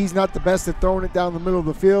 Maybe he's not the best at throwing it down the middle of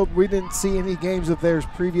the field. We didn't see any games of theirs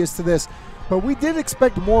previous to this. But we did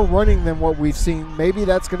expect more running than what we've seen. Maybe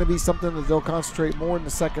that's going to be something that they'll concentrate more in the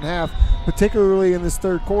second half, particularly in this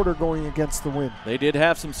third quarter going against the wind. They did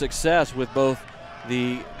have some success with both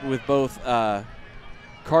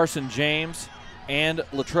Carson James and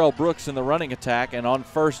Latrell Brooks in the running attack, and on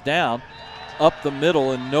first down, up the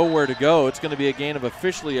middle and nowhere to go. It's going to be a gain of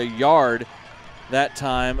officially a yard that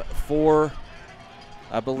time for,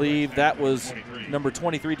 I believe that was number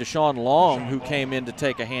 23, Deshaun Long, who came in to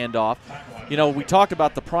take a handoff. You know, we talked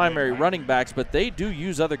about the primary running backs, but they do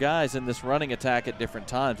use other guys in this running attack at different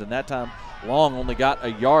times, and that time Long only got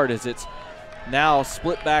a yard as it's now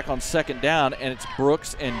split back on second down, and it's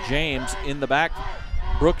Brooks and James in the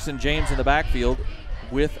backfield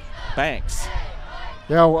with Banks.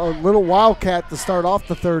 Yeah, a little wildcat to start off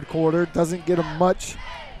the third quarter. Doesn't get him much.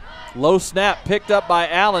 Low snap picked up by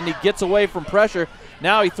Allen. He gets away from pressure.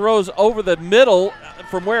 Now he throws over the middle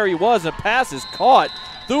from where he was, and pass is caught.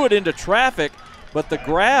 Threw it into traffic, but the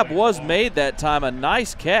grab was made that time. A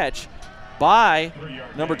nice catch by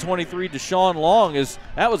number 23, Deshaun Long.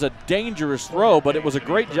 That was a dangerous throw, but it was a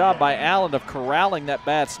great job by Allen of corralling that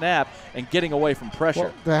bad snap and getting away from pressure.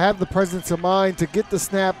 Well, to have the presence of mind to get the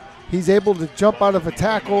snap, he's able to jump out of a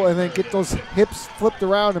tackle and then get those hips flipped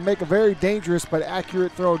around and make a very dangerous but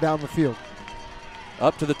accurate throw down the field.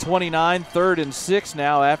 Up to the 29, 3rd and 6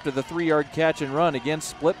 now after the 3-yard catch and run. Again,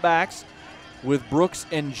 split backs with Brooks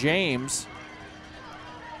and James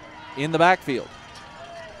in the backfield.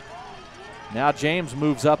 Now James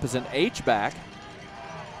moves up as an H-back.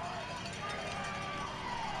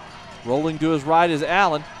 Rolling to his right is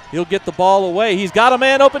Allen. He'll get the ball away. He's got a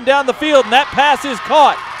man open down the field, and that pass is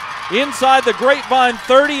caught inside the Grapevine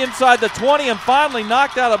 30, inside the 20, and finally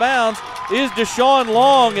knocked out of bounds is Deshaun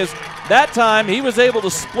Long. As that time he was able to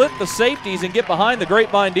split the safeties and get behind the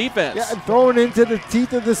Grapevine defense. Yeah, and throwing into the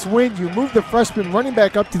teeth of this wind, you move the freshman running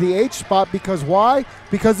back up to the H spot because why?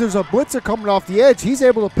 Because there's a blitzer coming off the edge. He's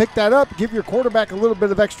able to pick that up, give your quarterback a little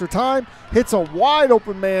bit of extra time, hits a wide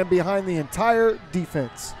open man behind the entire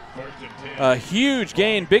defense. A huge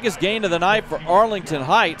gain, biggest gain of the night for Arlington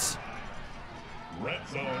Heights.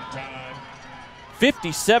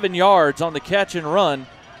 57 yards on the catch and run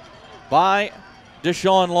by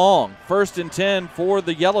Deshaun Long. 1st and 10 for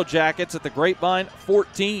the Yellowjackets at the Grapevine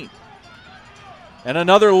 14. And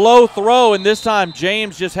another low throw, and this time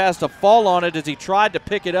James just has to fall on it as he tried to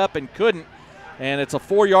pick it up and couldn't. And it's a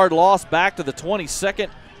 4-yard loss back to the 22nd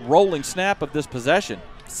rolling snap of this possession.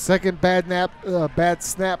 Second bad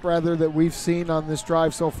snap that we've seen on this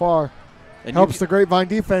drive so far. And helps the Grapevine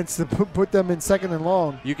defense to put them in 2nd and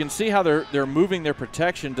long. You can see how they're moving their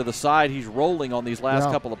protection to the side. He's rolling on these last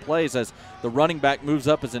couple of plays as the running back moves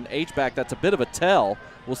up as an H-back. That's a bit of a tell.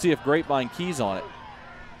 We'll see if Grapevine keys on it.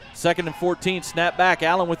 2nd and 14, snap back.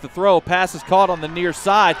 Allen with the throw. Pass is caught on the near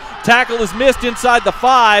side. Tackle is missed inside the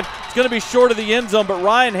 5. It's going to be short of the end zone, but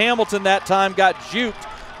Ryan Hamilton that time got juked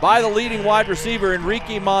by the leading wide receiver,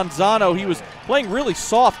 Enrique Manzano. He was playing really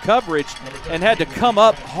soft coverage and had to come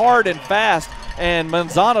up hard and fast, and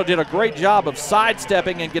Manzano did a great job of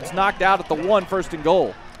sidestepping and gets knocked out at the 1, 1st and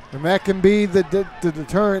goal. And that can be the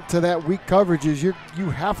deterrent to that weak coverage is you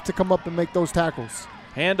have to come up and make those tackles.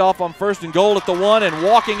 Handoff on 1st and goal at the 1, and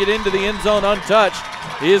walking it into the end zone untouched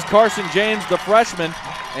is Carson James, the freshman.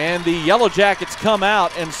 And the Yellowjackets come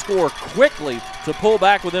out and score quickly to pull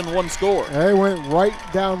back within 1 score. They went right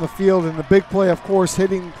down the field, and the big play, of course,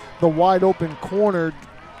 hitting the wide open corner,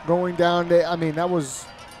 going down to, I mean, that was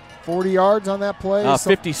 40 yards on that play.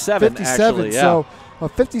 57, actually, yeah. So a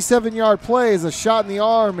 57-yard play is a shot in the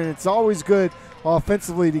arm, and it's always good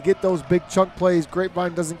offensively to get those big chunk plays.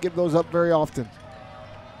 Grapevine doesn't give those up very often.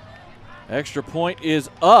 Extra point is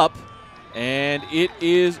up. And it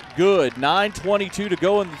is good. 9:22 to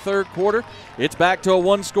go in the 3rd quarter. It's back to a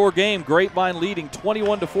 1-score game. Grapevine leading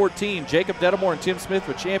 21-14. Jacob Dedamore and Tim Smith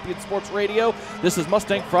with Champion Sports Radio. This is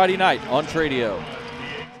Mustang Friday Night on Tradio.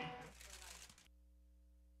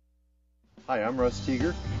 Hi, I'm Russ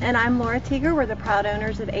Teeger. And I'm Laura Teeger. We're the proud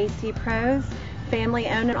owners of AC Pros,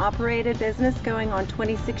 family-owned and operated business going on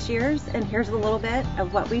 26 years. And here's a little bit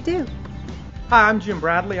of what we do. Hi, I'm Jim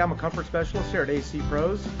Bradley. I'm a comfort specialist here at AC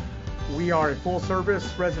Pros. We are a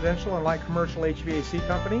full-service residential and light commercial HVAC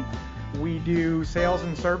company. We do sales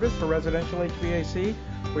and service for residential HVAC.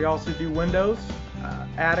 We also do windows,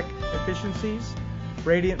 attic efficiencies,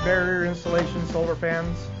 radiant barrier installation, solar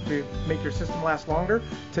fans to make your system last longer.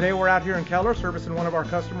 Today we're out here in Keller servicing one of our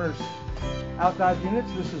customers' outside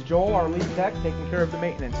units. This is Joel, our lead tech, taking care of the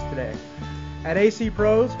maintenance today. At AC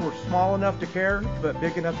Pros, we're small enough to care, but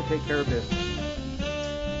big enough to take care of business.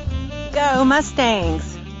 Go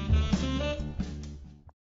Mustangs!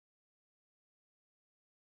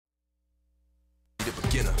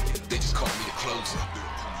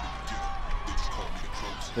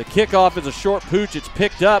 The kickoff is a short pooch. It's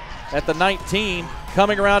picked up at the 19.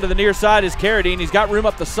 Coming around to the near side is Carradine. He's got room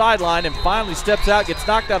up the sideline and finally steps out, gets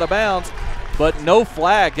knocked out of bounds, but no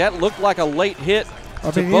flag. That looked like a late hit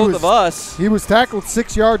to both of us. He was tackled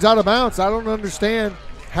 6 yards out of bounds. I don't understand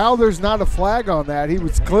how there's not a flag on that. He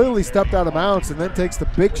was clearly stepped out of bounds and then takes the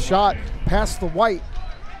big shot past the white.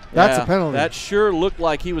 That's a penalty. That sure looked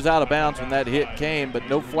like he was out of bounds when that hit came, but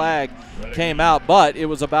no flag came out. But it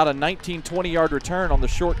was about a 19, 20-yard return on the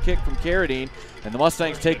short kick from Carradine, and the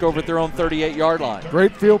Mustangs take over at their own 38-yard line.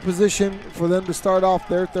 Great field position for them to start off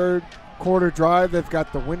their 3rd quarter drive. They've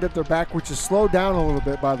got the wind at their back, which has slowed down a little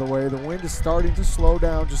bit, by the way. The wind is starting to slow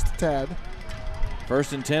down just a tad.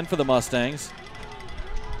 1st and 10 for the Mustangs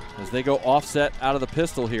as they go offset out of the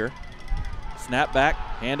pistol here. Snap back,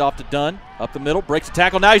 hand off to Dunn, up the middle, breaks a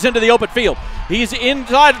tackle. Now he's into the open field. He's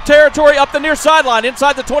inside the territory, up the near sideline,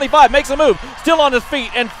 inside the 25, makes a move, still on his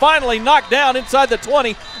feet, and finally knocked down inside the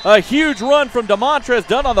 20. A huge run from DeMontrez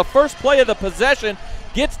Dunn on the first play of the possession.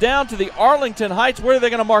 Gets down to the Arlington Heights. Where are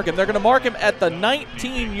they going to mark him? They're going to mark him at the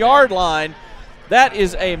 19-yard line. That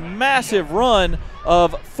is a massive run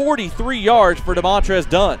of 43 yards for Demontrez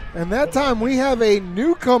Dunn. And that time we have a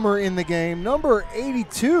newcomer in the game, number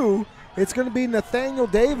 82. It's going to be Nathaniel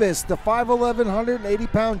Davis, the 5'11",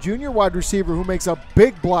 180-pound junior wide receiver who makes a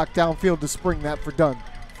big block downfield to spring that for Dunn.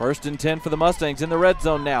 1st and 10 for the Mustangs in the red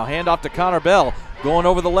zone now. Handoff to Connor Bell, going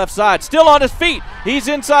over the left side, still on his feet. He's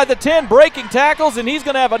inside the 10, breaking tackles, and he's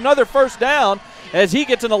going to have another first down as he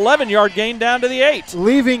gets an 11-yard gain down to the 8.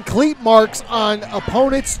 Leaving cleat marks on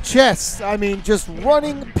opponents' chests. I mean, just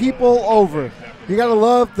running people over. You got to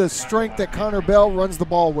love the strength that Connor Bell runs the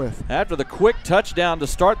ball with. After the quick touchdown to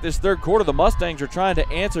start this third quarter, the Mustangs are trying to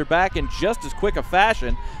answer back in just as quick a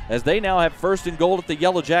fashion as they now have 1st and goal at the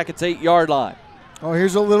Yellow Jackets' 8-yard line. Oh,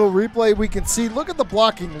 here's a little replay we can see. Look at the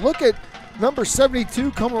blocking. Look at number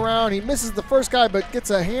 72 come around. He misses the first guy but gets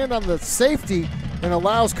a hand on the safety and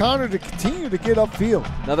allows Connor to continue to get upfield.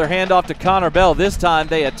 Another handoff to Connor Bell. This time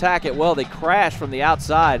they attack it well. They crash from the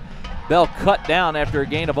outside. Bell cut down after a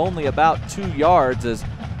gain of only about 2 yards as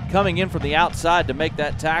coming in from the outside to make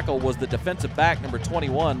that tackle was the defensive back, number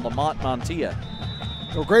 21, Lamont Montilla.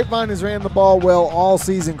 Well, Grapevine has ran the ball well all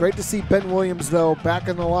season. Great to see Ben Williams, though, back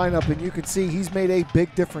in the lineup, and you can see he's made a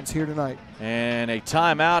big difference here tonight. And a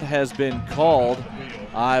timeout has been called.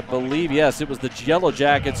 I believe, yes, it was the Yellow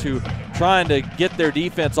Jackets who trying to get their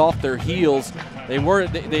defense off their heels. They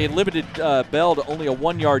limited Bell to only a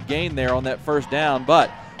 1-yard gain there on that first down,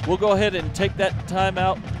 but we'll go ahead and take that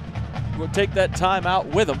timeout. We'll take that timeout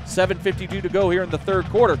with them. 7:52 to go here in the third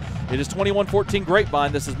quarter. It is 21-14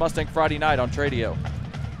 Grapevine. This is Mustang Friday Night on Tradio.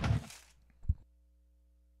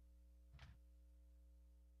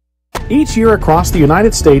 Each year across the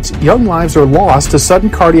United States, young lives are lost to sudden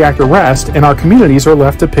cardiac arrest, and our communities are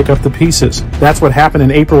left to pick up the pieces. That's what happened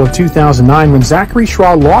in April of 2009 when Zachary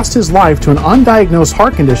Schraw lost his life to an undiagnosed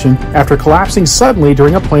heart condition after collapsing suddenly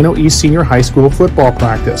during a Plano East Senior High School football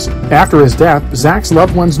practice. After his death, Zach's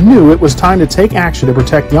loved ones knew it was time to take action to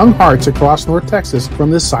protect young hearts across North Texas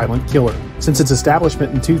from this silent killer. Since its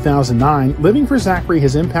establishment in 2009, Living for Zachary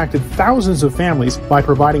has impacted thousands of families by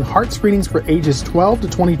providing heart screenings for ages 12 to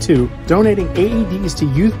 22, donating AEDs to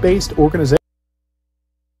youth-based organizations.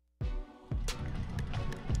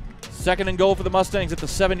 2nd and goal for the Mustangs at the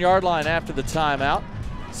 7-yard line after the timeout.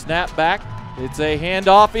 Snap back. It's a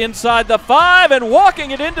handoff inside the 5, and walking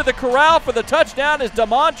it into the corral for the touchdown is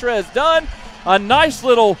Demontrez Dunn. A nice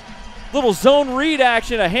little zone read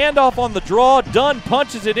action, a handoff on the draw. Dunn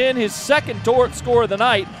punches it in, his second score of the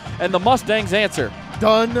night, and the Mustangs answer.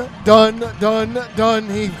 Dunn.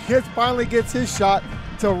 He finally gets his shot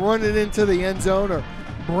to run it into the end zone or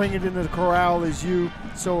bring it into the corral, as you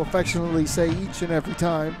so affectionately say each and every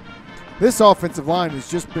time. This offensive line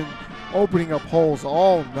has just been opening up holes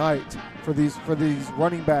all night for these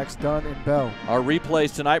running backs, Dunn and Bell. Our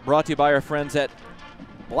replays tonight brought to you by our friends at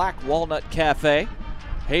Black Walnut Cafe.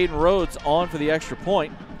 Hayden Rhodes on for the extra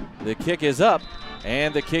point. The kick is up,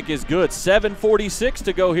 and the kick is good. 7:46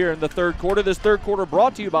 to go here in the third quarter. This third quarter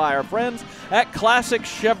brought to you by our friends at Classic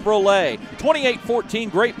Chevrolet. 28-14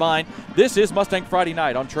 Grapevine. This is Mustang Friday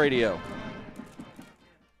Night on Tradio.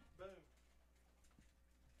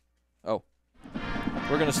 Oh,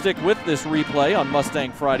 we're going to stick with this replay on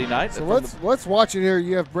Mustang Friday Night. So let's watch it here.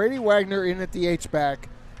 You have Brady Wagner in at the H-back,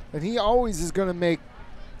 and he always is going to make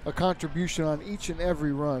a contribution on each and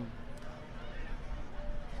every run.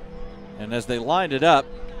 And as they lined it up,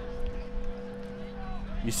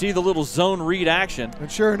 you see the little zone read action.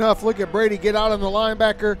 And sure enough, look at Brady get out on the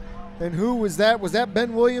linebacker. And who was that? Was that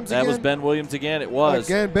Ben Williams again? That was Ben Williams again. It was.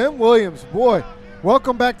 Again, Ben Williams. Boy,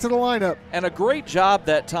 welcome back to the lineup. And a great job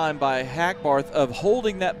that time by Hackbarth of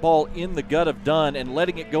holding that ball in the gut of Dunn and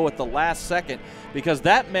letting it go at the last second, because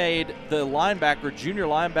that made the linebacker, junior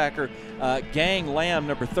linebacker, Gang Lamb,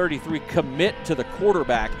 number 33, commit to the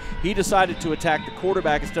quarterback. He decided to attack the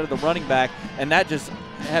quarterback instead of the running back, and that just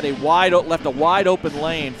had left a wide open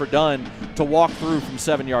lane for Dunn to walk through from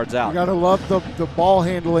 7 yards out. You got to love the ball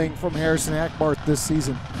handling from Harrison Hackbarth this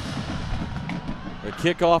season. The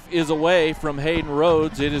kickoff is away from Hayden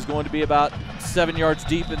Rhodes. It is going to be about 7 yards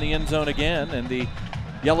deep in the end zone again, and the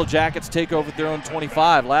Yellow Jackets take over at their own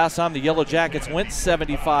 25. Last time the Yellow Jackets went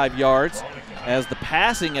 75 yards as the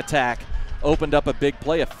passing attack opened up a big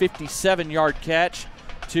play, a 57-yard catch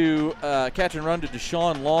and run to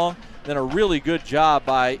Deshaun Long. Then a really good job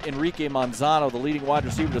by Enrique Manzano, the leading wide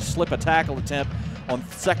receiver, to slip a tackle attempt on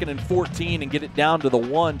 2nd and 14 and get it down to the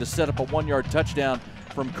 1 to set up a 1-yard touchdown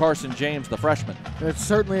from Carson James, the freshman. It's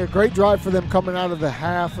certainly a great drive for them coming out of the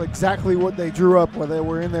half. Exactly what they drew up when they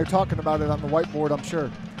were in there talking about it on the whiteboard, I'm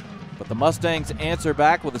sure. But the Mustangs answer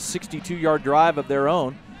back with a 62-yard drive of their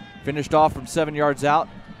own. Finished off from 7 yards out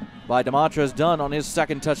by Demontrez Dunn on his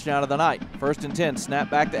second touchdown of the night. 1st and 10, snap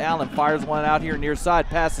back to Allen, fires one out here near side,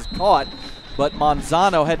 pass is caught, but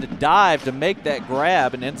Manzano had to dive to make that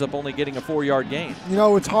grab and ends up only getting a 4-yard gain. You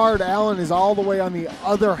know, it's hard. Allen is all the way on the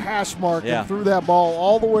other hash mark and threw that ball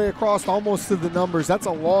all the way across almost to the numbers. That's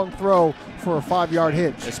a long throw for a 5-yard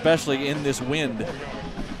hitch. Especially in this wind,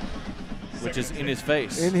 which is in his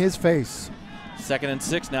face. In his face. 2nd and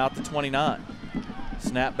 6 now at the 29.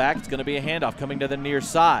 Snap back, it's going to be a handoff coming to the near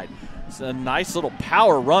side. It's a nice little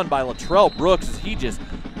power run by Latrell Brooks as he just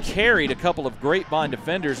carried a couple of Grapevine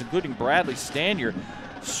defenders, including Bradley Stanier.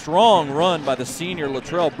 Strong run by the senior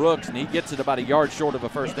Latrell Brooks, and he gets it about a yard short of a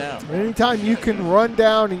first down. Anytime you can run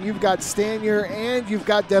down and you've got Stanier and you've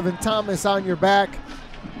got Devin Thomas on your back,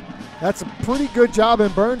 that's a pretty good job,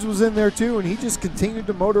 and Burns was in there too, and he just continued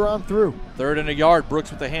to motor on through. 3rd and a yard, Brooks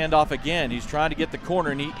with the handoff again. He's trying to get the corner,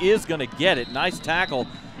 and he is going to get it. Nice tackle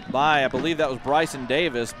by, I believe that was Bryson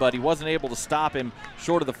Davis, but he wasn't able to stop him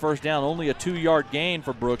short of the first down. Only a 2-yard gain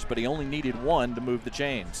for Brooks, but he only needed 1 to move the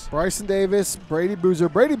chains. Bryson Davis, Brady Boozer.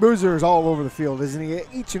 Brady Boozer is all over the field, isn't he?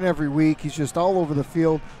 Each and every week, he's just all over the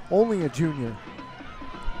field, only a junior.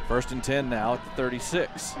 1st and 10 now at the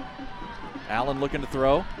 36. Allen looking to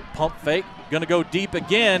throw, pump fake, gonna go deep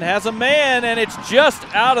again, has a man, and it's just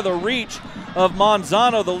out of the reach of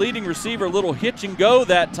Manzano, the leading receiver. Little hitch and go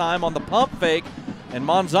that time on the pump fake, and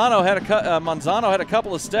Manzano had a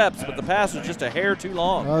couple of steps, but the pass was just a hair too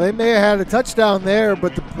long. They may have had a touchdown there,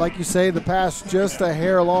 but like you say, the pass just a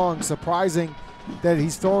hair long. Surprising that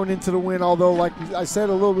he's thrown into the wind, although like I said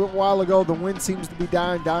a little bit while ago, the wind seems to be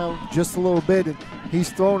dying down just a little bit, and he's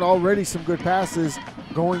thrown already some good passes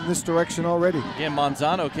going this direction already. Again,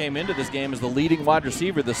 Manzano came into this game as the leading wide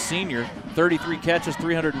receiver, the senior. 33 catches,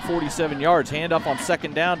 347 yards. Handoff on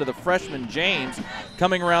 2nd down to the freshman James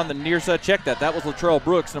coming around the near side. Check that. That was Latrell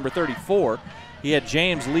Brooks, number 34. He had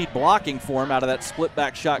James lead blocking for him out of that split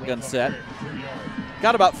back shotgun set.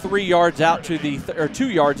 Got about 3 yards out to the 2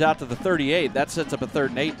 yards out to the 38. That sets up a 3rd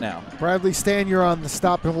and 8 now. Bradley Stanier on the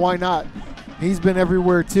stop, and why not? He's been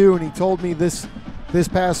everywhere too, and he told me this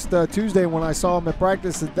past Tuesday when I saw him at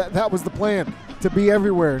practice that was the plan, to be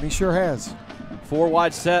everywhere, and he sure has. 4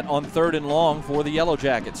 wide set on 3rd and long for the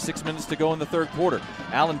Yellowjackets. 6 minutes to go in the 3rd quarter.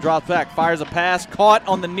 Allen drops back, fires a pass, caught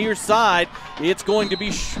on the near side. It's going to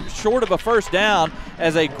be short of a first down,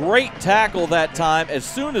 as a great tackle that time. As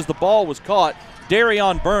soon as the ball was caught,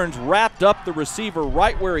 Darion Burns wrapped up the receiver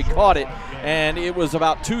right where he caught it, and it was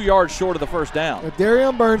about 2 yards short of the first down.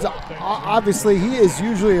 Darion Burns, obviously, he is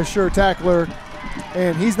usually a sure tackler,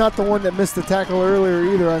 and he's not the one that missed the tackle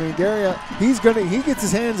earlier either. I mean, Darion, he gets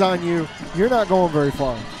his hands on you, you're not going very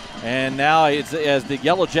far. And now it's as the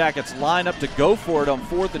Yellowjackets line up to go for it on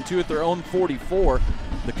 4th and 2 at their own 44.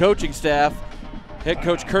 The coaching staff, head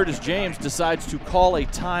coach Curtis James, decides to call a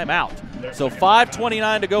timeout. So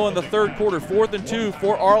 5:29 to go in the 3rd quarter. 4th and 2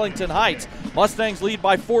 for Arlington Heights. Mustangs lead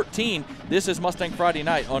by 14. This is Mustang Friday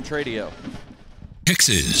Night on Tradio.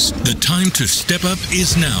 Texas, the time to step up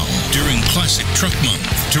is now during Classic Truck Month.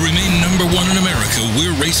 To remain #1 in America,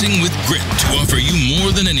 we're racing with grit to offer you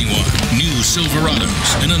more than anyone. New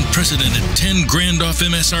Silverados, an unprecedented 10 grand off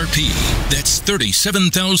MSRP. That's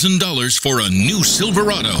 $37,000 for a new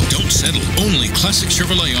Silverado. Don't settle. Only Classic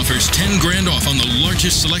Chevrolet offers 10 grand off on the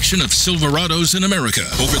largest selection of Silverados in America.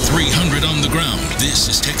 Over 300 on the ground. This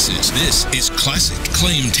is Texas. This is Classic.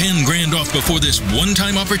 Claim 10 grand off before this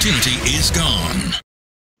one-time opportunity is gone.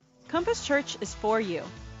 Compass Church is for you.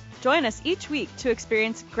 Join us each week to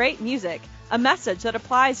experience great music, a message that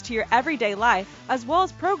applies to your everyday life, as well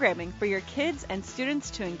as programming for your kids and students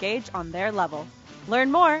to engage on their level. Learn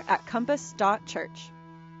more at compass.church.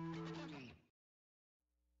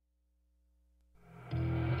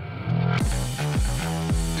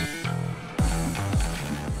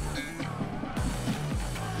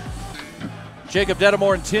 Jacob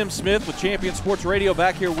Dedamore and Tim Smith with Champion Sports Radio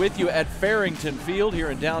back here with you at Farrington Field here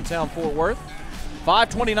in downtown Fort Worth.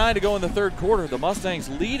 5:29 to go in the 3rd quarter. The Mustangs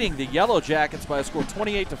leading the Yellowjackets by a score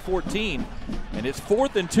 28-14. And it's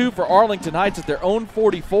 4th and 2 for Arlington Heights at their own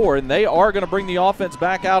 44. And they are going to bring the offense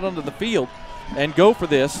back out onto the field and go for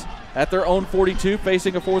this at their own 42,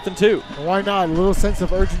 facing a 4th and 2. Why not? A little sense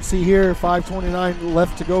of urgency here. 5:29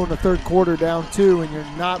 left to go in the 3rd quarter, down 2, and you're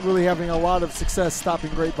not really having a lot of success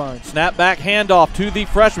stopping Grapevine. Snap back handoff to the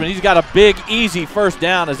freshman. He's got a big, easy first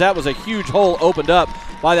down, as that was a huge hole opened up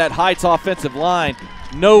by that Heights offensive line.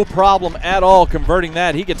 No problem at all converting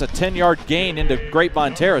that. He gets a 10-yard gain into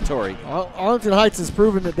Grapevine territory. Arlington Heights has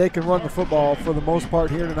proven that they can run the football for the most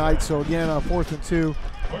part here tonight. So again, on 4th and 2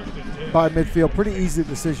 by midfield. Pretty easy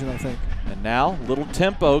decision, I think. And now, little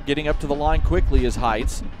tempo getting up to the line quickly is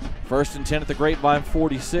Heights. First and 10 at the Grapevine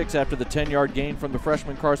 46 after the 10-yard gain from the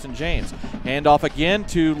freshman Carson James. Handoff again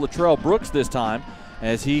to Latrell Brooks this time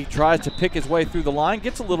as he tries to pick his way through the line,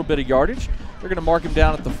 gets a little bit of yardage. They're going to mark him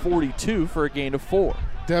down at the 42 for a gain of 4.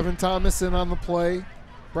 Devin Thomas in on the play.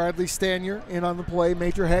 Bradley Stanier in on the play.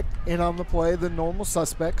 Major Heck in on the play. The normal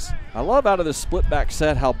suspects. I love out of this split back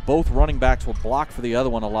set how both running backs will block for the other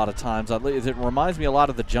one a lot of times. It reminds me a lot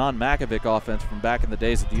of the John Makovic offense from back in the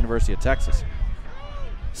days at the University of Texas.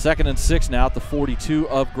 2nd and 6 now at the 42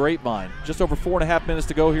 of Grapevine. Just over 4.5 minutes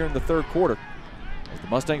to go here in the third quarter as the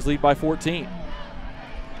Mustangs lead by 14.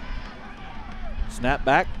 Snap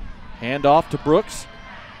back, hand off to Brooks.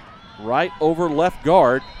 Right over left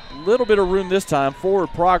guard. Little bit of room this time. Forward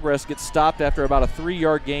progress gets stopped after about a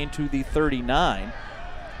 3-yard gain to the 39,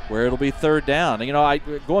 where it'll be third down. And, you know,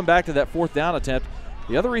 going back to that fourth down attempt,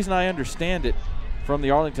 the other reason I understand it from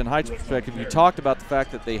the Arlington Heights perspective, you talked about the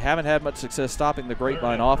fact that they haven't had much success stopping the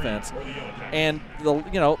Grapevine offense. And,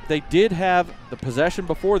 they did have the possession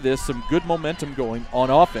before this, some good momentum going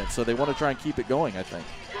on offense. So they want to try and keep it going, I think.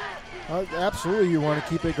 Absolutely, you want to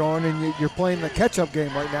keep it going, and you're playing the catch-up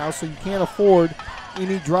game right now, so you can't afford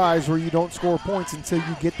any drives where you don't score points until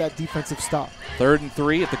you get that defensive stop. 3rd and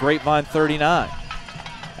 3 at the Grapevine 39.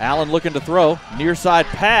 Allen looking to throw, near side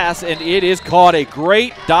pass, and it is caught. A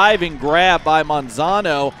great diving grab by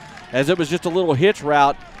Manzano as it was just a little hitch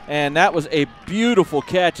route, and that was a beautiful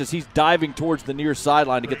catch as he's diving towards the near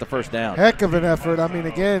sideline to get the first down. Heck of an effort. I mean,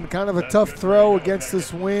 again, kind of a tough throw against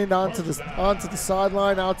this wind onto the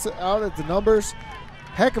sideline, out at the numbers.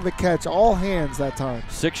 Heck of a catch, all hands that time.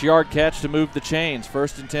 6-yard catch to move the chains.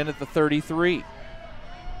 1st and 10 at the 33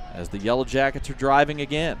 as the Yellowjackets are driving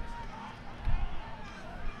again.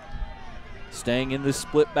 Staying in this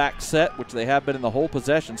split back set, which they have been in the whole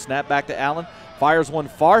possession. Snap back to Allen, fires one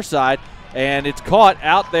far side, and it's caught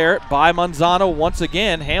out there by Manzano once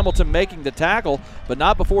again. Hamilton making the tackle, but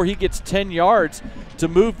not before he gets 10 yards to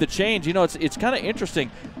move the chains. You know, it's kind of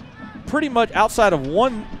interesting. Pretty much outside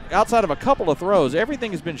of a couple of throws,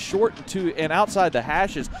 everything has been short and outside the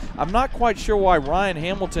hashes. I'm not quite sure why Ryan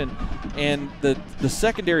Hamilton and the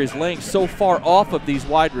secondary is laying so far off of these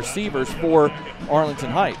wide receivers for Arlington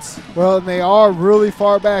Heights. Well, and they are really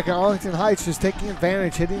far back. Arlington Heights just taking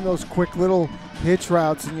advantage, hitting those quick little hitch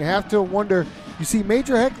routes, and you have to wonder. You see,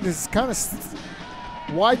 Major Heck is kind of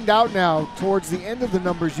widened out now towards the end of the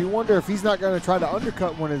numbers. You wonder if he's not going to try to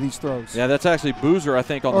undercut one of these throws. Yeah, that's actually Boozer, I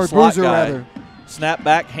think, on the slot guy. Rather. Snap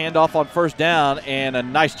back, handoff on first down, and a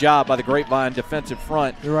nice job by the Grapevine defensive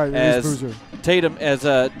front. You're right, as Boozer.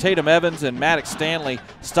 Tatum Evans and Maddox Stanley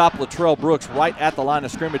stop Latrell Brooks right at the line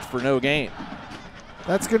of scrimmage for no gain.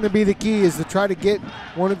 That's going to be the key, is to try to get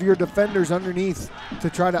one of your defenders underneath to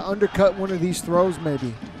try to undercut one of these throws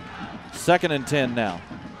maybe. 2nd and 10 now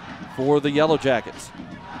for the Yellowjackets.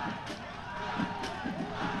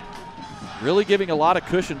 Really giving a lot of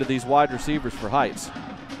cushion to these wide receivers for Heights.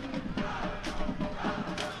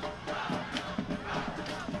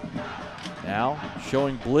 Now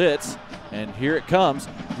showing blitz, and here it comes.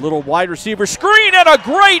 Little wide receiver screen, and a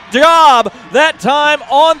great job that time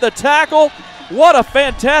on the tackle. What a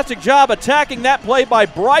fantastic job attacking that play by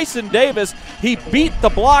Bryson Davis. He beat the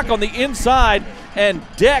block on the inside and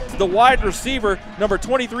decked the wide receiver, number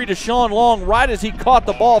 23, Deshaun Long, right as he caught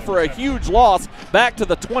the ball for a huge loss back to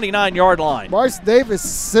the 29-yard line. Bryce Davis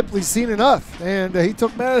simply seen enough, and he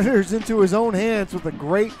took matters into his own hands with a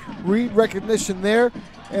great read recognition there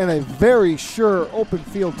and a very sure open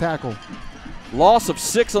field tackle. Loss of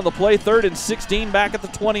 6 on the play, 3rd and 16 back at the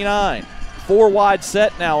 29. 4 wide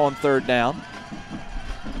set now on 3rd down.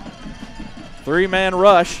 3-man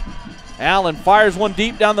rush. Allen fires one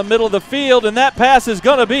deep down the middle of the field, and that pass is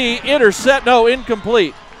going to be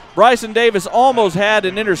incomplete. Bryson Davis almost had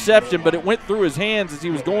an interception, but it went through his hands as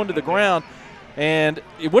he was going to the ground. And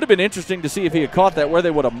it would have been interesting to see if he had caught that, where they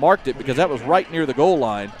would have marked it, because that was right near the goal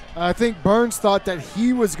line. I think Burns thought that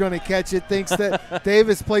he was going to catch it, thinks that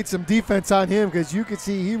Davis played some defense on him, because you could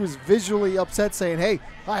see he was visually upset saying, hey,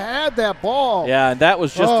 I had that ball. Yeah, and that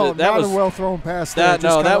was just a well-thrown pass there.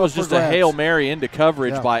 That was just a Hail Mary into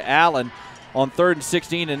coverage by Allen on 3rd and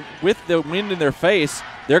 16. And with the wind in their face,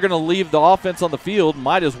 they're going to leave the offense on the field,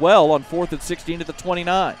 might as well, on 4th and 16 at the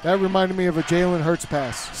 29. That reminded me of a Jalen Hurts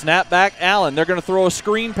pass. Snap back, Allen. They're going to throw a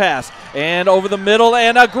screen pass, and over the middle,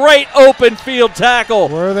 and a great open field tackle.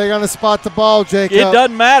 Where are they going to spot the ball, Jacob? It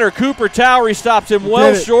doesn't matter. Cooper Towery stops him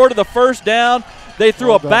well short of the first down. They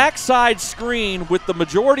threw a backside screen with the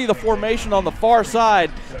majority of the formation on the far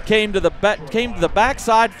side. Came to the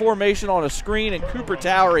backside formation on a screen, and Cooper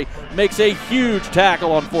Towery makes a huge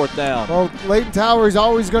tackle on 4th down. Well, Leighton Towery is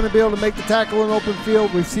always going to be able to make the tackle in open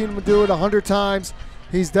field. We've seen him do it 100 times.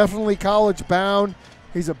 He's definitely college bound.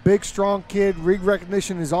 He's a big, strong kid. Rig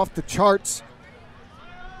recognition is off the charts.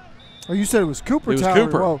 Oh, you said it was Cooper. It was Tyler.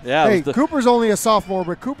 Cooper. Whoa. Yeah, hey, Cooper's only a sophomore,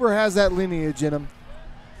 but Cooper has that lineage in him.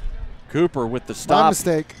 Cooper with the stop. My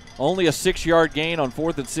mistake. Only a 6-yard gain on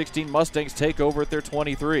 4th and 16. Mustangs take over at their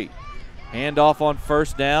 23. Handoff on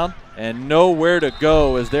first down, and nowhere to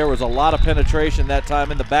go as there was a lot of penetration that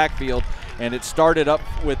time in the backfield. And it started up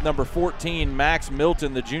with number 14, Max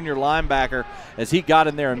Milton, the junior linebacker, as he got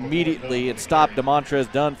in there immediately and stopped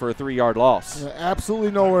DeMontrez Dunn for a 3-yard loss. Yeah,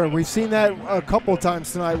 absolutely nowhere. We've seen that a couple of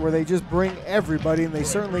times tonight where they just bring everybody, and they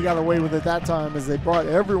certainly got away with it that time as they brought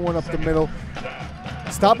everyone up the middle,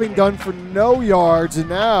 stopping Dunn for no yards, and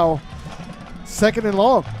now 2nd and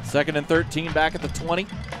long. 2nd and 13 back at the 20.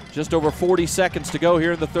 Just over 40 seconds to go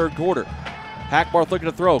here in the third quarter. Hackbarth looking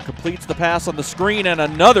to throw, completes the pass on the screen, and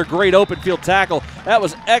another great open field tackle. That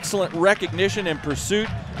was excellent recognition and pursuit.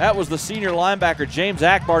 That was the senior linebacker, James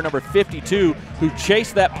Akbar, number 52, who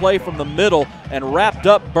chased that play from the middle and wrapped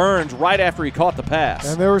up Burns right after he caught the pass.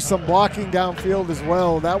 And there was some blocking downfield as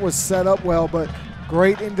well. That was set up well, but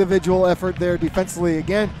great individual effort there defensively.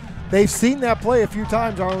 Again, they've seen that play a few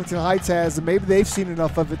times, Arlington Heights has, and maybe they've seen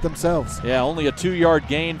enough of it themselves. Yeah, only a 2-yard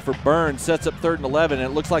gain for Burns sets up 3rd and 11, and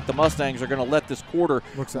it looks like the Mustangs are going to let this quarter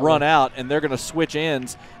run out, and they're going to switch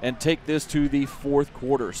ends and take this to the 4th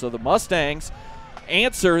quarter. So the Mustangs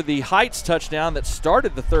answer the Heights touchdown that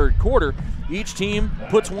started the 3rd quarter. Each team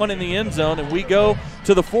puts one in the end zone, and we go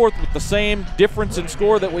to the 4th with the same difference in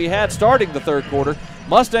score that we had starting the 3rd quarter.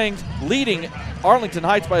 Mustangs leading Arlington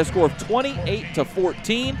Heights by a score of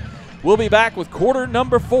 28-14. We'll be back with quarter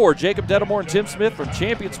number 4. Jacob Dedamore and Tim Smith from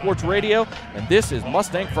Champion Sports Radio, and this is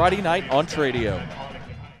Mustang Friday Night on Tradio.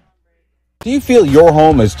 Do you feel your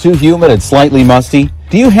home is too humid and slightly musty?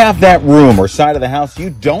 Do you have that room or side of the house you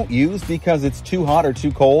don't use because it's too hot or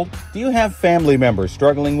too cold? Do you have family members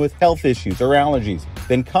struggling with health issues or allergies?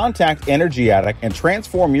 Then contact Energy Attic and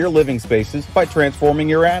transform your living spaces by transforming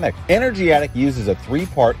your attic. Energy Attic uses a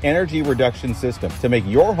 3-part energy reduction system to make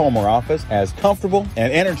your home or office as comfortable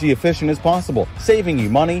and energy efficient as possible, saving you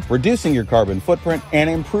money, reducing your carbon footprint, and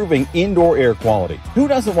improving indoor air quality. Who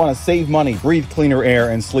doesn't want to save money, breathe cleaner air,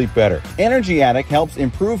 and sleep better? Energy Attic helps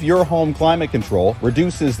improve your home climate control,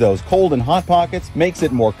 reduces those cold and hot pockets, makes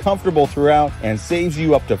it more comfortable throughout, and saves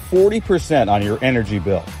you up to 40% on your energy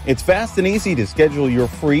bill. It's fast and easy to schedule your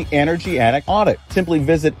free Energy Attic audit. Simply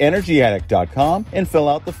visit energyattic.com and fill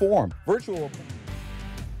out the form.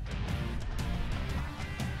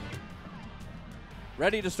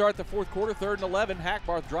 Ready to start the 4th quarter, 3rd and 11.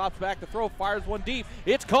 Hackbarth drops back to throw, fires one deep.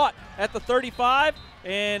 It's caught at the 35,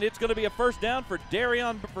 and it's going to be a first down for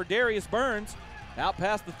Darius Burns. Out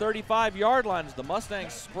past the 35-yard line as the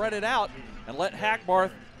Mustangs spread it out and let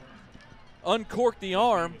Hackbarth uncork the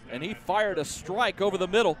arm, and he fired a strike over the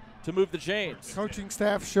middle to move the chains. Coaching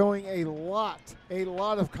staff showing a lot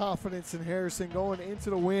of confidence in Harrison going into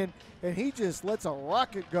the win, and he just lets a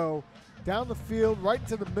rocket go down the field, right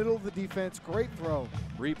to the middle of the defense. Great throw.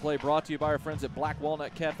 Replay brought to you by our friends at Black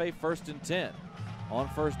Walnut Cafe. 1st and 10. On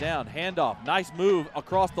first down, handoff, nice move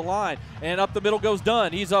across the line, and up the middle goes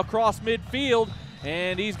Dunn. He's across midfield,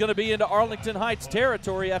 and he's going to be into Arlington Heights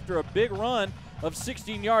territory after a big run of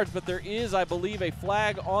 16 yards, but there is, I believe, a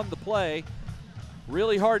flag on the play.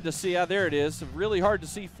 Really hard to see. There it is. Really hard to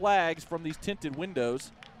see flags from these tinted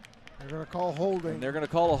windows. They're going to call holding. And they're going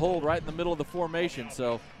to call a hold right in the middle of the formation,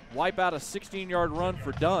 so wipe out a 16-yard run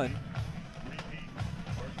for Dunn.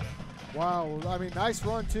 Wow, I mean, nice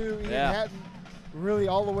run, too. Ian Hatton really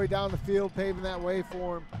all the way down the field, paving that way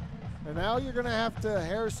for him. And now you're going to have to,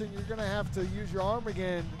 Harrison, you're going to have to use your arm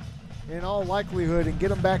again in all likelihood and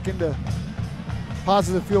get him back into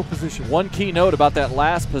positive field position. One key note about that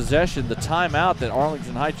last possession, the timeout that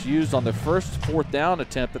Arlington Heights used on their first 4th down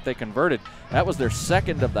attempt that they converted, that was their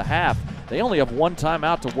 2nd of the half. They only have one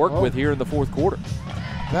timeout to work with here in the 4th quarter.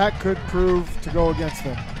 That could prove to go against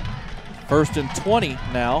them. 1st and 20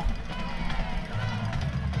 now.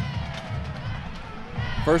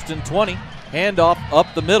 1st and 20, handoff up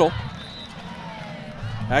the middle.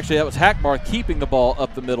 Actually, that was Hackbarth keeping the ball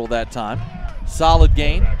up the middle that time. Solid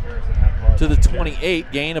gain to the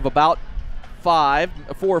 28, gain of about 4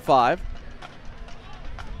 or 5.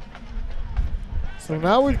 So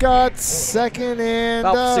now we've got 2nd and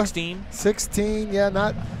about 16. 16, yeah,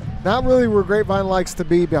 not really where Grapevine likes to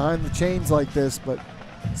be behind the chains like this, but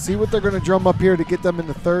see what they're going to drum up here to get them in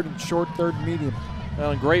the 3rd and short, 3rd and medium.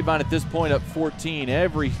 Well, and Grapevine at this point up 14.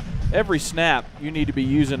 Every snap, you need to be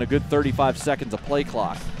using a good 35 seconds of play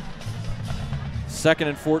clock. 2nd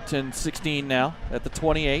and 14, 16 now at the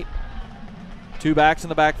 28. Two backs in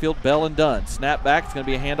the backfield, Bell and Dunn. Snap back, it's going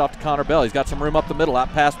to be a handoff to Connor Bell. He's got some room up the middle, out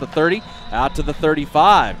past the 30, out to the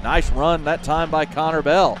 35. Nice run that time by Connor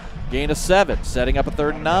Bell. Gain of 7, setting up a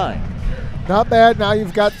 3rd and 9. Not bad. Now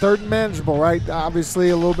you've got 3rd and manageable, right? Obviously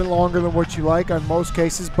a little bit longer than what you like on most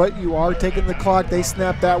cases, but you are taking the clock. They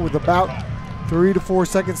snapped that with about 3 to 4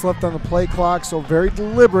 seconds left on the play clock, so very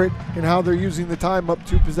deliberate in how they're using the time up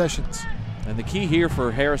 2 possessions. And the key here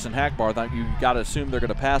for Harris and Hackbarth, you've got to assume they're going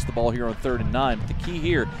to pass the ball here on 3rd and 9. But the key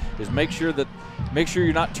here is make sure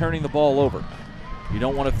you're not turning the ball over. You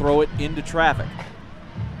don't want to throw it into traffic.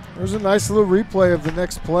 There's a nice little replay of the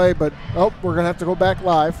next play, but we're going to have to go back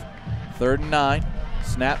live. 3rd and 9.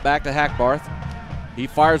 Snap back to Hackbarth. He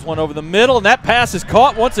fires one over the middle, and that pass is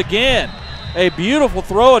caught once again. A beautiful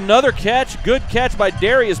throw, another catch. Good catch by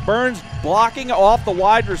Darius Burns, blocking off the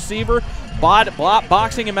wide receiver,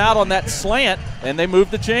 boxing him out on that slant, and they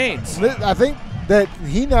move the chains. I think that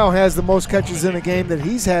he now has the most catches in a game that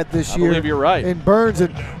he's had this year. I believe you're right. In Burns,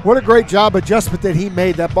 and what a great job adjustment that he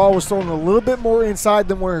made. That ball was thrown a little bit more inside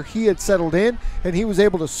than where he had settled in, and he was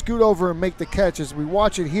able to scoot over and make the catch. As we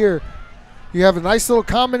watch it here, you have a nice little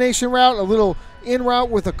combination route, a little in route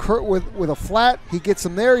with a flat. He gets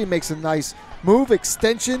him there. He makes a nice move,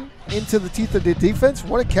 extension into the teeth of the defense.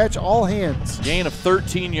 What a catch, all hands. Gain of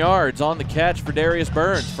 13 yards on the catch for Darius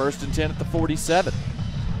Burns. 1st and 10 at the 47.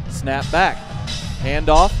 Snap back.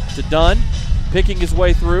 Handoff to Dunn. Picking his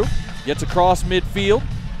way through. Gets across midfield.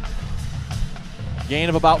 Gain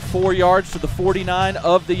of about 4 yards to the 49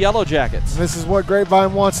 of the Yellowjackets. This is what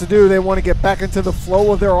Grapevine wants to do. They want to get back into the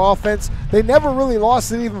flow of their offense. They never really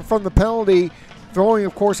lost it even from the penalty. Throwing,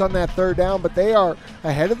 of course, on that 3rd down, but they are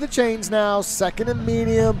ahead of the chains now, 2nd and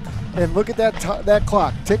medium, and look at that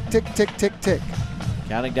clock. Tick, tick, tick, tick, tick.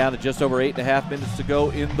 Counting down to just over 8.5 minutes to go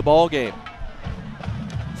in the ball game.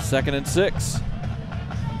 2nd and 6.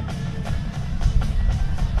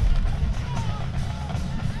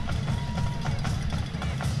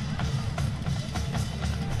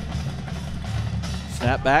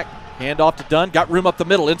 Snap back. Handoff to Dunn, got room up the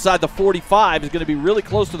middle, inside the 45, is going to be really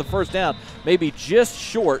close to the 1st down, maybe just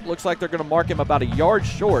short. Looks like they're going to mark him about a yard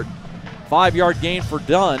short. 5-yard gain for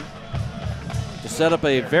Dunn to set up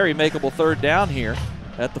a very makeable 3rd down here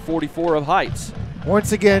at the 44 of Heights.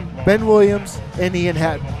 Once again, Ben Williams and Ian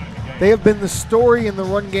Hatton. They have been the story in the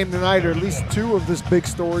run game tonight, or at least 2 of the big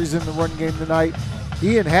stories in the run game tonight.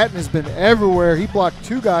 Ian Hatton has been everywhere. He blocked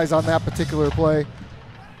 2 guys on that particular play.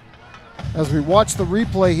 As we watch the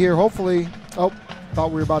replay here, hopefully,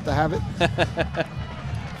 thought we were about to have it.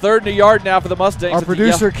 3rd and a yard now for the Mustangs. Our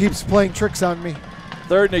producer keeps playing tricks on me.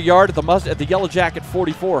 3rd and a yard at the Yellowjacket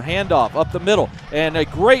 44. Handoff up the middle. And a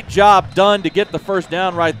great job done to get the 1st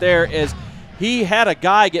down right there, as he had a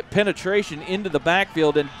guy get penetration into the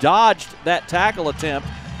backfield and dodged that tackle attempt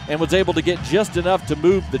and was able to get just enough to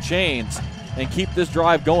move the chains and keep this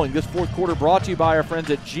drive going. This 4th quarter brought to you by our friends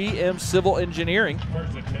at GM Civil Engineering.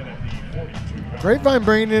 Grapevine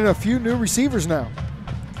bringing in a few new receivers now.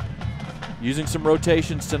 Using some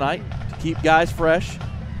rotations tonight to keep guys fresh.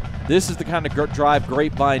 This is the kind of drive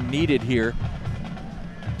Grapevine needed here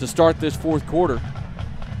to start this 4th quarter.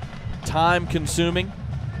 Time consuming.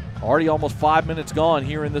 Already almost 5 minutes gone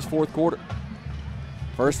here in this 4th quarter.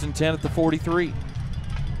 1st and 10 at the 43.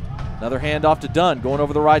 Another handoff to Dunn, going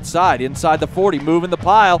over the right side, inside the 40, moving the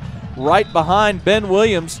pile right behind Ben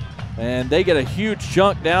Williams. And they get a huge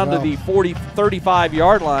chunk down to the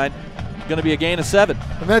 35-yard line. Going to be a gain of 7.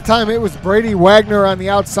 And that time it was Brady Wagner on the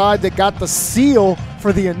outside that got the seal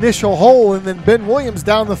for the initial hole, and then Ben Williams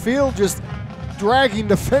down the field just dragging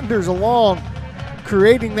defenders along,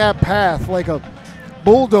 creating that path like a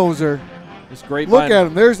bulldozer. This great. Look at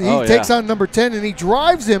him. He takes on number 10 and he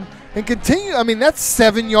drives him and continue. I mean, that's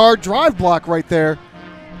 7-yard drive block right there.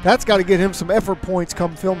 That's got to get him some effort points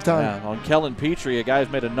come film time. Yeah, on Kellen Petrie, a guy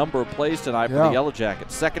who's made a number of plays tonight for the Yellowjackets.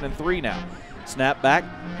 2nd and 3 now. Snap back,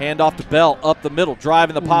 handoff to Bell up the middle,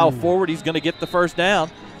 driving the pile forward. He's going to get the 1st down.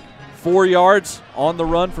 4 yards on the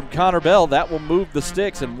run from Connor Bell. That will move the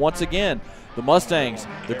sticks. And once again, the Mustangs,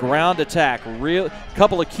 the ground attack.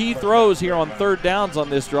 Couple of key throws here on 3rd downs on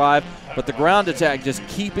this drive, but the ground attack just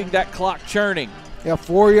keeping that clock churning. Yeah,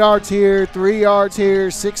 4 yards here, 3 yards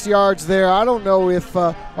here, 6 yards there. I don't know if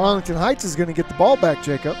Arlington Heights is going to get the ball back,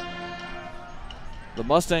 Jacob. The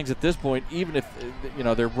Mustangs at this point, even if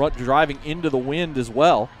they're driving into the wind as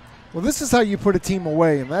well. Well, this is how you put a team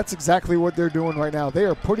away, and that's exactly what they're doing right now. They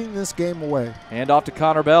are putting this game away. Hand off to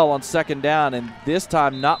Connor Bell on 2nd down, and this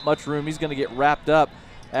time not much room. He's going to get wrapped up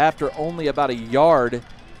after only about a yard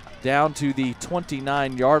down to the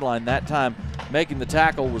 29-yard line. That time making the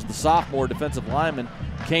tackle was the sophomore defensive lineman,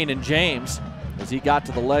 Kanan James, as he got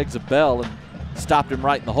to the legs of Bell and stopped him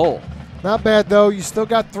right in the hole. Not bad, though. You still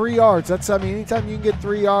got 3 yards. Anytime you can get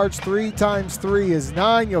 3 yards, 3 times 3 is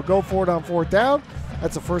 9. You'll go for it on 4th down.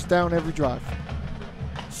 That's a first down every drive.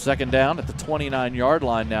 Second down at the 29-yard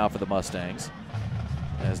line now for the Mustangs,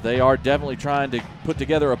 as they are definitely trying to put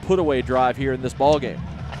together a put-away drive here in this ball game.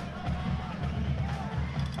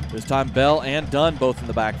 This time Bell and Dunn both in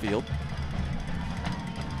the backfield.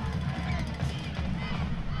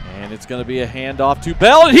 And it's going to be a handoff to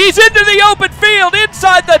Bell, and he's into the open field,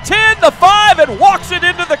 inside the 10, the 5, and walks it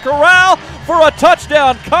into the corral for a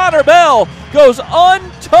touchdown. Connor Bell goes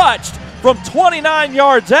untouched from 29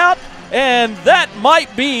 yards out, and that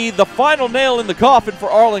might be the final nail in the coffin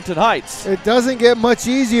for Arlington Heights. It doesn't get much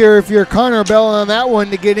easier if you're Connor Bell on that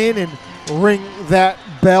one to get in and ring that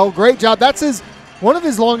bell. Great job. That's one of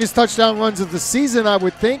his longest touchdown runs of the season, I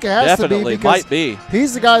would think. It has Definitely, to be because might be.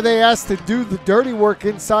 He's the guy they asked to do the dirty work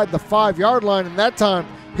inside the 5-yard line, and that time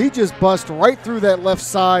he just bust right through that left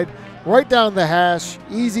side, right down the hash.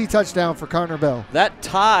 Easy touchdown for Connor Bell. That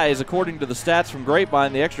ties, according to the stats from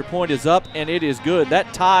Grapevine, the extra point is up, and it is good.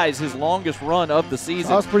 That ties his longest run of the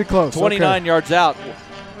season. That was pretty close. 29 yards out.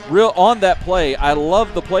 Real on that play, I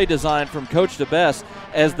love the play design from Coach DeBest,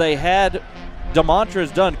 as they had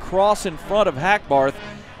DeMontres Dunn cross in front of Hackbarth,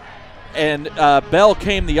 and Bell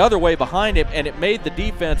came the other way behind him, and it made the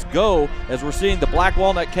defense go. As we're seeing the Black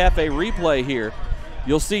Walnut Cafe replay here,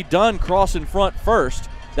 you'll see Dunn cross in front first.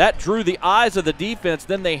 That drew the eyes of the defense.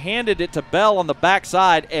 Then they handed it to Bell on the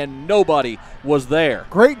backside, and nobody was there.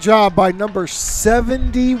 Great job by number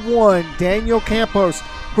 71, Daniel Campos,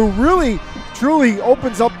 who really, truly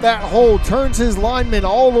opens up that hole, turns his lineman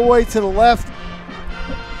all the way to the left,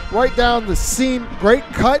 right down the seam. Great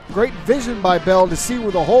cut, great vision by Bell to see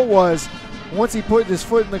where the hole was. Once he put his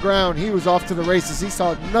foot in the ground, he was off to the races. He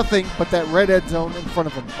saw nothing but that red end zone in front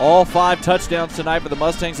of him. All 5 touchdowns tonight for the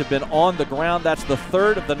Mustangs have been on the ground. That's the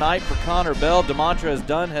 3rd of the night for Connor Bell. DeMontres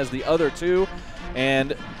Dunn has the other 2.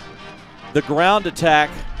 And the ground attack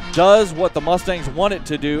does what the Mustangs want it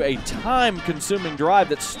to do, a time-consuming drive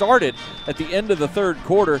that started at the end of the 3rd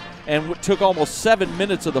quarter and took almost 7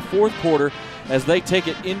 minutes of the 4th quarter, as they take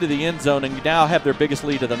it into the end zone and now have their biggest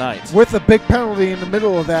lead of the night. With a big penalty in the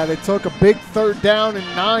middle of that, it took a big 3rd down and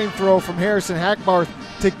 9 throw from Harrison Hackbarth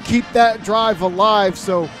to keep that drive alive.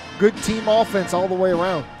 So good team offense all the way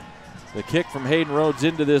around. The kick from Hayden Rhodes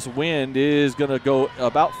into this wind is going to go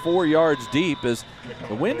about 4 yards deep, as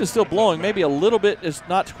the wind is still blowing, maybe a little bit, it's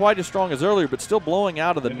not quite as strong as earlier, but still blowing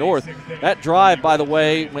out of the north. That drive, by the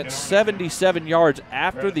way, went 77 yards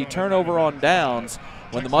after the turnover on downs,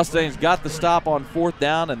 when the Mustangs got the stop on 4th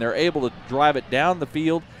down, and they're able to drive it down the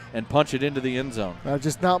field and punch it into the end zone.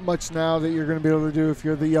 Just not much now that you're going to be able to do if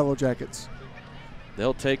you're the Yellowjackets.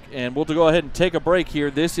 They'll take, and we'll go ahead and take a break here.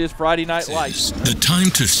 This is Friday Night Lights. The time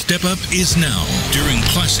to step up is now during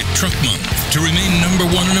Classic Truck Month. To remain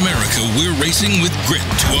 #1 in America, we're racing with grit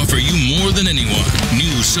to offer you more than anyone.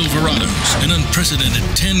 New Silverados, an unprecedented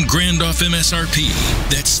 10 grand off MSRP.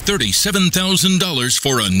 That's $37,000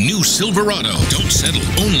 for a new Silverado. Don't settle.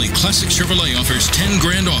 Only Classic Chevrolet offers 10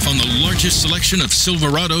 grand off on the largest selection of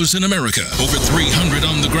Silverados in America. Over 300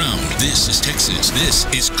 on the ground. This is Texas. This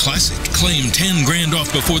is Classic. Claim 10 grand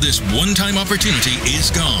off before this one-time opportunity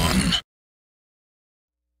is gone.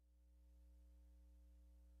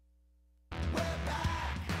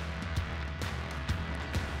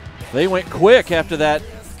 They went quick after that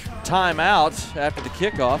timeout, after the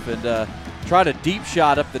kickoff, and tried a deep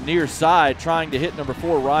shot up the near side, trying to hit number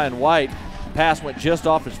 4, Ryan White. Pass went just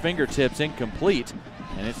off his fingertips, incomplete,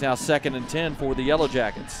 and it's now 2nd and 10 for the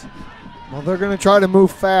Yellowjackets. Well, they're going to try to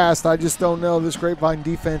move fast. I just don't know. This Grapevine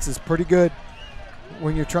defense is pretty good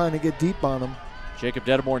when you're trying to get deep on them. Jacob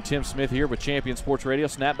Dedamore and Tim Smith here with Champion Sports Radio.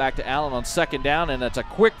 Snap back to Allen on 2nd down, and that's a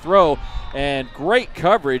quick throw and great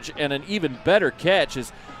coverage, and an even better catch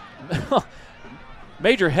is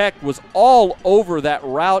Major Heck was all over that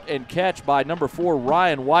route and catch by number 4,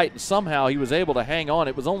 Ryan White, and somehow he was able to hang on.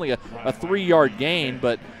 It was only a 3-yard gain,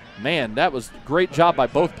 but, man, that was a great job by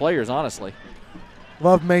both players, honestly.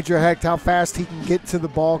 Love Major Hecht, how fast he can get to the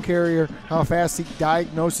ball carrier, how fast he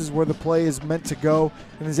diagnoses where the play is meant to go,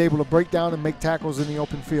 and is able to break down and make tackles in the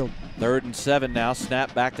open field. 3rd and 7 now.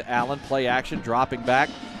 Snap back to Allen. Play action, dropping back.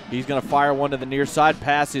 He's going to fire one to the near side.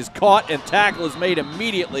 Pass is caught, and tackle is made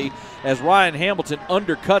immediately as Ryan Hamilton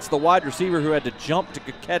undercuts the wide receiver who had to jump to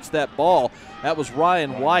catch that ball. That was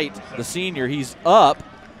Ryan White, the senior. He's up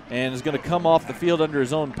and is going to come off the field under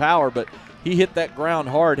his own power, but he hit that ground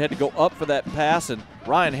hard, had to go up for that pass, and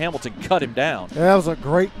Ryan Hamilton cut him down. Yeah, that was a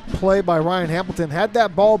great play by Ryan Hamilton. Had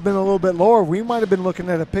that ball been a little bit lower, we might have been looking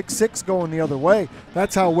at a pick six going the other way.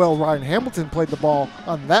 That's how well Ryan Hamilton played the ball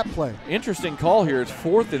on that play. Interesting call here. It's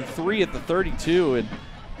 4th and 3 at the 32, and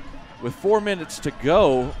with 4 minutes to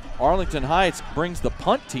go, Arlington Heights brings the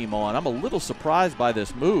punt team on. I'm a little surprised by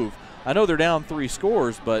this move. I know they're down 3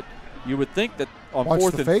 scores, but you would think that on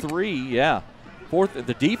 4th and 3, yeah.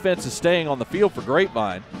 The defense is staying on the field for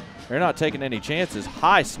Grapevine. They're not taking any chances.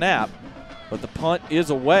 High snap, but the punt is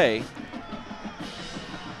away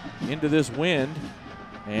into this wind,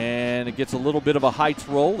 and it gets a little bit of a Heights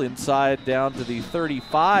roll inside down to the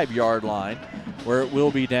 35-yard line, where it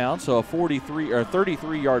will be down. So a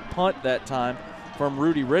 33-yard punt that time from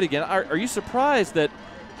Rudy Rittigan. Are you surprised that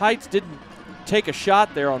Heights didn't take a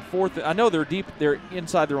shot there on 4th? I know they're deep, they're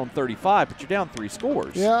inside their own 35, but you're down 3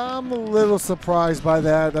 scores. Yeah, I'm a little surprised by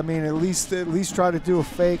that. I mean, at least try to do a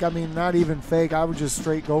fake. I mean, not even fake. I would just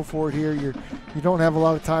straight go for it here. You don't have a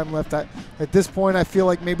lot of time left. At this point, I feel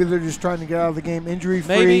like maybe they're just trying to get out of the game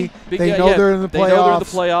injury-free. They know they're in the playoffs. They know they're in the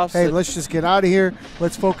playoffs. Hey, let's just get out of here.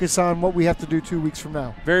 Let's focus on what we have to do 2 weeks from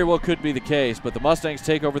now. Very well could be the case, but the Mustangs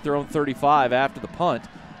take over their own 35 after the punt.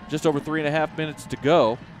 Just over 3.5 minutes to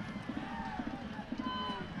go.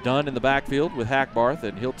 Dunn in the backfield with Hackbarth,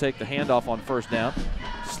 and he'll take the handoff on 1st down.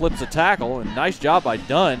 Slips a tackle, and nice job by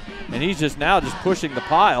Dunn, and he's just pushing the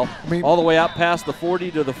pile all the way out past the 40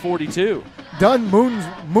 to the 42. Dunn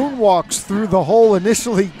moonwalks through the hole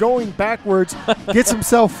initially, going backwards, gets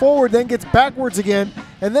himself forward, then gets backwards again,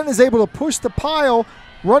 and then is able to push the pile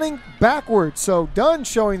running backwards. So Dunn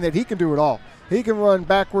showing that he can do it all. He can run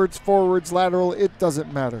backwards, forwards, lateral, it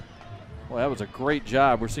doesn't matter. Well, that was a great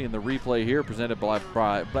job. We're seeing the replay here presented by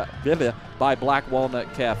Black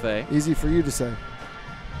Walnut Cafe. Easy for you to say.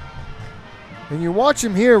 And you watch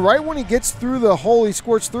him here, right when he gets through the hole, he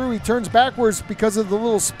squirts through, he turns backwards because of the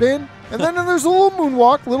little spin. And then there's a little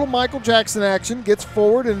moonwalk, little Michael Jackson action, gets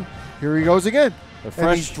forward, and here he goes again.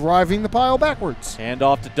 And he's driving the pile backwards. Hand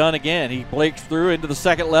off to Dunn again. He breaks through into the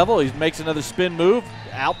 2nd level. He makes another spin move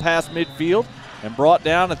out past midfield and brought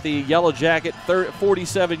down at the Yellow Jacket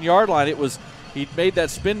 47-yard line. He made that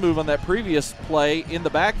spin move on that previous play in the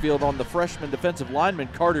backfield on the freshman defensive lineman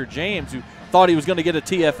Carter James, who thought he was going to get a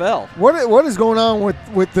TFL. What is going on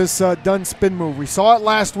with this Dunn spin move? We saw it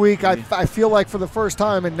last week, I feel like, for the first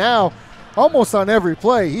time, and now almost on every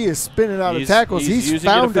play he is spinning out of tackles. He's using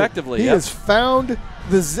it effectively. He has found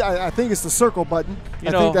I think it's the circle button. I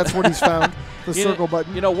think that's what he's found. The circle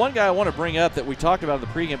button. You know, one guy I want to bring up that we talked about in the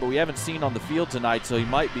pregame, but we haven't seen on the field tonight, so he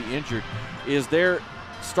might be injured, is their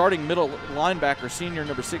starting middle linebacker, senior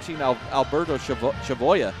number 16, Alberto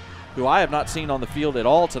Chavoya, who I have not seen on the field at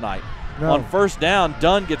all tonight. No. On 1st down,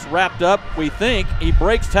 Dunn gets wrapped up, we think. He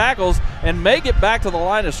breaks tackles and may get back to the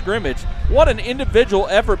line of scrimmage. What an individual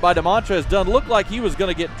effort by DeMontrez Dunn. Looked like he was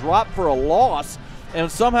going to get dropped for a loss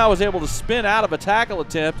and somehow was able to spin out of a tackle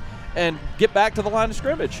attempt and get back to the line of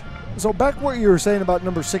scrimmage. So back what you were saying about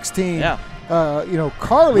number 16. Yeah.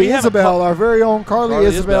 Carly Isabel, our very own Carly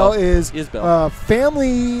Isabel is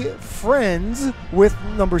family friends with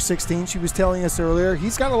number 16. She was telling us earlier.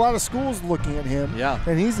 He's got a lot of schools looking at him. Yeah.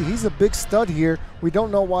 And he's a big stud here. We don't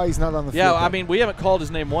know why he's not on the field. Yeah, I mean, we haven't called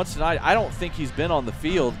his name once tonight. I don't think he's been on the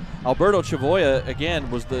field. Alberto Chavoya, again,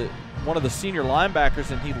 was one of the senior linebackers,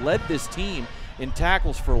 and he led this team in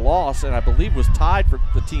tackles for loss, and I believe was tied for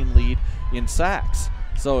the team lead in sacks.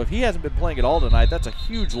 So if he hasn't been playing at all tonight, that's a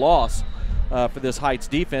huge loss for this Heights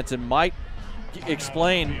defense, and might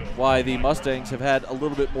explain why the Mustangs have had a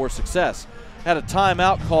little bit more success. Had a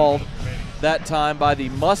timeout called that time by the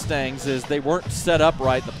Mustangs as they weren't set up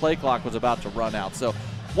right. The play clock was about to run out. So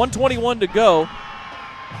 1:21 to go.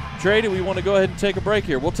 Trey, do we want to go ahead and take a break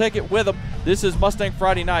here? We'll take it with them. This is Mustang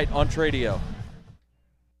Friday Night on Tradio.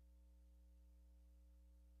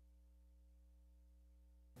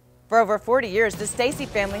 For over 40 years, the Stacy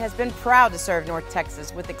family has been proud to serve North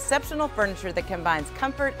Texas with exceptional furniture that combines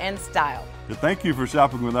comfort and style. To thank you for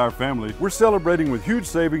shopping with our family, we're celebrating with huge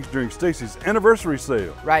savings during Stacy's anniversary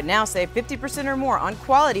sale. Right now, save 50% or more on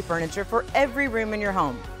quality furniture for every room in your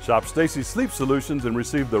home. Shop Stacy's Sleep Solutions and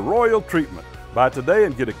receive the royal treatment. Buy today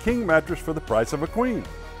and get a king mattress for the price of a queen.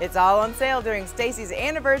 It's all on sale during Stacy's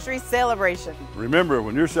anniversary celebration. Remember,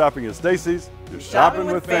 when you're shopping at Stacy's, you're shopping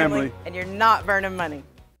with family, and you're not burning money.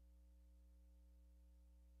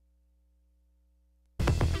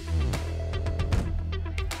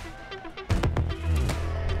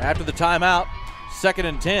 After the timeout, 2nd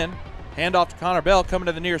and 10, handoff to Connor Bell coming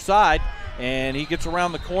to the near side, and he gets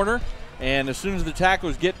around the corner, and as soon as the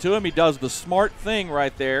tacklers get to him, he does the smart thing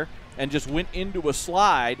right there and just went into a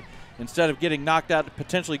slide instead of getting knocked out,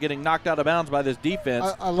 potentially getting knocked out of bounds by this defense.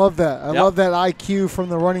 I love that. I love that IQ from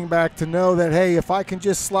the running back to know that, hey, if I can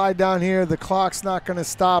just slide down here, the clock's not going to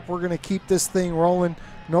stop. We're going to keep this thing rolling.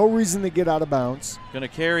 No reason to get out of bounds. Going to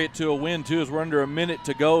carry it to a win, too, as we're under a minute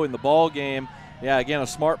to go in the ball game. Yeah, again, a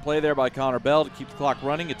smart play there by Connor Bell to keep the clock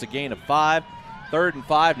running. It's a gain of 5. 3rd and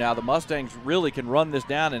 5 now. The Mustangs really can run this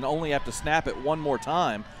down and only have to snap it one more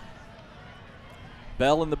time.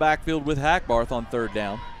 Bell in the backfield with Hackbarth on 3rd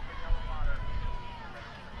down.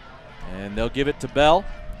 And they'll give it to Bell.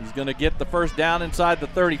 He's going to get the first down inside the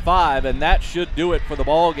 35, and that should do it for the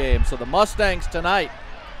ball game. So the Mustangs tonight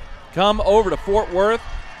come over to Fort Worth,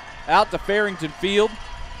 out to Farrington Field,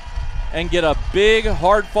 and get a big,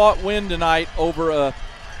 hard-fought win tonight over a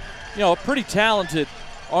pretty talented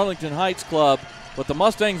Arlington Heights club. But the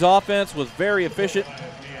Mustangs offense was very efficient.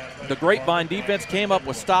 The Grapevine defense came up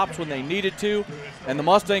with stops when they needed to, and the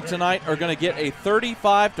Mustangs tonight are going to get a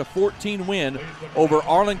 35-14 win over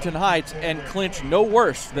Arlington Heights and clinch no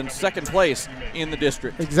worse than 2nd place in the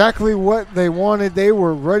district. Exactly what they wanted. They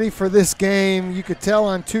were ready for this game. You could tell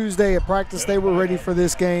on Tuesday at practice they were ready for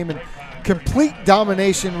this game, and complete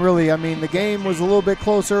domination, really. I mean, the game was a little bit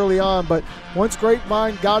close early on, but once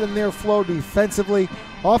Grapevine got in their flow defensively,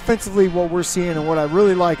 offensively, what we're seeing and what I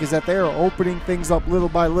really like is that they are opening things up little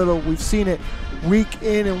by little. We've seen it week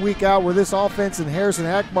in and week out where this offense and Harrison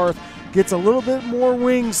Hackbarth gets a little bit more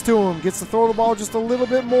wings to him, gets to throw the ball just a little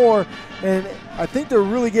bit more, and I think they're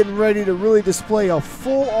really getting ready to really display a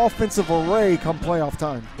full offensive array come playoff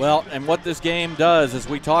time. Well, and what this game does, as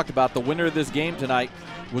we talked about, the winner of this game tonight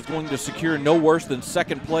was going to secure no worse than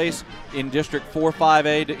 2nd place in District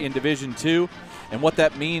 4-5A in Division 2. And what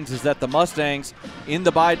that means is that the Mustangs in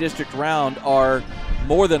the by-district round are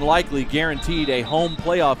more than likely guaranteed a home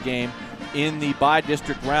playoff game in the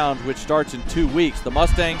by-district round, which starts in 2 weeks. The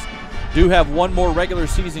Mustangs do have one more regular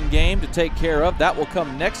season game to take care of. That will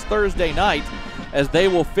come next Thursday night as they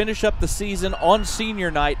will finish up the season on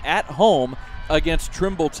senior night at home against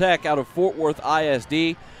Trimble Tech out of Fort Worth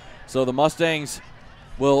ISD. So the Mustangs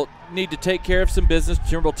will need to take care of some business.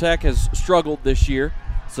 Trimble Tech has struggled this year,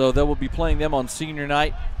 so they will be playing them on senior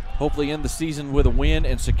night, hopefully end the season with a win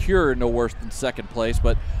and secure no worse than 2nd place.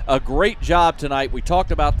 But a great job tonight. We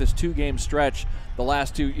talked about this 2-game stretch, the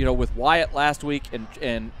last two, with Wyatt last week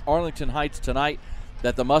and Arlington Heights tonight,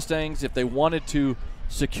 that the Mustangs, if they wanted to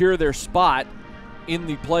secure their spot in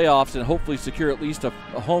the playoffs and hopefully secure at least a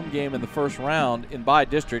home game in the first round in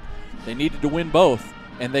by-district, they needed to win both,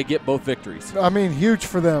 and they get both victories. I mean, huge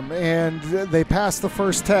for them, and they passed the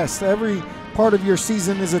first test. Every part of your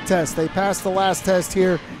season is a test. They passed the last test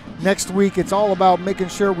here. Next week, it's all about making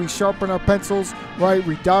sure we sharpen our pencils, right?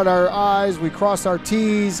 We dot our I's, we cross our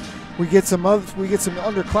T's, we get some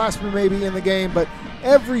underclassmen maybe in the game, but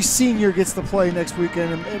every senior gets to play next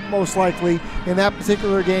weekend, and most likely in that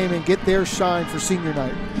particular game, and get their shine for senior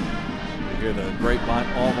night. You hear the Grapevine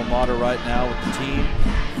alma mater right now with the team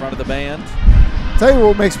in front of the band. Tell you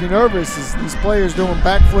what makes me nervous is these players doing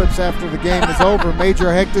backflips after the game is over.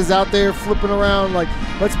 Major Hector's out there flipping around. Like,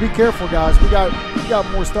 let's be careful, guys. We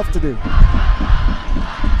got more stuff to do.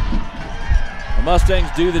 The Mustangs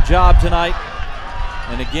do the job tonight,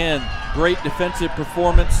 and again, great defensive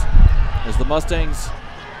performance as the Mustangs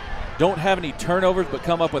don't have any turnovers but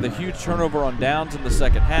come up with a huge turnover on downs in the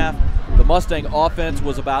second half. The Mustang offense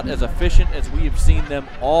was about as efficient as we have seen them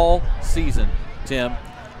all season, Tim,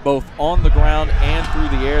 both on the ground and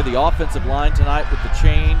through the air. The offensive line tonight with the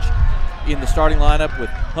change in the starting lineup with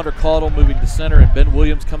Hunter Caudle moving to center and Ben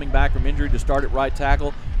Williams coming back from injury to start at right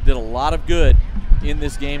tackle did a lot of good in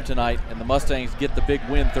this game tonight, and the Mustangs get the big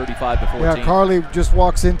win 35-14. Yeah, Carly just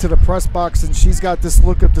walks into the press box and she's got this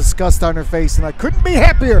look of disgust on her face, and I couldn't be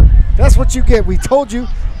happier. That's what you get. We told you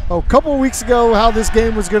a couple of weeks ago how this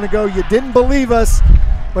game was going to go. You didn't believe us,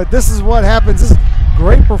 but this is what happens. This is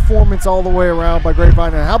great performance all the way around by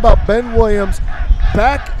Grapevine. And how about Ben Williams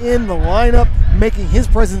back in the lineup, making his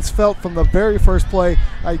presence felt from the very first play?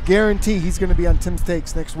 I guarantee he's going to be on Tim's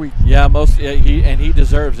Takes next week. Yeah, he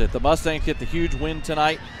deserves it. The Mustangs get the huge win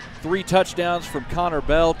tonight. 3 touchdowns from Connor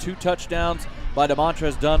Bell, 2 touchdowns by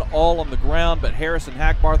DeMontrez Dunn, all on the ground. But Harrison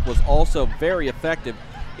Hackbarth was also very effective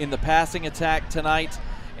in the passing attack tonight.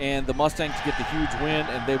 And the Mustangs get the huge win,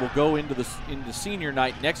 and they will go into senior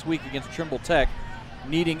night next week against Trimble Tech,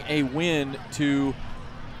 needing a win to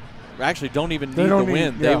actually don't even need the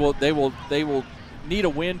win. Yeah. They will need a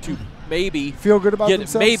win to maybe feel good about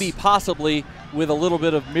themselves. Maybe possibly with a little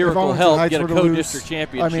bit of miracle help get a co-district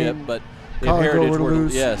championship, but the Heritage were to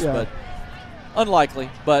lose. Yes, yeah. But unlikely.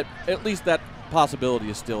 But at least that possibility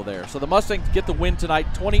is still there. So the Mustangs get the win tonight,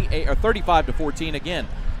 35-14. Again,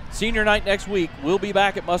 Senior night next week. We'll be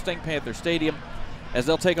back at Mustang Panther Stadium as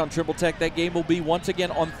they'll take on Trimble Tech. That game will be once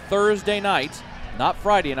again on Thursday night, not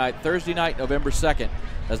Friday night, Thursday night, November 2nd,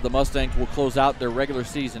 as the Mustangs will close out their regular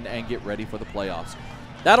season and get ready for the playoffs.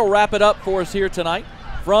 That'll wrap it up for us here tonight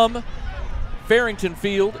from Farrington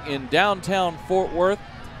Field in downtown Fort Worth.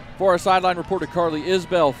 For our sideline reporter Carly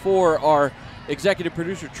Isbell, for our executive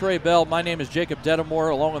producer Trey Bell, my name is Jacob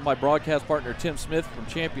Dedamore, along with my broadcast partner Tim Smith from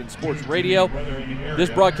Champion Sports Radio.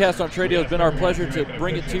 This broadcast on Tradio has been our pleasure to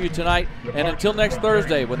bring it to you tonight. And until next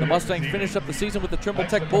Thursday, when the Mustangs finish up the season with the Trimble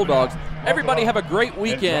Tech Bulldogs, everybody have a great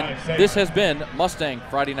weekend. This has been Mustang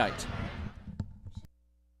Friday Night.